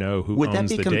know who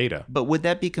owns the data. But would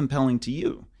that be compelling to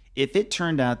you? If it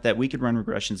turned out that we could run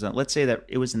regressions, let's say that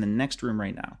it was in the next room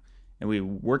right now, and we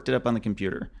worked it up on the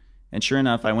computer, and sure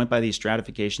enough, I went by these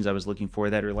stratifications I was looking for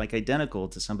that are like identical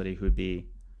to somebody who would be,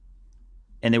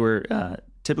 and they were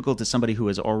typical to somebody who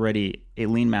was already a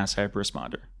lean mass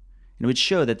hyperresponder, and it would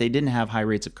show that they didn't have high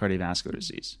rates of cardiovascular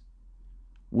disease.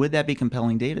 Would that be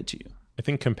compelling data to you? I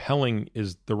think compelling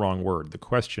is the wrong word. The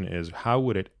question is, how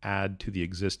would it add to the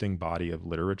existing body of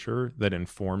literature that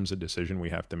informs a decision we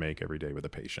have to make every day with a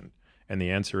patient? And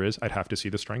the answer is, I'd have to see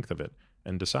the strength of it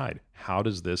and decide, how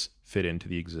does this fit into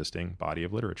the existing body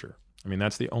of literature? I mean,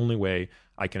 that's the only way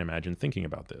I can imagine thinking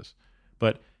about this.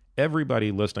 But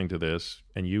everybody listening to this,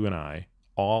 and you and I,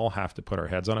 all have to put our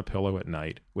heads on a pillow at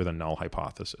night with a null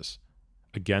hypothesis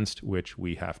against which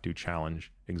we have to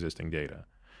challenge existing data.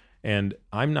 And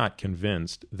I'm not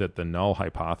convinced that the null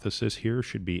hypothesis here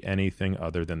should be anything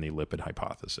other than the lipid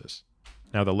hypothesis.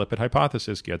 Now, the lipid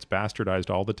hypothesis gets bastardized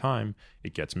all the time.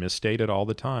 It gets misstated all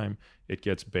the time. It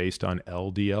gets based on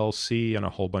LDL-C and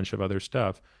a whole bunch of other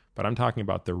stuff. But I'm talking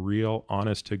about the real,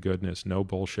 honest-to-goodness, no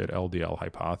bullshit LDL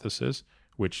hypothesis,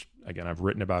 which, again, I've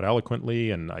written about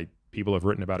eloquently, and people have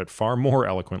written about it far more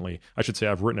eloquently. I should say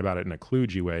I've written about it in a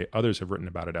kludgy way. Others have written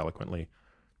about it eloquently.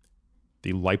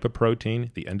 The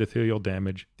lipoprotein, the endothelial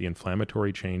damage, the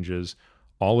inflammatory changes,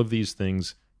 all of these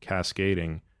things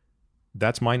cascading,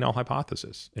 that's my null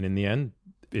hypothesis. And in the end,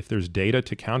 if there's data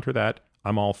to counter that,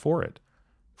 I'm all for it.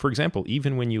 For example,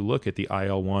 even when you look at the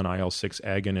IL-1, IL-6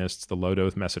 agonists, the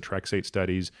low-dose methotrexate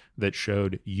studies that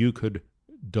showed you could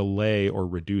delay or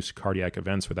reduce cardiac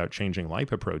events without changing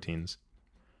lipoproteins,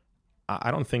 I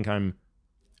don't think I'm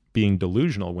being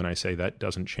delusional when I say that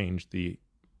doesn't change the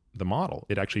model.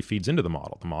 It actually feeds into the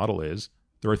model. The model is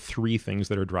there are three things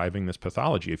that are driving this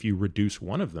pathology. If you reduce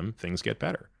one of them, things get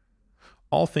better.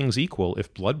 All things equal,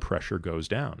 if blood pressure goes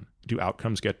down, do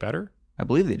outcomes get better? I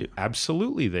believe they do.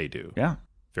 Absolutely they do. Yeah.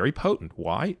 Very potent.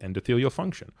 Why? Endothelial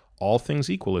function. All things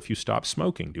equal, if you stop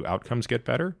smoking, do outcomes get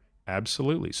better?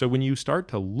 Absolutely. So when you start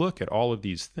to look at all of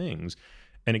these things,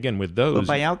 and again, with those... But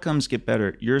by outcomes get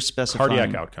better, you're specifying...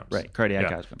 Cardiac outcomes. Right,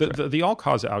 cardiac outcomes. The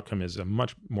all-cause outcome is a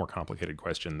much more complicated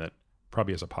question that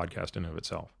probably has a podcast in and of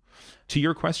itself. To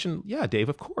your question, yeah, Dave,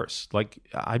 of course. Like,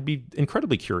 I'd be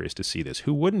incredibly curious to see this.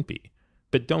 Who wouldn't be?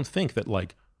 But don't think that,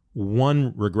 like,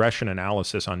 one regression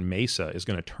analysis on MESA is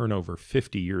going to turn over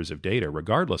 50 years of data,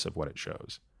 regardless of what it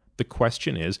shows. The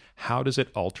question is, how does it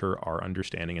alter our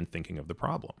understanding and thinking of the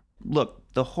problem? Look,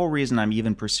 the whole reason I'm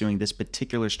even pursuing this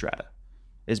particular strata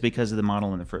is because of the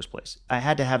model in the first place. I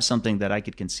had to have something that I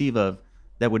could conceive of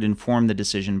that would inform the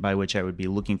decision by which I would be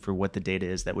looking for what the data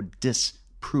is that would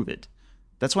disprove it.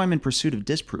 That's why I'm in pursuit of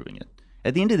disproving it.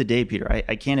 At the end of the day, Peter,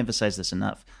 I can't emphasize this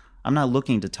enough. I'm not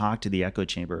looking to talk to the echo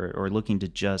chamber or looking to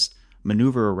just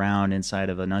maneuver around inside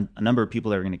of a number of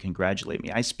people that are going to congratulate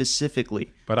me. I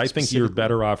specifically... But I think you're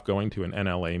better off going to an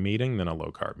NLA meeting than a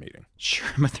low-carb meeting. Sure,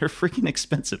 but they're freaking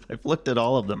expensive. I've looked at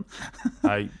all of them.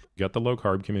 I got the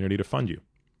low-carb community to fund you.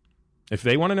 If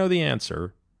they want to know the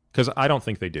answer, because I don't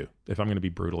think they do, if I'm going to be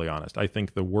brutally honest. I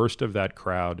think the worst of that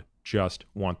crowd just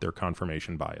want their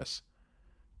confirmation bias.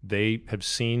 They have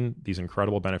seen these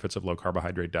incredible benefits of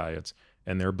low-carbohydrate diets,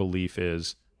 and their belief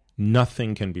is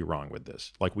nothing can be wrong with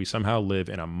this. Like, we somehow live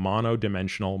in a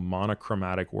monodimensional,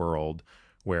 monochromatic world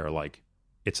where, like,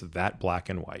 it's that black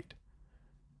and white.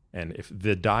 And if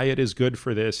the diet is good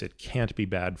for this, it can't be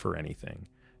bad for anything.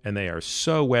 And they are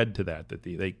so wed to that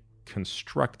they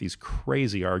construct these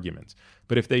crazy arguments.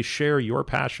 But if they share your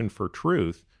passion for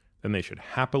truth, then they should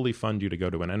happily fund you to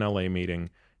go to an NLA meeting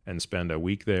and spend a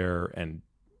week there and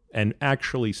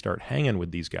actually start hanging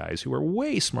with these guys who are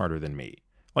way smarter than me.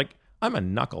 Like, I'm a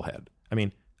knucklehead. I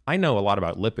mean, I know a lot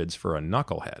about lipids for a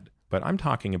knucklehead, but I'm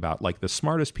talking about, like, the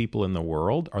smartest people in the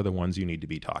world are the ones you need to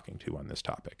be talking to on this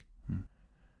topic.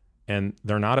 And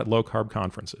they're not at low-carb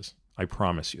conferences. I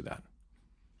promise you that.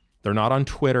 They're not on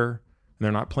Twitter, and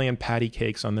they're not playing patty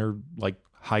cakes on their, like,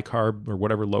 high-carb or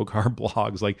whatever low-carb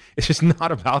blogs. Like, it's just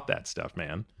not about that stuff,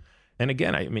 man. And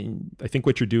again, I mean, I think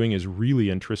what you're doing is really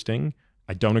interesting.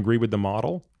 I don't agree with the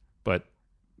model, but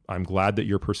I'm glad that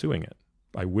you're pursuing it.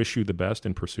 I wish you the best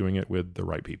in pursuing it with the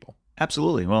right people.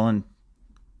 Absolutely. Well, and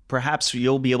perhaps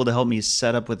you'll be able to help me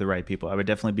set up with the right people. I would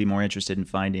definitely be more interested in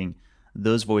finding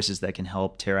those voices that can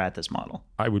help tear at this model.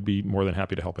 I would be more than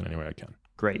happy to help in any way I can.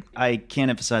 Great. I can't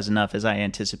emphasize enough, as I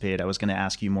anticipated, I was going to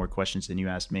ask you more questions than you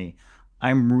asked me.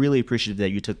 I'm really appreciative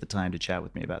that you took the time to chat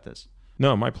with me about this.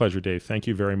 No, my pleasure, Dave. Thank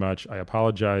you very much. I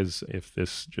apologize if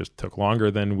this just took longer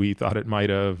than we thought it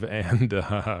might have. And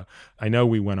I know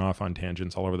we went off on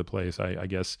tangents all over the place. I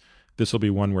guess this will be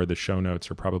one where the show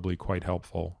notes are probably quite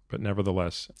helpful. But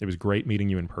nevertheless, it was great meeting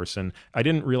you in person. I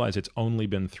didn't realize it's only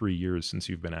been 3 years since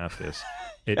you've been at this.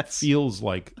 It Yes. feels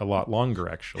like a lot longer,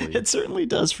 actually. It certainly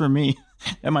does for me.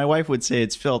 And my wife would say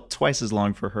it's felt twice as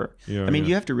long for her. Yeah, I mean, yeah.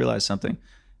 you have to realize something.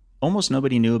 Almost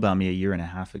nobody knew about me a year and a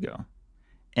half ago.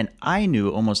 And I knew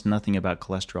almost nothing about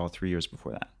cholesterol 3 years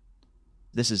before that.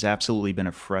 This has absolutely been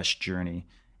a fresh journey.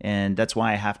 And that's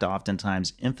why I have to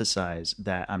oftentimes emphasize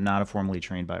that I'm not a formally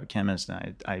trained biochemist.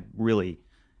 And I really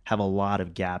have a lot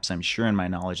of gaps, I'm sure, in my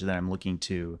knowledge that I'm looking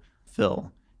to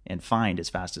fill and find as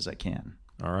fast as I can.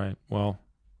 All right. Well,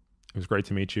 it was great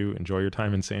to meet you. Enjoy your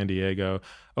time in San Diego.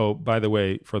 Oh, by the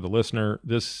way, for the listener,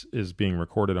 this is being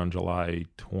recorded on July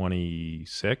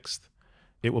 26th.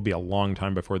 It will be a long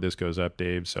time before this goes up,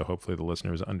 Dave. So hopefully the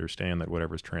listeners understand that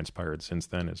whatever's transpired since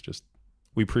then is just,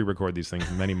 we pre-record these things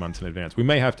many months in advance. We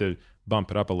may have to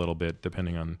bump it up a little bit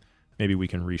depending on, maybe we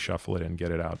can reshuffle it and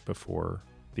get it out before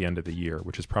the end of the year,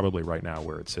 which is probably right now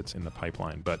where it sits in the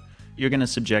pipeline. But you're going to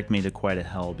subject me to quite a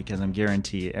hell, because I'm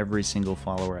guaranteed every single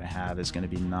follower I have is going to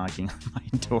be knocking on my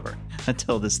door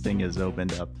until this thing is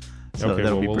opened up. So okay,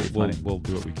 that'll be pretty funny. We'll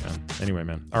do what we can. Anyway,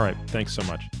 man. All right. Thanks so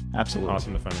much. Absolutely.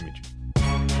 Awesome to finally meet you.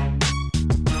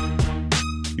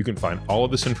 You can find all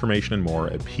of this information and more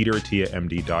at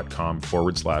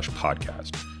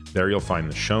peterattiamd.com/podcast. There you'll find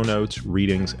the show notes,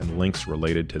 readings, and links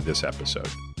related to this episode.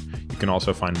 You can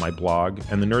also find my blog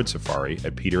and the Nerd Safari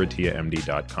at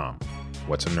peterattiamd.com.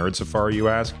 What's a Nerd Safari, you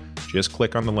ask? Just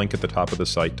click on the link at the top of the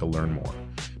site to learn more.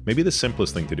 Maybe the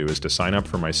simplest thing to do is to sign up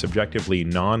for my subjectively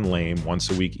non-lame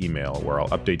once-a-week email, where I'll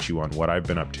update you on what I've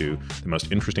been up to, the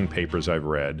most interesting papers I've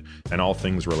read, and all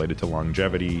things related to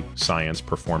longevity, science,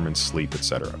 performance, sleep,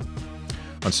 etc.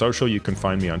 On social, you can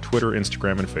find me on Twitter,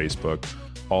 Instagram, and Facebook,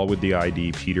 all with the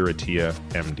ID Peter Attia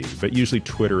MD, but usually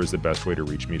Twitter is the best way to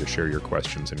reach me to share your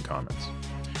questions and comments.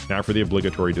 Now for the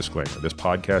obligatory disclaimer. This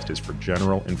podcast is for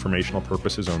general informational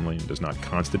purposes only and does not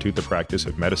constitute the practice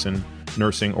of medicine,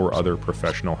 nursing, or other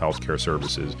professional healthcare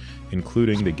services,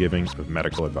 including the giving of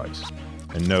medical advice.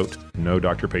 And note, no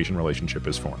doctor-patient relationship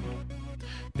is formed.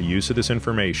 The use of this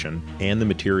information and the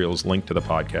materials linked to the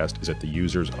podcast is at the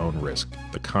user's own risk.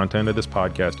 The content of this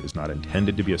podcast is not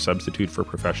intended to be a substitute for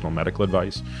professional medical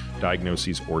advice,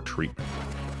 diagnoses, or treatment.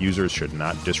 Users should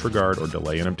not disregard or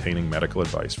delay in obtaining medical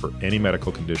advice for any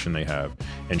medical condition they have,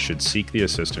 and should seek the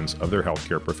assistance of their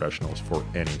healthcare professionals for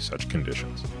any such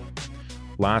conditions.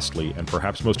 Lastly, and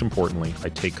perhaps most importantly, I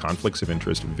take conflicts of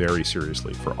interest very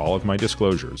seriously. For all of my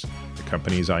disclosures, the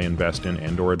companies I invest in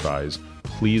and/or advise,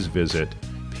 please visit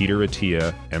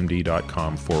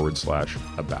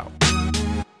peterattiamd.com/about.